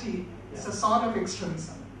finality is a sort of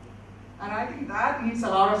extremism. And I think that needs a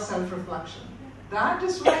lot of self-reflection. That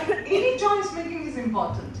is why any choice making is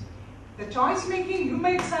important. The choice making, you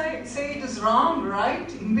might say it is wrong, right,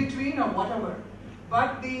 in between or whatever.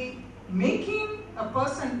 But the making a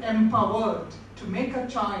person empowered to make a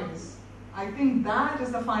choice, I think that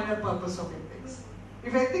is the final purpose of ethics.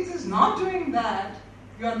 If ethics is not doing that,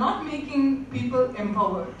 you are not making people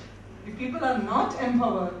empowered. If people are not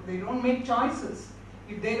empowered, they don't make choices.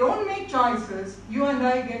 If they don't make choices, you and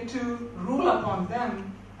I get to rule upon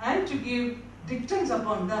them and to give dictums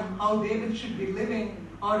upon them how they should be living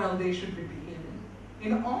or how they should be behaving.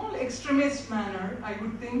 In all extremist manner, I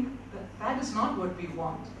would think that that is not what we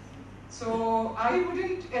want. So I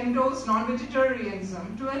wouldn't endorse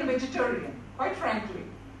non-vegetarianism to a vegetarian, quite frankly.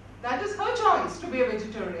 That is her choice to be a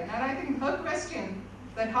vegetarian. And I think her question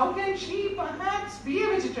that how can she perhaps be a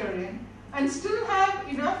vegetarian and still have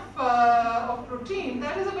enough of protein,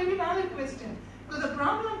 that is a very valid question. Because the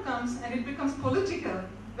problem comes and it becomes political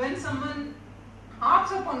when someone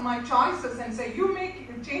harps upon my choices and say, you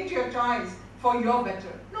change your choice for your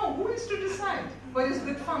better. No, who is to decide what is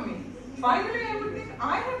good for me? Finally, I would think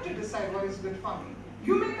I have to decide what is good for me.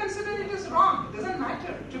 You may consider it as wrong. It doesn't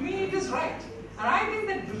matter. To me, it is right. And I think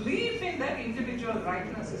that belief in that individual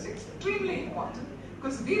rightness is extremely important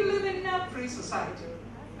because we live in a free society.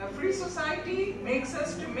 A free society makes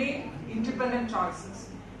us to make independent choices.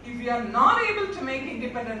 If we are not able to make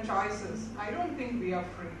independent choices, I don't think we are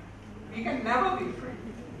free. We can never be free.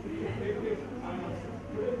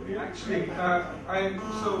 Actually, I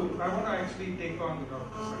want to actually take on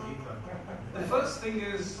Dr. Sangeeta. The first thing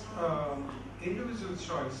is individual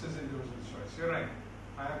choice is individual choice. You're right.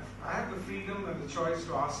 I have the freedom and the choice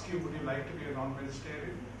to ask you, would you like to be a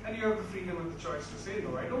non-vegetarian? And you have the freedom and the choice to say,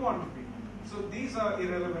 no, I don't want to be. So these are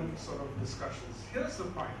irrelevant sort of discussions. Here's the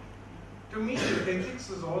point. To me, ethics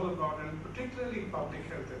is all about, and particularly public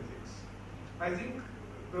health ethics. I think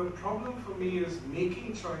the problem for me is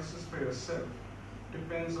making choices for yourself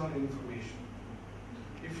depends on information.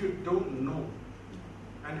 If you don't know,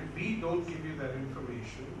 and if we don't give you that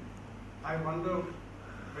information, I wonder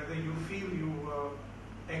whether you feel you were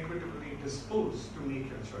equitably disposed to make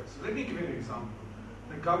your choice. Let me give you an example.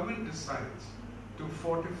 The government decides to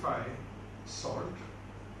fortify salt,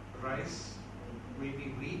 rice,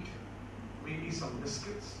 maybe wheat, maybe some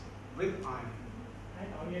biscuits with iron.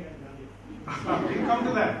 And onion and garlic. We'll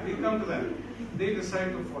come to that. They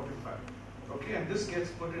decide to fortify. Okay, and this gets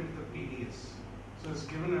put into the PDS. So it's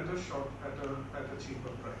given at a cheaper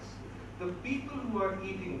price. The people who are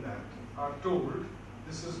eating that are told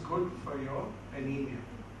this is good for your anemia.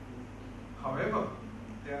 However,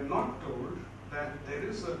 they are not told that there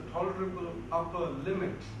is a tolerable upper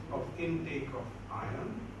limit of intake of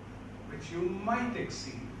iron which you might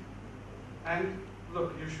exceed. And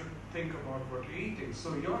look, you should think about what you're eating.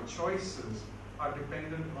 So your choices are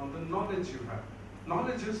dependent on the knowledge you have.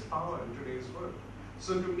 Knowledge is power in today's world.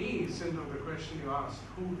 So to me, Sindhu, the question you asked,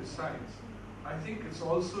 who decides? I think it's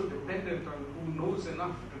also dependent on who knows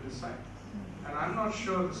enough to decide. And I'm not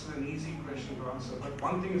sure this is an easy question to answer, but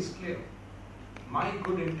one thing is clear. My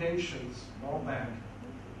good intentions, or bad,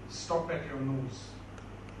 stop at your nose.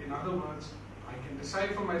 In other words, I can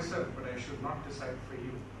decide for myself, but I should not decide for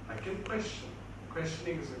you. I can question.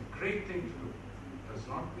 Questioning is a great thing to do. It does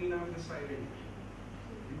not mean I'm deciding.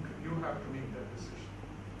 You have to make that decision.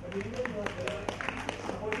 But even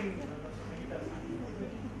supporting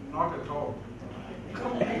not at all.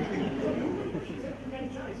 Completely. You can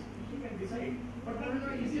choice. You can decide. But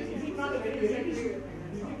is it not a very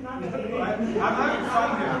I'm having fun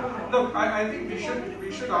here. Look, I think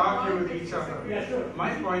we should argue with each other. Yeah, sure.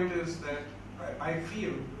 My point is that I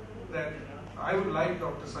feel that I would like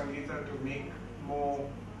Dr. Sangeeta to make more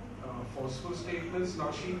forceful statements.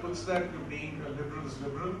 Now she puts that to being a liberal is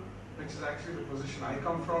liberal, which is actually the position I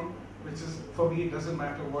come from, which is, for me, it doesn't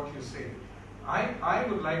matter what you say. I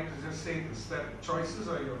would like to just say this, that choices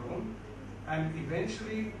are your own, and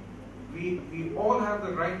eventually we all have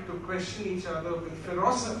the right to question each other with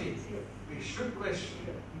ferocity. We should question.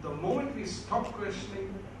 The moment we stop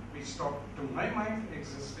questioning, we stop, to my mind,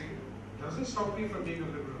 existing. It doesn't stop me from being a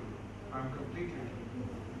liberal. I'm completely liberal.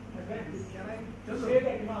 Can I just say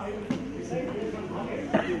that I decide based on knowledge?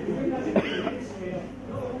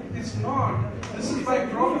 It's not. This is my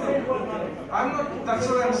problem. I'm not, that's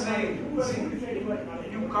what I'm saying. See,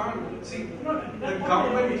 you can't. See, the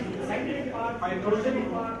government, scientific part, I told you.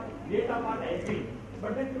 part, data part, I agree.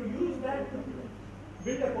 But then to use that to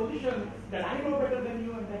build a position that I know better than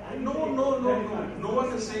you and that I No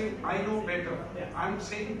one is saying I know better. I'm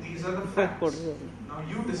saying these are the facts. Now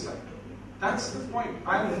you decide. That's the point.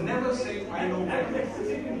 I will never say I know better.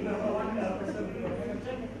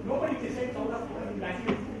 Nobody decides out of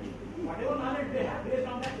vacuum. Whatever knowledge they have, based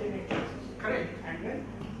on that they make choices. Correct. And then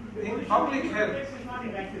In public health, is not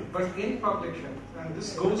in vacuum. but in public health, and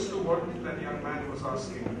this goes to what that young man was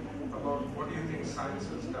asking about what do you think science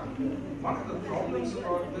has done. One of the problems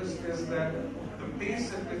about this is that the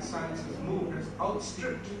pace at which science has moved has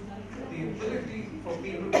outstripped the ability for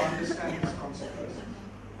people to understand its consequences.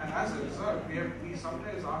 And as a result, we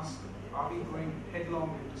sometimes ask, are we going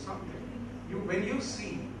headlong into something? When you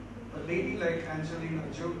see a lady like Angelina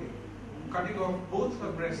Jolie cutting off both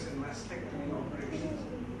her breasts in mastectomy operations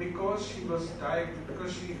because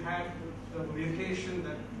because she had the mutation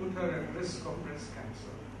that put her at risk of breast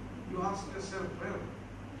cancer, you ask yourself, well,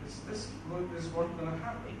 is what going to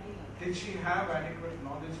happen? Did she have adequate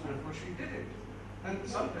knowledge before she did it? And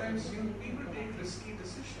sometimes people take risky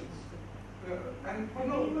decisions. And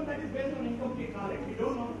even that is based on incomplete knowledge. We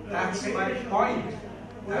don't know. That's my point.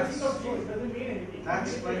 That's doesn't mean anything.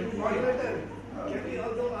 That's my point. Can we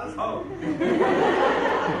also ask? Oh.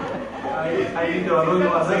 I need to allow you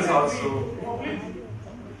others also. Oh, please.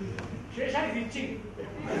 Shesha is itching.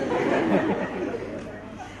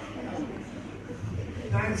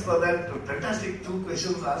 Thanks for that fantastic two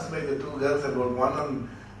questions asked by the two girls about one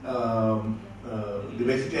on the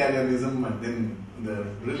vegetarianism and then the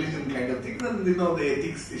religion kind of thing, and the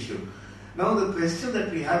ethics issue. Now the question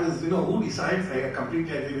that we have is, who decides? I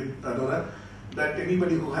completely agree with Anura that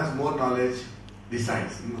anybody who has more knowledge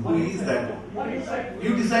decides. Who is that?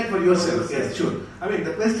 You decide for yourself. Yes, sure. I mean,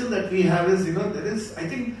 the question that we have is, there is, I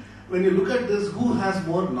think, when you look at this, who has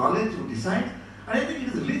more knowledge, who decides? And I think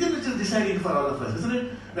it is religion which is deciding for all of us, isn't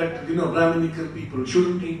it? That, Brahminical people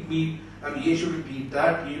shouldn't eat meat, and A shouldn't eat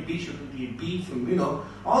that, B shouldn't eat beef, and,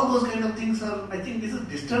 all those kind of things are, I think this is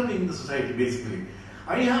disturbing the society, basically.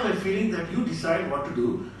 I have a feeling that you decide what to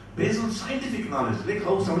do based on scientific knowledge. Like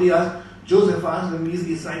how somebody asked, Joseph asked, when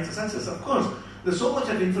is science a success? Of course, there's so much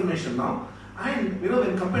of information now. And,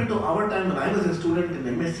 when compared to our time when I was a student in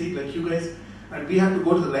MSc, like you guys, and we had to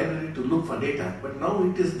go to the library to look for data. But now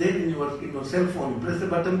it is there in your cell phone. You press the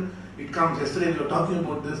button, it comes. Yesterday we were talking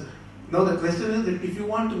about this. Now the question is that if you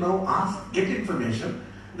want to now get information,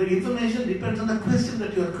 the information depends on the question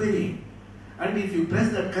that you are querying. And if you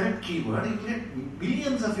press that correct keyword, you get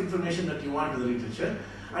billions of information that you want in the literature,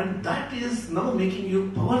 and that is now making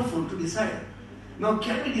you powerful to decide. Now,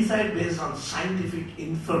 can we decide based on scientific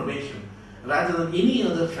information rather than any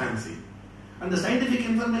other fancy? And the scientific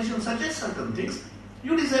information suggests certain things.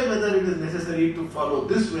 You decide whether it is necessary to follow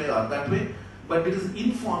this way or that way, but it is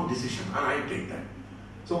informed decision, and I take that.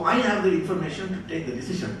 So I have the information to take the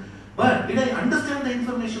decision. But did I understand the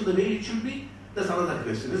information the way it should be? That's another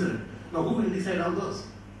question, isn't it? Now, who will decide all those?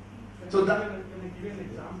 So that. Can I give you an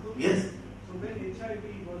example? Yes. So when HIV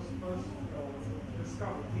was first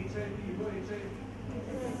discovered, HIV.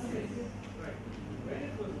 Right. When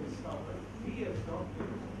it was discovered, we as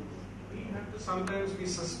doctors, we had have to sometimes we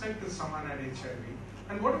suspect that someone had HIV.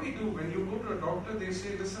 And what do? When you go to a doctor, they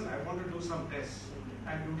say, listen, I want to do some tests.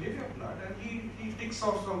 And you give your blood, and he ticks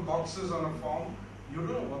off some boxes on a form. You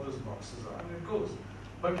don't know what those boxes are, and it goes.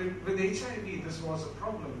 But with HIV, this was a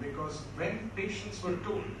problem, because when patients were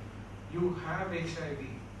told, you have HIV,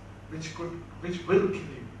 which will kill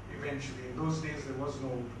you eventually. In those days, there was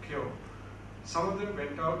no cure. Some of them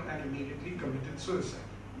went out and immediately committed suicide.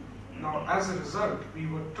 Now, as a result, we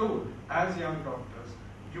were told, as young doctors,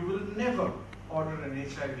 you will never order an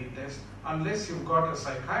HIV test unless you've got a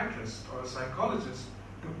psychiatrist or a psychologist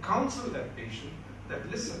to counsel that patient that,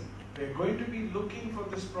 listen, we're going to be looking for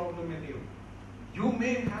this problem in you. You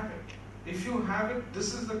may have it. If you have it,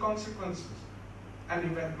 this is the consequences. And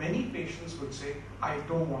even many patients would say, I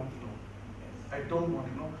don't want to know. I don't want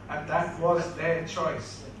to know. And that was their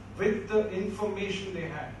choice with the information they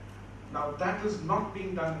had. Now, that is not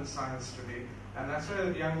being done in science today. And that's why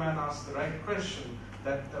the young man asked the right question,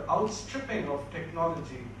 that the outstripping of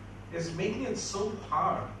technology is making it so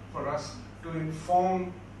hard for us to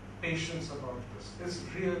inform patients about this. It's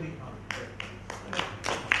really hard.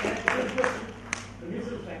 The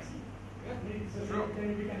measles vaccine. Sure.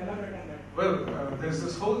 We can elaborate on that. Well, there's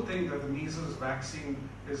this whole thing that the measles vaccine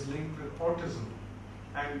is linked with autism.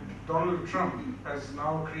 And Donald Trump has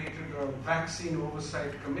now created a vaccine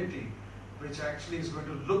oversight committee which actually is going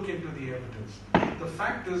to look into the evidence. The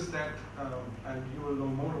fact is that, and you will know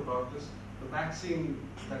more about this, the vaccine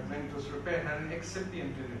that was prepared had an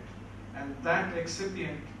excipient in it. And that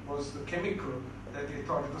excipient was the chemical that they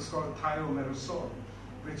thought it was called thiomersal,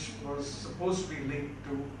 which was supposed to be linked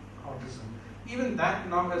to autism. Even that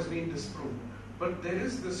now has been disproved. But there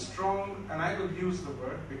is this strong, and I will use the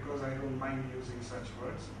word because I don't mind using such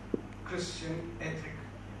words, Christian ethic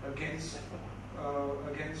against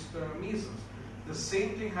measles. The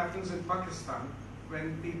same thing happens in Pakistan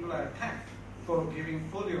when people are attacked for giving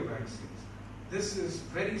polio vaccines. This is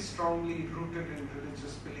very strongly rooted in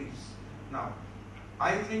religious beliefs. Now,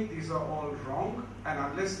 I think these are all wrong, and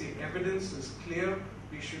unless the evidence is clear,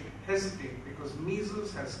 we should hesitate, because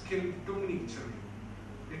measles has killed too many children.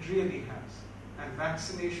 It really has. And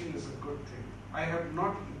vaccination is a good thing. I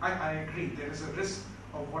agree, there is a risk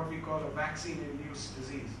of what we call a vaccine-induced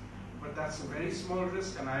disease. But that's a very small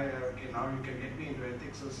risk, and now you can get me into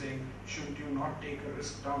ethics of saying, shouldn't you not take a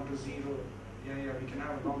risk down to zero? Yeah, we can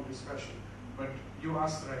have a long discussion. But you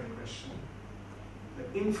asked the right question.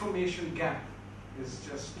 The information gap is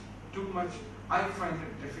just too much. I find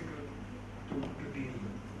it difficult to deal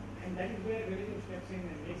with. And that is where religion steps in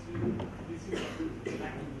and makes you receive the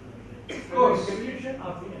vaccine. Of course. Evolution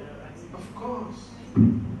of the vaccine. Of course.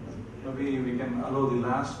 Maybe we can allow the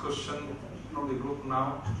last question from the group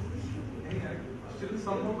now. Still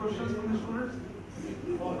some more questions from the students?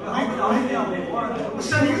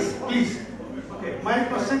 Question is, please. Okay, my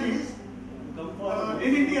question is,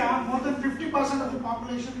 in India, more than 50% of the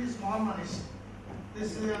population is malnourished.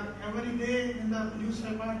 This every day in the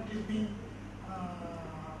newspaper it is being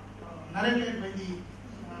narrated by the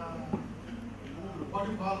what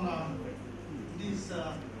you call these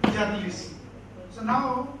journalists. So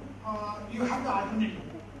now you have the alternative.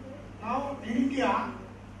 Now in India,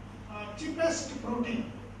 cheapest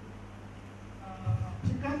protein,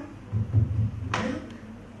 chicken, milk,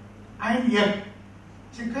 and egg.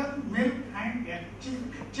 Chicken, milk, and egg.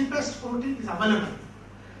 Cheapest protein is available,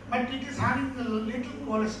 but it is having a little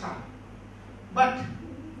cholesterol. But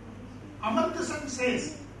Amartya Sen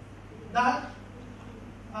says that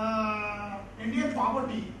Indian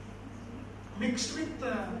poverty mixed with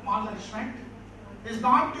malnourishment is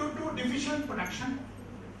not due to deficient production,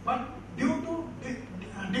 but due to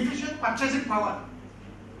deficient purchasing power.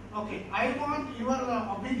 Okay, I want your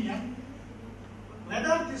opinion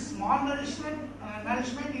whether this malnourishment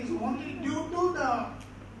nourishment is only due to the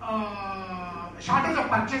shortage of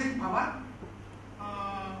purchasing power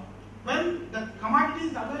when the commodity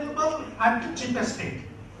is available at cheapest rate.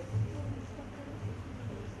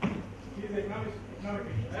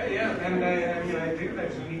 Yeah, and I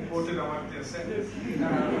realized when he quoted Amartya Sen.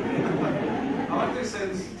 Amartya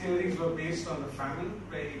Sen's theories were based on the famine,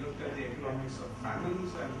 where he looked at the economics of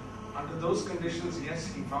famines, and under those conditions, yes,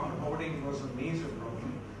 he found hoarding was a major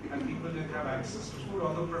problem, and people didn't have access to food,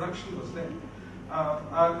 although production was there.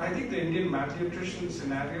 I think the Indian malnutrition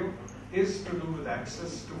scenario is to do with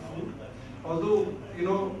access to food. Although,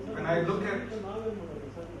 when I look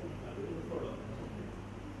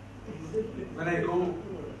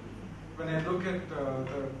at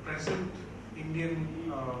the present Indian,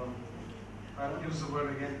 I'll use the word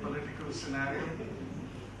again, political scenario,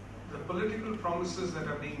 the political promises that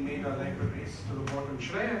are being made are like a race to the bottom.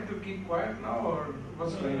 Should I have to keep quiet now, or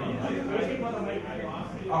what's going on?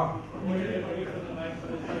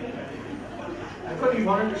 I thought you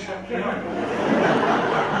wanted to shut me up.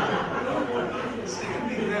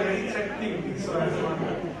 Secondly, they're very threatening me, so I want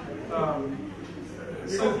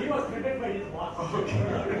so he was threatened by his boss. Okay.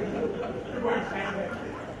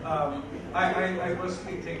 I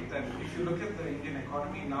personally think that if you look at the Indian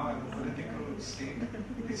economy now and the political state,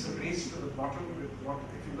 it's a race to the bottom with what,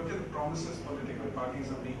 if you look at the promises political parties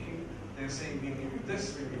are making, they're saying we'll give you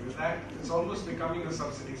this, we'll give you that. It's almost becoming a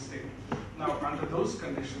subsidy state. Now, under those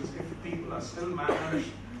conditions, if people are still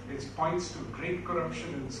malnourished, it points to great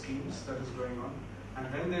corruption in schemes that is going on. And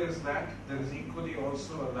when there is that, there is equally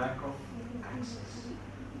also a lack of access.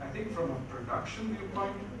 I think from a production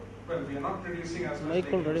viewpoint, well, we are not producing as much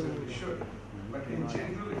bacon as we should. But in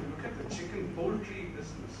general, if you look at the chicken poultry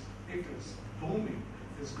business, it is booming.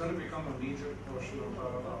 It's going to become a major portion of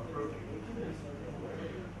our protein.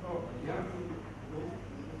 Oh, yeah.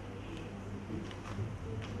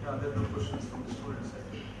 Yeah, there are no questions from the students.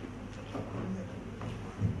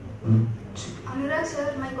 Anurag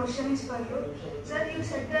sir, my question is for you. Sir, you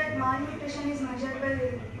said that malnutrition is measured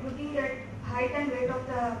by looking at height and weight of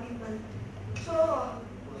the people. So,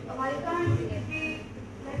 why can't it be,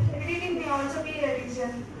 like heredity may also be a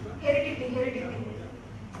reason, heredity.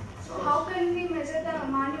 So how can we measure the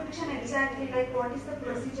malnutrition exactly, like what is the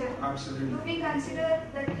procedure? Absolutely. Do we consider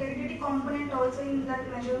that heredity component also in that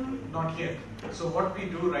measurement? Not yet. So what we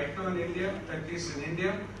do right now in India, at least in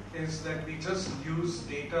India, is that we just use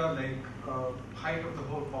data like height of the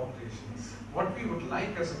whole population. What we would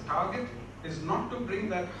like as a target is not to bring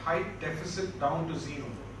that height deficit down to zero.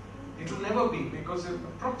 It will never be, because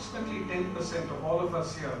approximately 10% of all of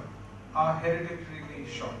us here are hereditarily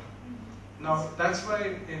short. Now, that's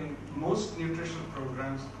why in most nutritional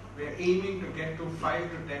programs, we're aiming to get to 5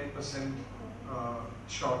 to 10%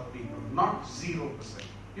 short people, not 0%.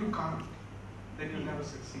 You can't. Then you'll never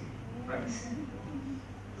succeed, right?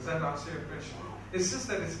 Does that answer your question? It's just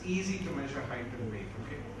that it's easy to measure height and weight,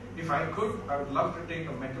 okay? If I could, I would love to take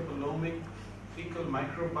a metabolomic, fecal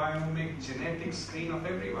microbiomic, genetic screen of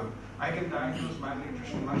everyone. I can diagnose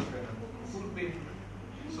malnutrition much better. Full pay.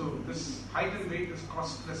 So this height and weight is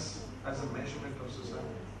costless as a measurement of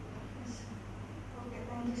society. Okay,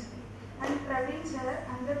 thank you, sir. And Praveen sir,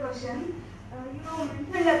 another question. You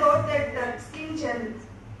mentioned about that skin gel.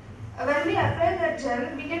 When we apply that gel,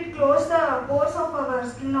 will it close the pores of our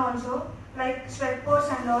skin also, like sweat pores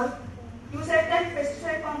and all? You said that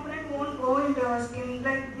pesticide component won't go into our skin.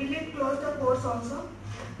 Like, will it close the pores also?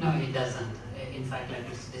 No, it doesn't. In fact, like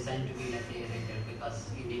it's designed to be like aerated because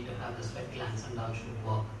you need to have the sweat glands and all should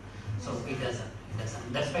work. So it doesn't.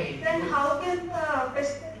 That's why. Then how can the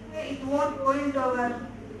pesticide, it won't go into our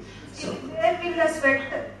skin? Where will the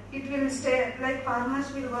sweat, it will stay, like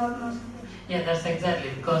farmers will work no? Yeah, that's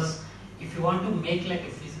exactly, because if you want to make like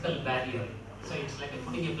a physical barrier, so it's like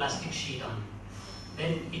putting a plastic sheet on,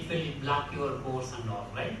 then it will block your pores and all,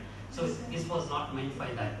 right? So this was not meant for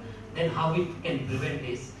that. Then how we can prevent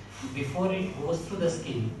this? Before it goes through the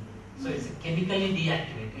skin, so it's chemically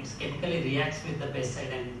deactivated. It chemically reacts with the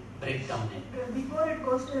pesticide and breaks down it. Before it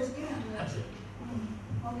goes to the skin? Absolutely.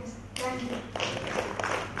 Okay, sir. Thank you.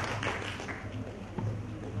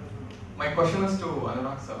 My question is to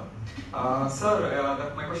Anurag sir.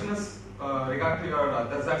 My question is regarding your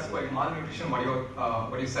that's why malnutrition.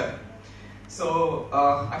 What you said. So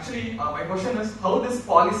actually, my question is how this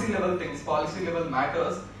policy level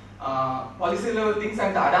matters. Policy level things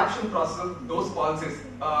and the adoption process of those policies,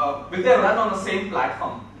 will they run on the same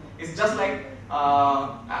platform? It's just like,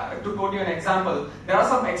 to quote you an example, there are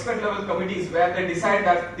some expert level committees where they decide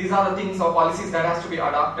that these are the things or policies that has to be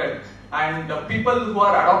adopted, and the people who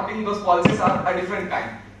are adopting those policies are a different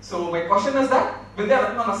kind. So my question is that, will they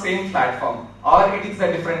run on the same platform or it is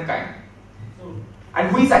a different kind? And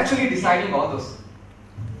who is actually deciding all those?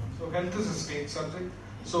 So health is a state subject.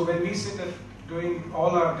 So when we sit at doing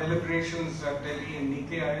all our deliberations at Delhi and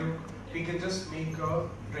Niti Aayog, we can just make a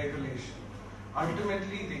regulation.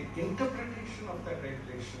 Ultimately, the interpretation of that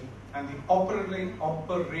regulation and the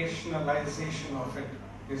operationalization of it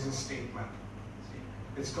is a state matter.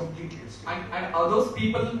 It's completely a state. And are those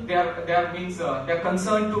people, they are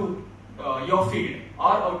concerned to your field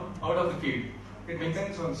or out of the field? It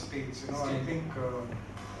depends on states. You know, I think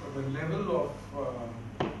the level of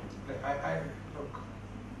look.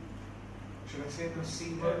 Should I say the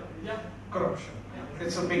C word? Yeah. Corruption.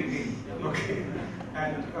 It's a big deal. Okay,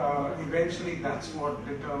 and eventually that's what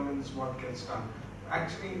determines what gets done.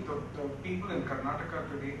 Actually, the people in Karnataka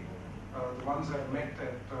today, the ones I've met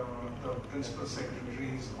at the principal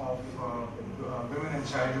secretaries of Women and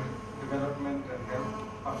Child Development and Health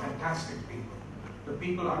are fantastic people. The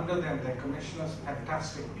people under them, their commissioners,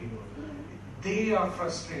 fantastic people. They are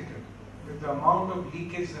frustrated with the amount of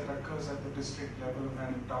leakage that occurs at the district level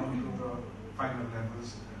and down to the final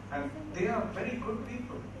levels. And they are very good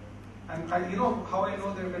people. And you know how I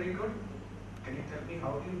know they're very good? Can you tell me,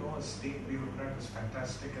 how do you know a state bureaucrat is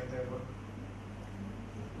fantastic at their work?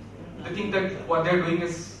 They think that what they're doing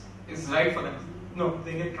is right for them. No,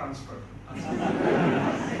 they get transferred.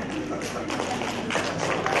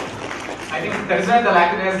 I think that is where the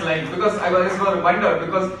lacunae is lying, because I was just a reminder,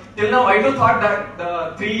 because till now I too thought that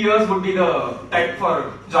the 3 years would be the type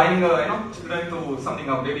for joining children to something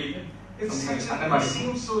of maybe. It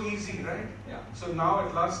seems so easy, right? Yeah. So now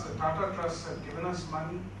at last the Tata Trusts have given us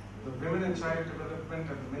money, the Women and Child Development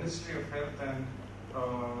and the Ministry of Health and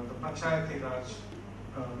the Panchayati Raj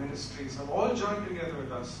ministries have all joined together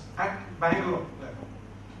with us at Bangalore level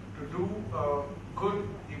to do good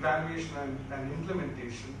evaluation and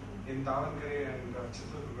implementation in Davangere and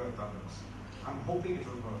Chitradurga taluks. I'm hoping it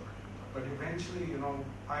will work. But eventually,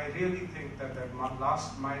 I really think that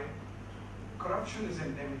last mile corruption is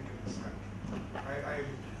endemic in this country.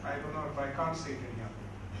 I don't know if I can't say it any other.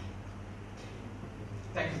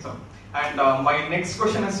 Thank you, sir. And my next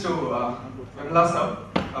question is to Vimla sir.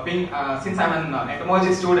 Since I'm an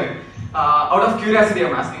entomology student, out of curiosity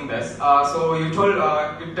I'm asking this. So you told,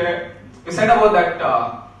 you said about that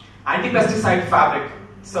anti-pesticide fabric.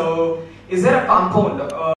 So is there a compound?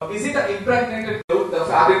 Is it impregnated with the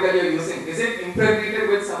fabric that you're using? Is it impregnated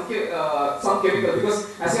with some chemical?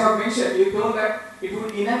 Because as you have mentioned, you told that it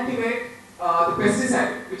would inactivate the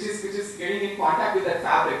pesticide, which is getting in contact with that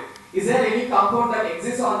fabric. Is there any compound that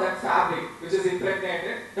exists on that fabric which is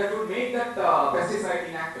impregnated that would make that pesticide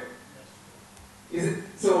inactive? Is it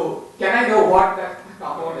so? Can I know what that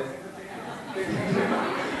compound is?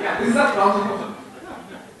 Yeah, this is a problem.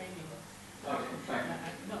 Okay, fine.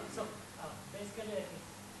 No, so basically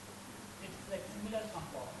it's like similar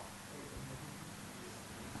compound.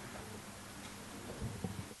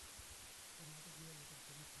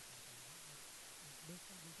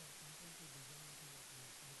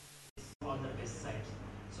 All the pesticides.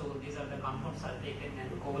 So these are the compounds are taken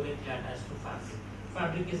and covalently attached to fabric.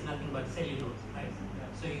 Fabric is nothing but cellulose, right?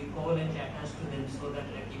 So you covalently attach to them so that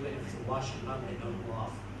like even if you wash it not, they don't go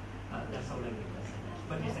off. That's how like it does attach.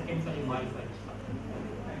 But it's a chemically modified fabric.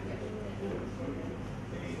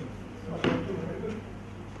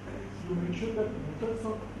 You mentioned that methods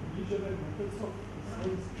of religion and methods of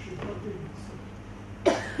science should not be mixed.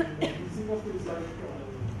 Mixing up is like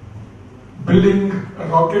building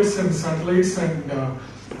rockets and satellites and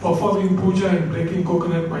performing puja and breaking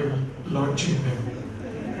coconut by launching them.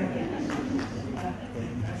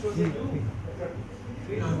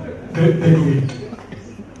 They do it.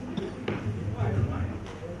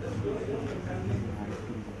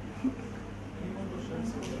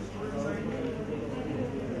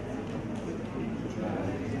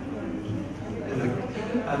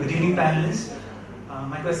 Good evening, panelists.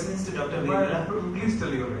 My question is to Dr. Vimla. Please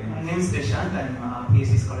tell your name. My name is Deshant. I'm a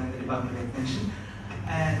PhD scholar in the Department of Extension.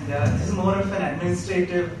 And this is more of an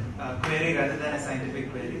administrative query rather than a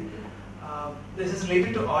scientific query. This is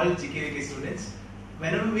related to all GKVK students.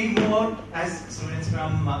 Whenever we move out as students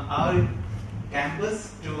from our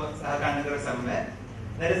campus to Sahakarnagar or somewhere,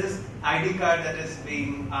 there is this ID card that is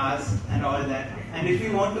being asked and all that. And if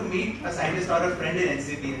you want to meet a scientist or a friend in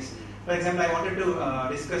NCBS, for example, I wanted to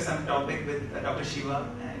discuss some topic with Dr. Shiva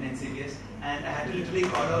in NCBS, and I had to literally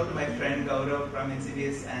call out to my friend Gaurav from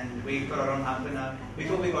NCBS and wait for around half an hour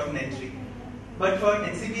before we got an entry. But for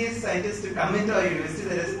NCBS scientists to come into our university,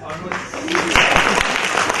 there is almost...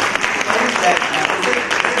 Why is that? Is it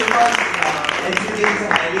because NCBS is a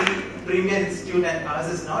highly premier institute and ours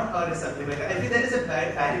is not, or is something like that? I think there is a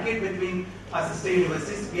barricade between our sister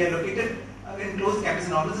universities. We are located in close campus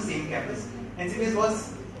and almost the same campus. NCBS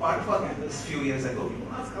was part of our campus a few years ago.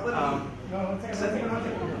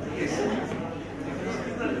 Yes.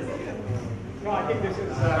 No, I think this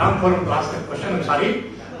is Ram Forum to ask a question. I'm sorry.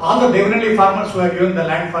 All the Devanelli farmers who are given the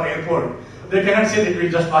land for airport, they cannot say that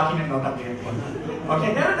we'll just walk in and out of the airport.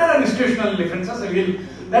 Okay, there are institutional differences.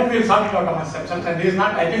 We'll sort it out amongst themselves. And this is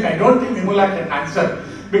not, I don't think Vimla can answer,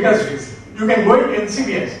 because you can go into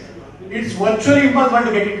NCBS. It's virtually impossible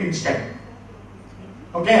to get it instant.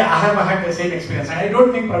 Okay, I have had the same experience, and I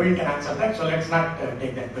don't think Praveen can answer that, so let's not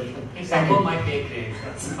take that question. It's above my pay grade.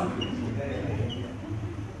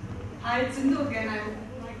 Hi, it's Sindhu again.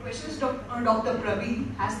 My question is on Dr.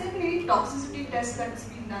 Praveen. Has there been any toxicity test that's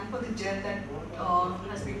been done for the gel that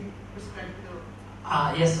has been prescribed to the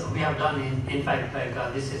Yes, we have done. In fact, like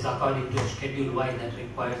this is according to Schedule Y that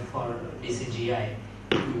required for DCGI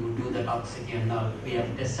to do the toxicity and all. We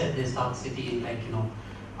have tested this toxicity in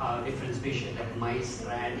different species like mice,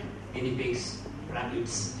 rat, guinea pigs,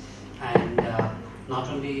 rabbits, and not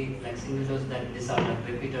only like single dose, that these are like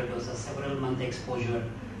repeated doses, several month exposure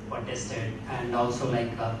were tested, and also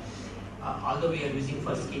although we are using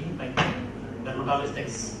for skin, like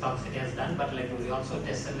dermatologist toxicity has done, but like we also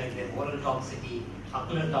tested like the oral toxicity,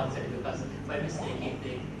 ocular toxicity, because by mistake if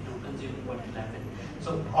they consume, what will happen.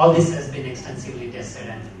 So all this has been extensively tested,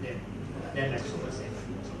 and they're like super safe.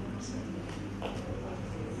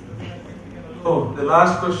 Oh, the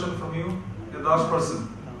last question from you, the last person.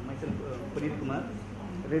 Myself, Puneet Kumar.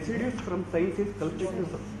 Residues from science is culprit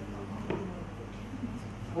to.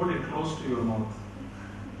 Hold it close to your mouth.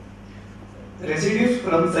 Residues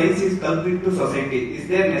from science is culprit to society. Is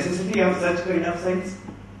there necessity of such kind of science?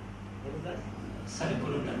 Sorry,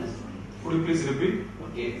 could you please repeat?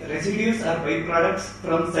 Okay. Residues are byproducts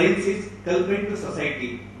from science is culprit to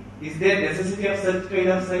society. Is there necessity of such kind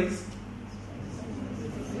of science?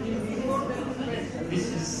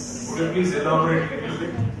 Could you please elaborate a little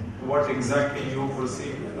bit what exactly you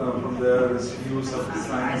perceive from the residues of the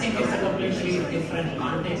science? I think it's a completely different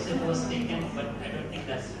context it was taken, but I don't think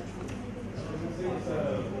that's true.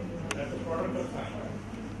 That's a product of science.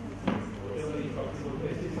 Whatever you talk about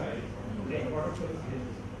pesticides, okay, product of science.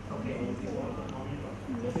 Okay. If you want to comment on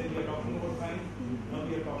it. Let's say we are talking about science, now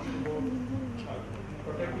we are talking about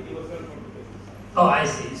protecting yourself from the pesticides. Oh, I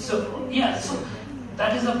see. So, yeah, so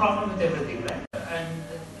that is the problem with everything, right? And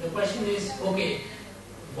the question is, okay,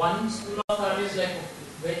 one school of thought is like,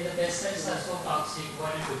 when the pesticides are so toxic,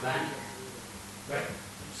 why don't we ban it? Right?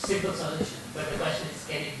 Simple solution. But the question is,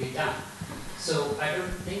 can it be done? So I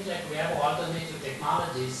don't think like we have alternative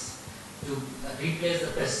technologies to replace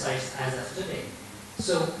the pesticides as of today.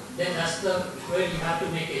 So then that's the where you have to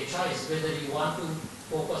make a choice whether you want to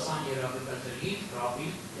focus on your agriculture yield, crop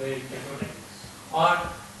yield, where you can protect, or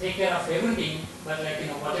take care of everything, but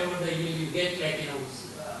whatever the yield you get,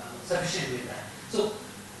 sufficient with that. So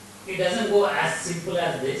it doesn't go as simple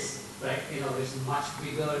as this, right? It's much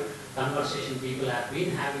bigger conversation people have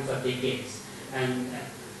been having for decades, and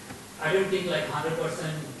I don't think like 100%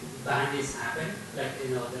 ban is happen. There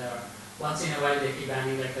are once in a while they keep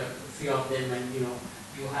banning like a few of them, and you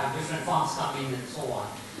have different farms coming and so on.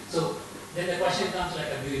 So then the question comes like,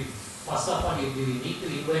 first of all, do you need to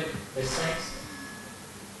invent pesticides?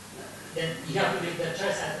 Then you have to make that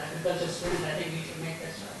choice. As agriculture students, I think we should make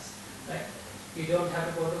that choice, right? You don't have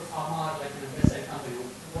to go to farmer like a pesticide company.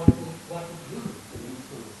 What would you do?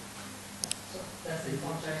 So that's the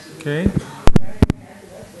informed choice. Okay.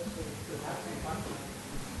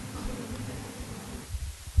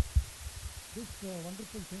 This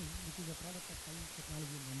wonderful thing, which is a product of science,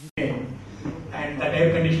 technology, and engineering, and that air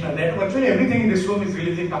conditioner, that virtually everything in this room is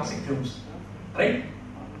releasing toxic fumes, right?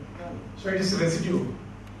 So it is a residue,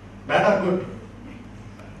 bad or good.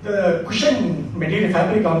 The cushion material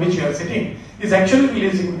fabric on which you are sitting is actually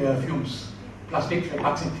releasing fumes, plastic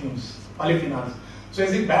toxic fumes, polyphenols. So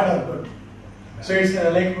is it bad or good? So it's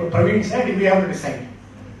like Praveen said, we have to decide.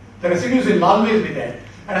 The residues will always be there.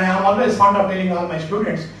 And I am always fond of telling all my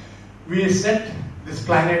students, we set this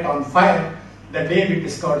planet on fire the day we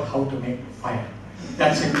discovered how to make fire.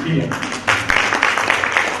 That's it, period.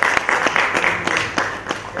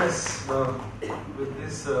 Yes, with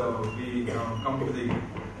this we come to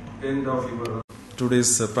the end of your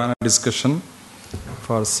today's panel discussion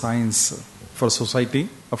for science for society.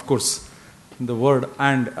 Of course, the word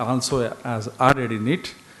 "and" also has added in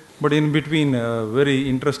it, but in between, very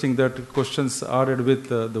interesting that questions added with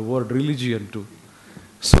the word religion too.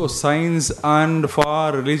 So science and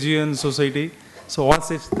for religion, society. So all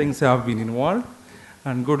such things have been involved,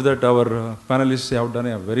 and good that our panelists have done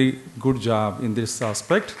a very good job in this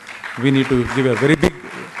aspect. We need to give a very big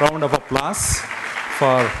round of applause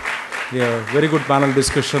for a very good panel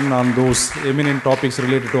discussion on those eminent topics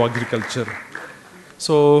related to agriculture.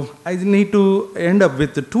 So I need to end up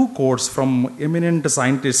with two quotes from eminent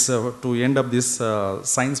scientists to end up this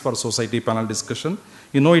Science for Society panel discussion.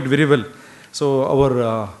 You know it very well. So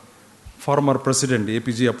our former president,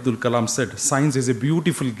 APJ Abdul Kalam, said, "Science is a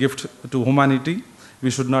beautiful gift to humanity. We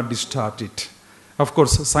should not distort it." Of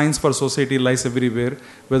course, science for society lies everywhere.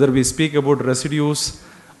 Whether we speak about residues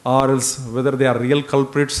or else whether they are real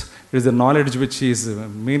culprits, it is the knowledge which is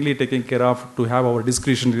mainly taken care of to have our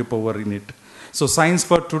discretionary power in it. So science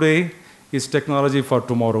for today is technology for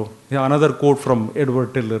tomorrow. Yeah, another quote from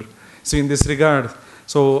Edward Teller. So in this regard,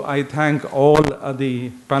 So I thank all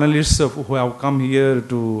the panelists who have come here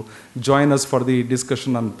to join us for the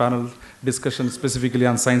discussion and panel discussion specifically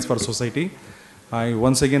on Science for Society. I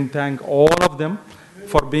once again thank all of them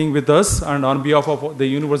for being with us, and on behalf of the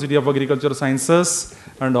University of Agricultural Sciences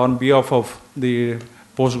and on behalf of the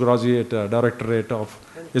Postgraduate Directorate of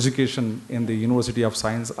Education in the University of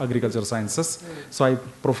Agricultural Sciences. So I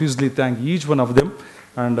profusely thank each one of them,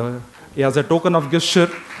 and as a token of gesture,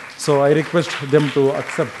 so I request them to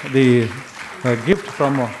accept the gift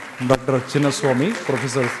from Dr. Chinnaswamy,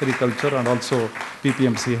 Professor of Agriculture and also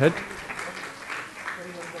PPMC head.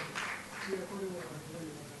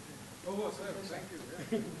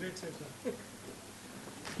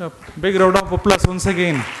 A big round of applause once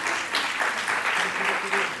again.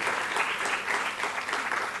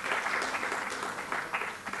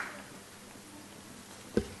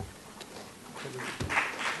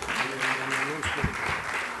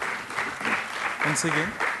 Once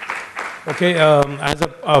again. Okay, as a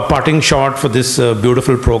parting shot for this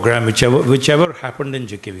beautiful program, whichever happened in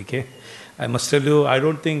GKVK, I must tell you, I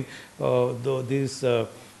don't think these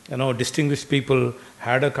distinguished people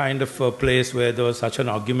had a kind of a place where there was such an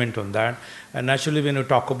argument on that. And naturally, when you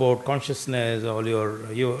talk about consciousness, all your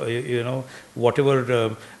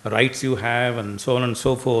whatever rights you have, and so on and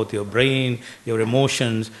so forth, your brain, your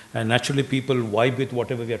emotions, and naturally people vibe with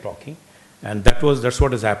whatever we are talking. And that's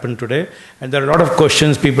what has happened today. And there are a lot of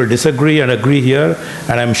questions, people disagree and agree here,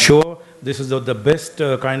 and I'm sure this is the best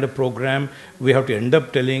kind of program. We have to end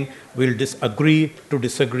up telling we'll disagree to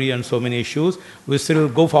disagree on so many issues. We still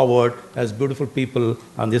go forward as beautiful people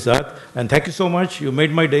on this earth. And thank you so much. You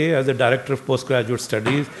made my day as the Director of Postgraduate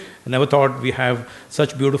Studies. I never thought we have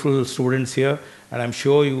such beautiful students here. And I'm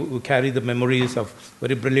sure you carry the memories of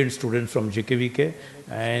very brilliant students from GKVK.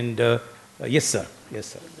 And yes, sir. Yes,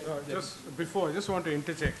 sir. Just before, I just want to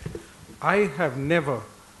interject. I have never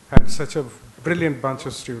had such a brilliant bunch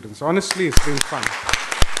of students. Honestly, it's been fun.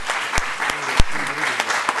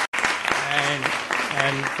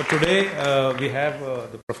 And for today, we have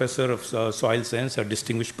the Professor of Soil Science, a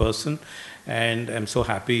distinguished person, and I'm so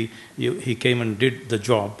happy he came and did the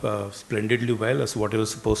job splendidly well as what he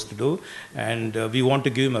was supposed to do. And we want to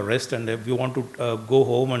give him a rest, and we want to go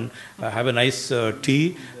home and have a nice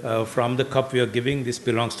tea from the cup we are giving. This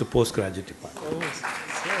belongs to postgraduate department. Oh,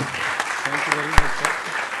 thank you very much, sir.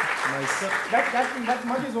 Nice. That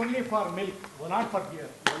much is only for milk, not for beer.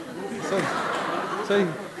 Sorry,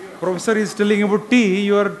 Professor is telling about tea,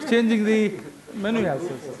 you are changing the menu as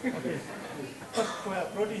well. Okay.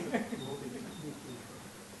 Protein.